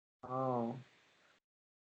 Oh,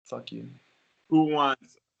 fuck you. Who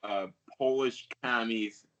wants Polish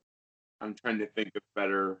commies? I'm trying to think of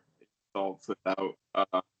better insults without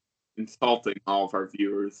insulting all of our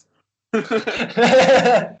viewers.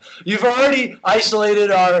 You've already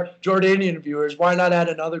isolated our Jordanian viewers. Why not add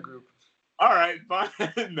another group? All right, fine.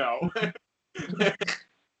 No.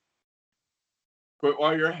 Quit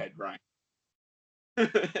while you're ahead, Ryan.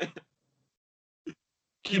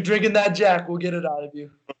 Keep drinking that Jack. We'll get it out of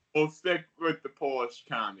you. We'll stick with the Polish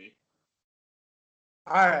commie.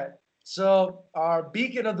 All right. So our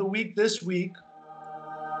Beacon of the Week this week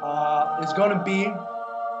is going to be,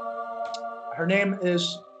 her name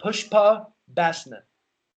is Pushpa Basnet.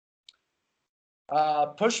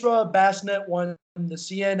 Pushpa Basnet won the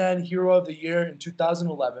CNN Hero of the Year in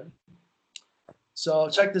 2011. So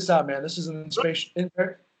check this out, man. This is an inspiration.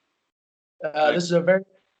 This is a very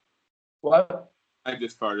what? I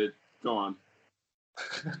just farted. Go on.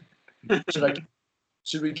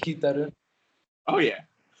 Should we keep that in? Oh yeah.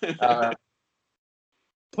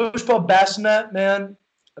 Pushpa Basnet, man,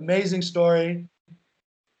 amazing story.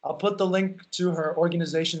 I'll put the link to her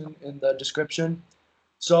organization in the description.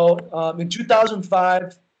 So in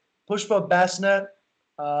 2005, Pushpa Basnet,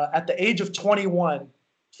 at the age of 21,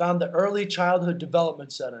 found the Early Childhood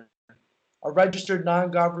Development Center, a registered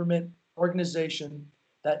non-government organization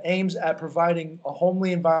that aims at providing a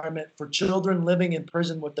homely environment for children living in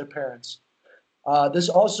prison with their parents. This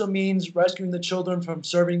also means rescuing the children from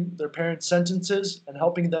serving their parents' sentences and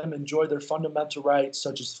helping them enjoy their fundamental rights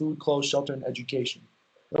such as food, clothes, shelter, and education.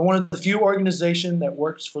 They're one of the few organizations that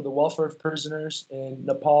works for the welfare of prisoners in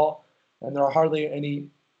Nepal, and there are hardly any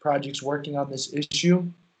projects working on this issue.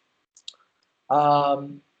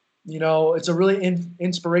 It's a really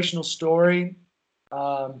inspirational story.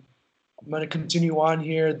 I'm going to continue on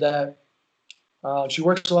here that she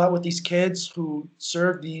works a lot with these kids who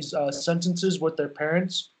serve these sentences with their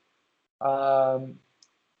parents,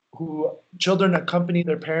 who children accompany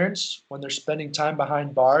their parents when they're spending time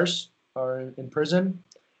behind bars or in prison.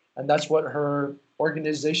 And that's what her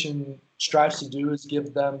organization strives to do, is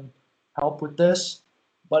give them help with this.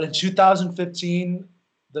 But in 2015,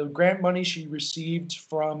 the grant money she received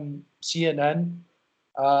from CNN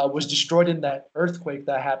was destroyed in that earthquake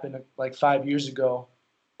that happened like 5 years ago.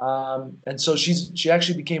 And so she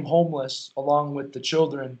actually became homeless along with the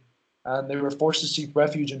children, and they were forced to seek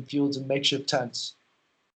refuge in fields and makeshift tents.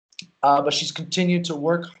 But she's continued to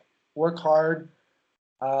work hard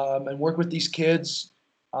and work with these kids.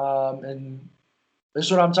 And this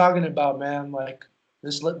is what I'm talking about, man. Like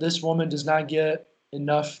this woman does not get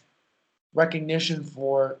enough recognition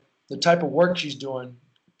for the type of work she's doing,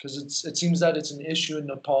 because it seems that it's an issue in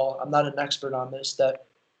Nepal. I'm not an expert on this, that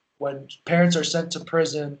when parents are sent to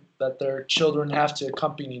prison, that their children have to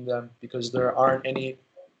accompany them because there aren't any.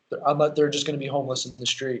 They're just going to be homeless in the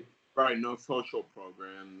street. Right, no social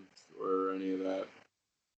programs or any of that.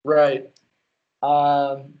 Right.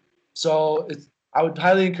 So I would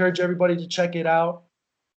highly encourage everybody to check it out.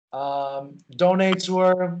 Donate to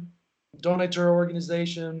her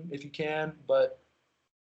organization if you can. But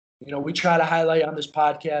we try to highlight on this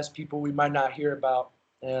podcast people we might not hear about,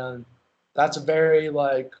 and that's a very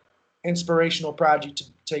inspirational project to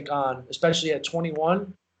take on, especially at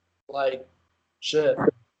 21. Shit.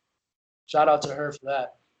 Shout out to her for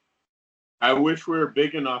that. I wish we were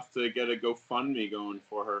big enough to get a GoFundMe going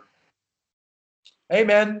for her. Hey,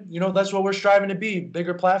 man, that's what we're striving to be,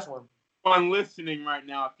 bigger platform. Everyone listening right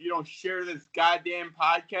now, if you don't share this goddamn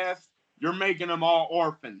podcast, you're making them all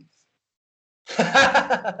orphans.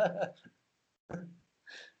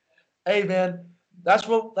 Hey, man, that's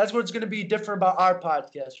what's going to be different about our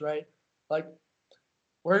podcast, right?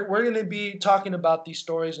 We're going to be talking about these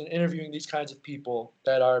stories and interviewing these kinds of people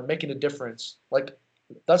that are making a difference.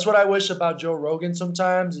 That's what I wish about Joe Rogan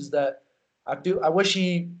sometimes, is that I wish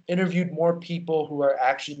he interviewed more people who are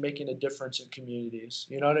actually making a difference in communities.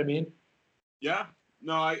 You know what I mean? Yeah.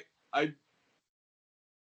 No, I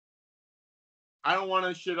don't want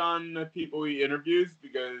to shit on the people he interviews,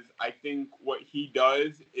 because I think what he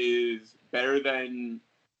does is better than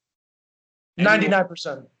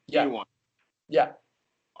 99%. Yeah. Anyone. Yeah.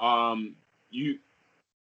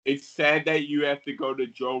 It's sad that you have to go to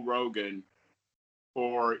Joe Rogan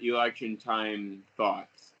for election time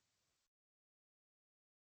thoughts.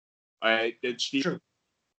 It's true.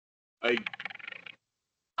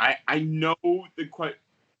 I know the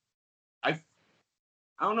I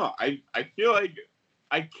don't know. I feel like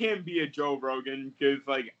I can't be a Joe Rogan, because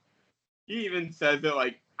he even says it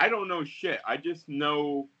I don't know shit. I just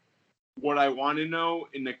know what I want to know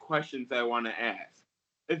and the questions I want to ask.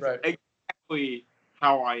 It's Right. exactly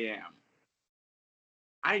how I am.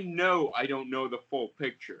 I know I don't know the full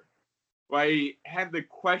picture, but I have the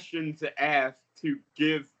questions to ask to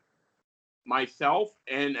give myself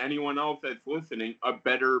and anyone else that's listening a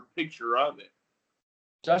better picture of it.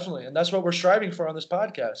 Definitely. And that's what we're striving for on this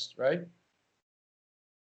podcast, right?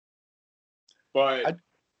 But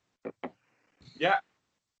yeah,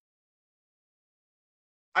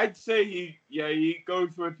 I'd say he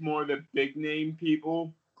goes with more of the big name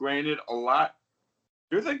people. Granted,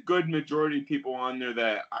 there's a good majority of people on there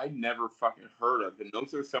that I never fucking heard of, and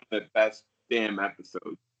those are some of the best damn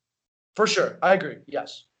episodes. For sure. I agree.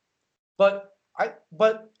 Yes. But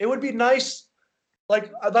it would be nice,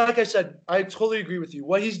 like I said, I totally agree with you.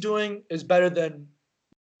 What he's doing is better than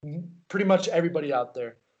pretty much everybody out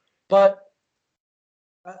there.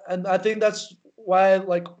 And I think that's why,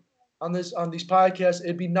 like, on these podcasts,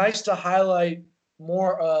 it'd be nice to highlight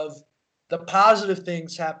more of the positive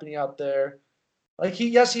things happening out there. Like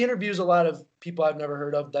he interviews a lot of people I've never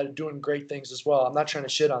heard of that are doing great things as well. I'm not trying to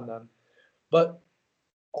shit on them, but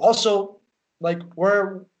also, like,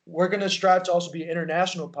 we're gonna strive to also be an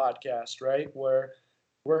international podcast, right? Where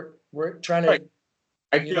we're trying to. Right.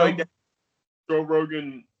 I feel like that Joe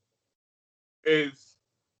Rogan is,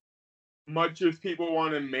 much as people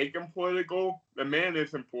want to make him political, the man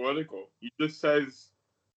isn't political. He just says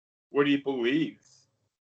what he believes.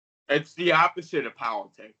 It's the opposite of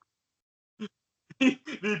politics.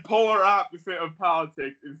 The polar opposite of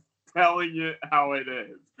politics is telling it how it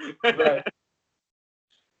is. Right.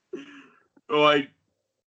 Like,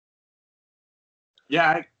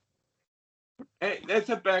 yeah, that's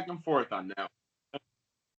a back and forth on that.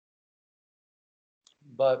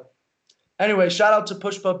 But anyway, shout out to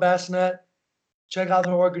Pushpa Bassnet. Check out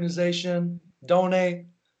her organization. Donate.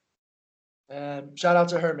 And shout out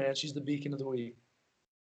to her, man. She's the beacon of the week.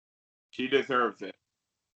 She deserves it.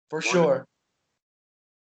 For sure.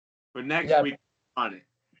 But next week on it.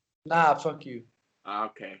 Nah, fuck you.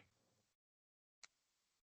 Okay.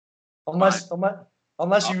 Unless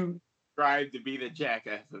you strive to be the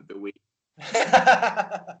jackass of the week.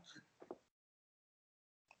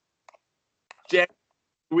 Jack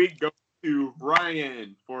week goes to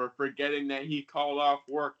Ryan for forgetting that he called off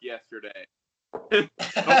work yesterday. The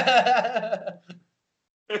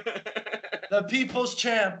people's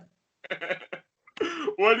champ.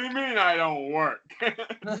 What do you mean I don't work?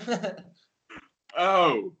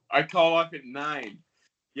 Oh, I call off at 9.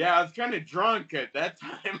 Yeah, I was kind of drunk at that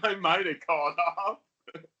time. I might have called off.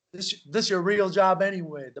 This your real job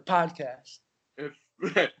anyway, the podcast.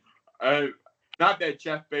 Not that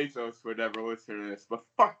Jeff Bezos would ever listen to this, but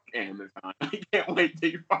fuck Amazon. I can't wait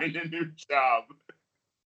till you find a new job.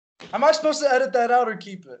 Am I supposed to edit that out or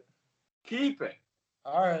keep it? Keep it.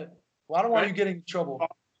 All right. Well, I don't want you getting in trouble.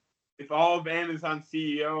 If all of Amazon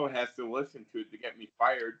CEO has to listen to it to get me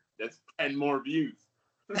fired, that's 10 more views.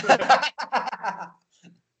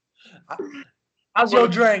 How's your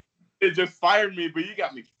drink? It just fired me, but you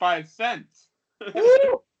got me 5 cents.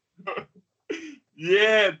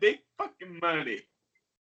 Yeah, big fucking money.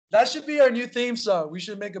 That should be our new theme song. We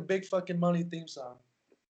should make a big fucking money theme song.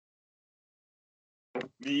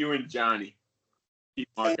 Me, you, and Johnny. Keep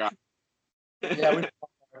on going. Yeah,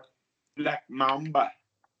 Black Mamba.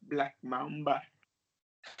 Black Mamba.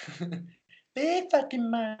 Big fucking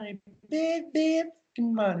money. Big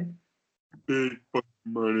fucking money. Big fucking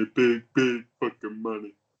money. Big fucking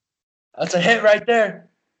money. That's a hit right there.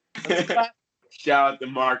 Shout out to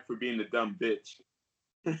Mark for being a dumb bitch.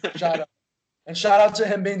 Shout out. And shout out to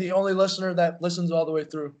him being the only listener that listens all the way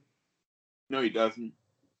through. No, he doesn't.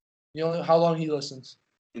 How long he listens?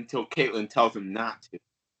 Until Caitlin tells him not to.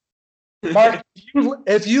 Mark,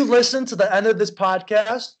 if you listen to the end of this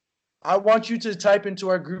podcast, I want you to type into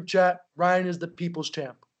our group chat, Ryan is the people's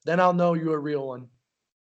champ. Then I'll know you're a real one.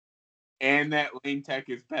 And that Lane Tech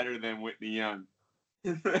is better than Whitney Young.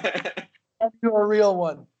 You're a real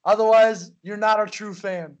one. Otherwise, you're not a true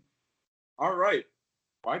fan. All right.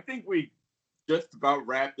 Well, I think we just about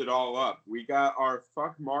wrapped it all up. We got our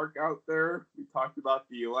fuck Mark out there. We talked about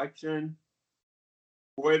the election,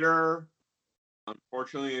 Twitter,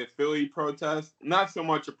 unfortunately the Philly protest. Not so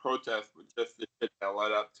much a protest, but just the shit that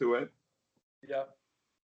led up to it. Yeah.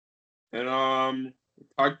 And we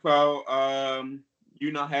talked about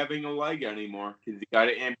you not having a leg anymore because you got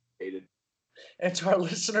it amputated. And to our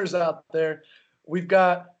listeners out there, we've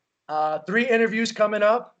got 3 interviews coming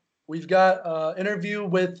up. We've got an interview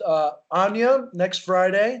with Anya next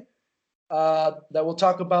Friday that will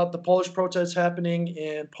talk about the Polish protests happening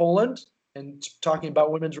in Poland and talking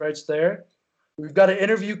about women's rights there. We've got an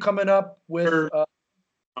interview coming up with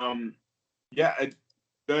Yeah,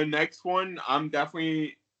 the next one, I'm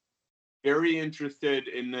definitely very interested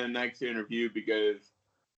in the next interview because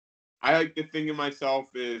I like to think of myself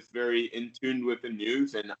as very in tune with the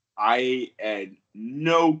news, and I had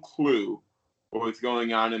no clue what was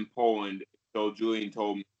going on in Poland until Julian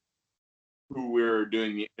told me who we were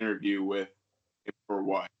doing the interview with and for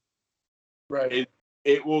what. Right.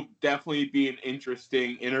 It will definitely be an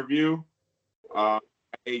interesting interview. I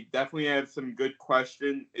definitely have some good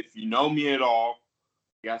questions. If you know me at all,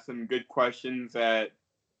 I got some good questions that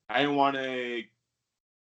I don't want to,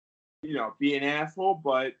 be an asshole,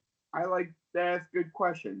 but I like to ask good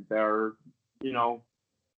questions that are,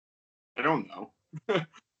 I don't know.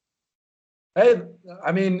 Hey,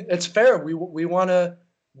 I mean, it's fair. We want to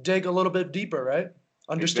dig a little bit deeper, right?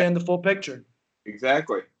 Understand the full picture.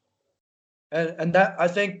 Exactly. And that, I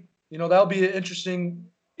think, that'll be an interesting.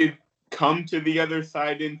 Come to the other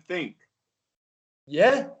side and think.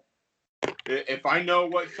 Yeah. If I know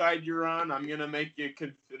what side you're on, I'm going to make you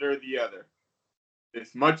consider the other.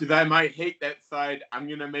 As much as I might hate that side, I'm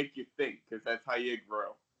going to make you think because that's how you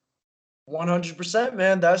grow. 100%,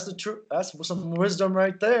 man. That's the truth. That's some wisdom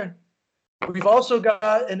right there. We've also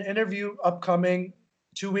got an interview upcoming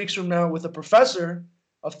 2 weeks from now with a professor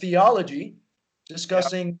of theology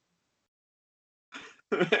discussing.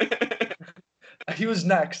 Yep. He was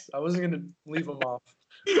next. I wasn't going to leave him off.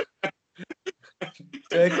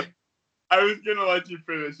 Dick. I was going to let you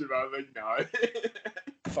finish it, but I was like, no.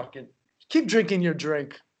 Fucking keep drinking your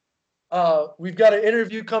drink. We've got an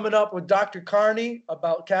interview coming up with Dr. Carney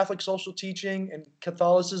about Catholic social teaching and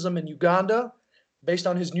Catholicism in Uganda based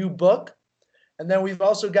on his new book. And then we've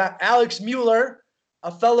also got Alex Mueller,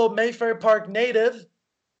 a fellow Mayfair Park native,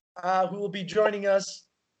 who will be joining us.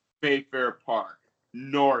 Mayfair Park.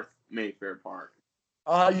 North Mayfair Park.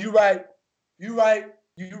 You right.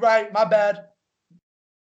 My bad.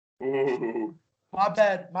 Ooh. My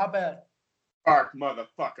bad. Park,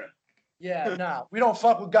 motherfucker. Yeah, nah. We don't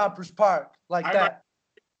fuck with Gompers Park like I that.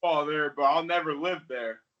 might fall there, but I'll never live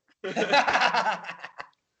there.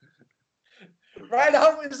 Right?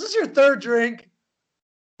 Is this your third drink?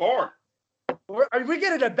 4. Are we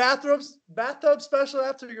getting a bathtub special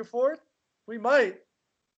after your fourth? We might.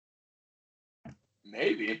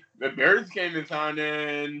 Maybe. The Bears game is on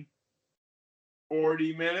in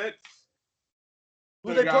 40 minutes.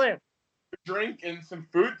 Who they playing? Drink and some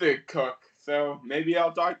food to cook. So maybe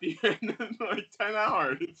I'll talk to you in like 10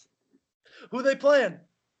 hours. Who they playing?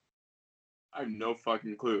 I have no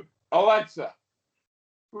fucking clue. Alexa,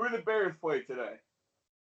 who are the Bears play today?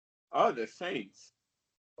 Oh, the Saints.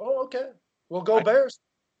 Oh, okay. Well, go Bears.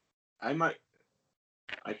 I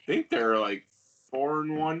think they're like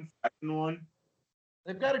 4-1, 5-1.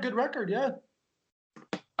 They've got a good record, yeah.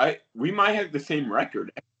 We might have the same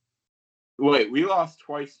record. Wait, we lost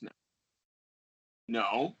twice now.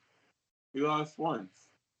 No, we lost once.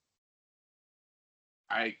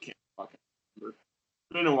 I can't fucking remember.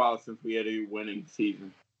 It's been a while since we had a winning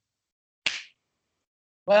season.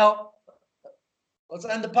 Well, let's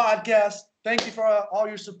end the podcast. Thank you for all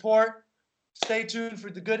your support. Stay tuned for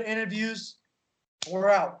the good interviews. We're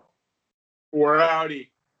out. We're outie.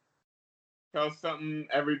 Tell something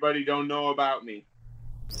everybody don't know about me.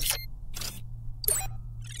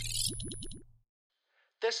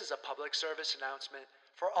 This is a public service announcement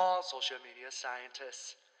for all social media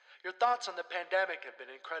scientists. Your thoughts on the pandemic have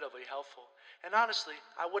been incredibly helpful, and honestly,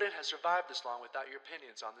 I wouldn't have survived this long without your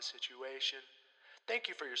opinions on the situation. Thank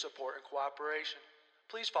you for your support and cooperation.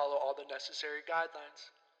 Please follow all the necessary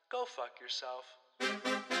guidelines. Go fuck yourself.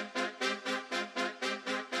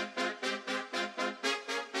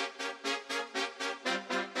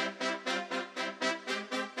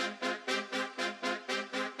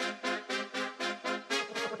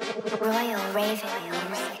 Royal Raven.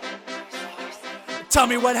 Tell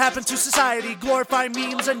me what happened to society. Glorify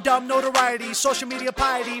memes and dumb notoriety. Social media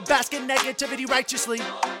piety. Bask in negativity righteously.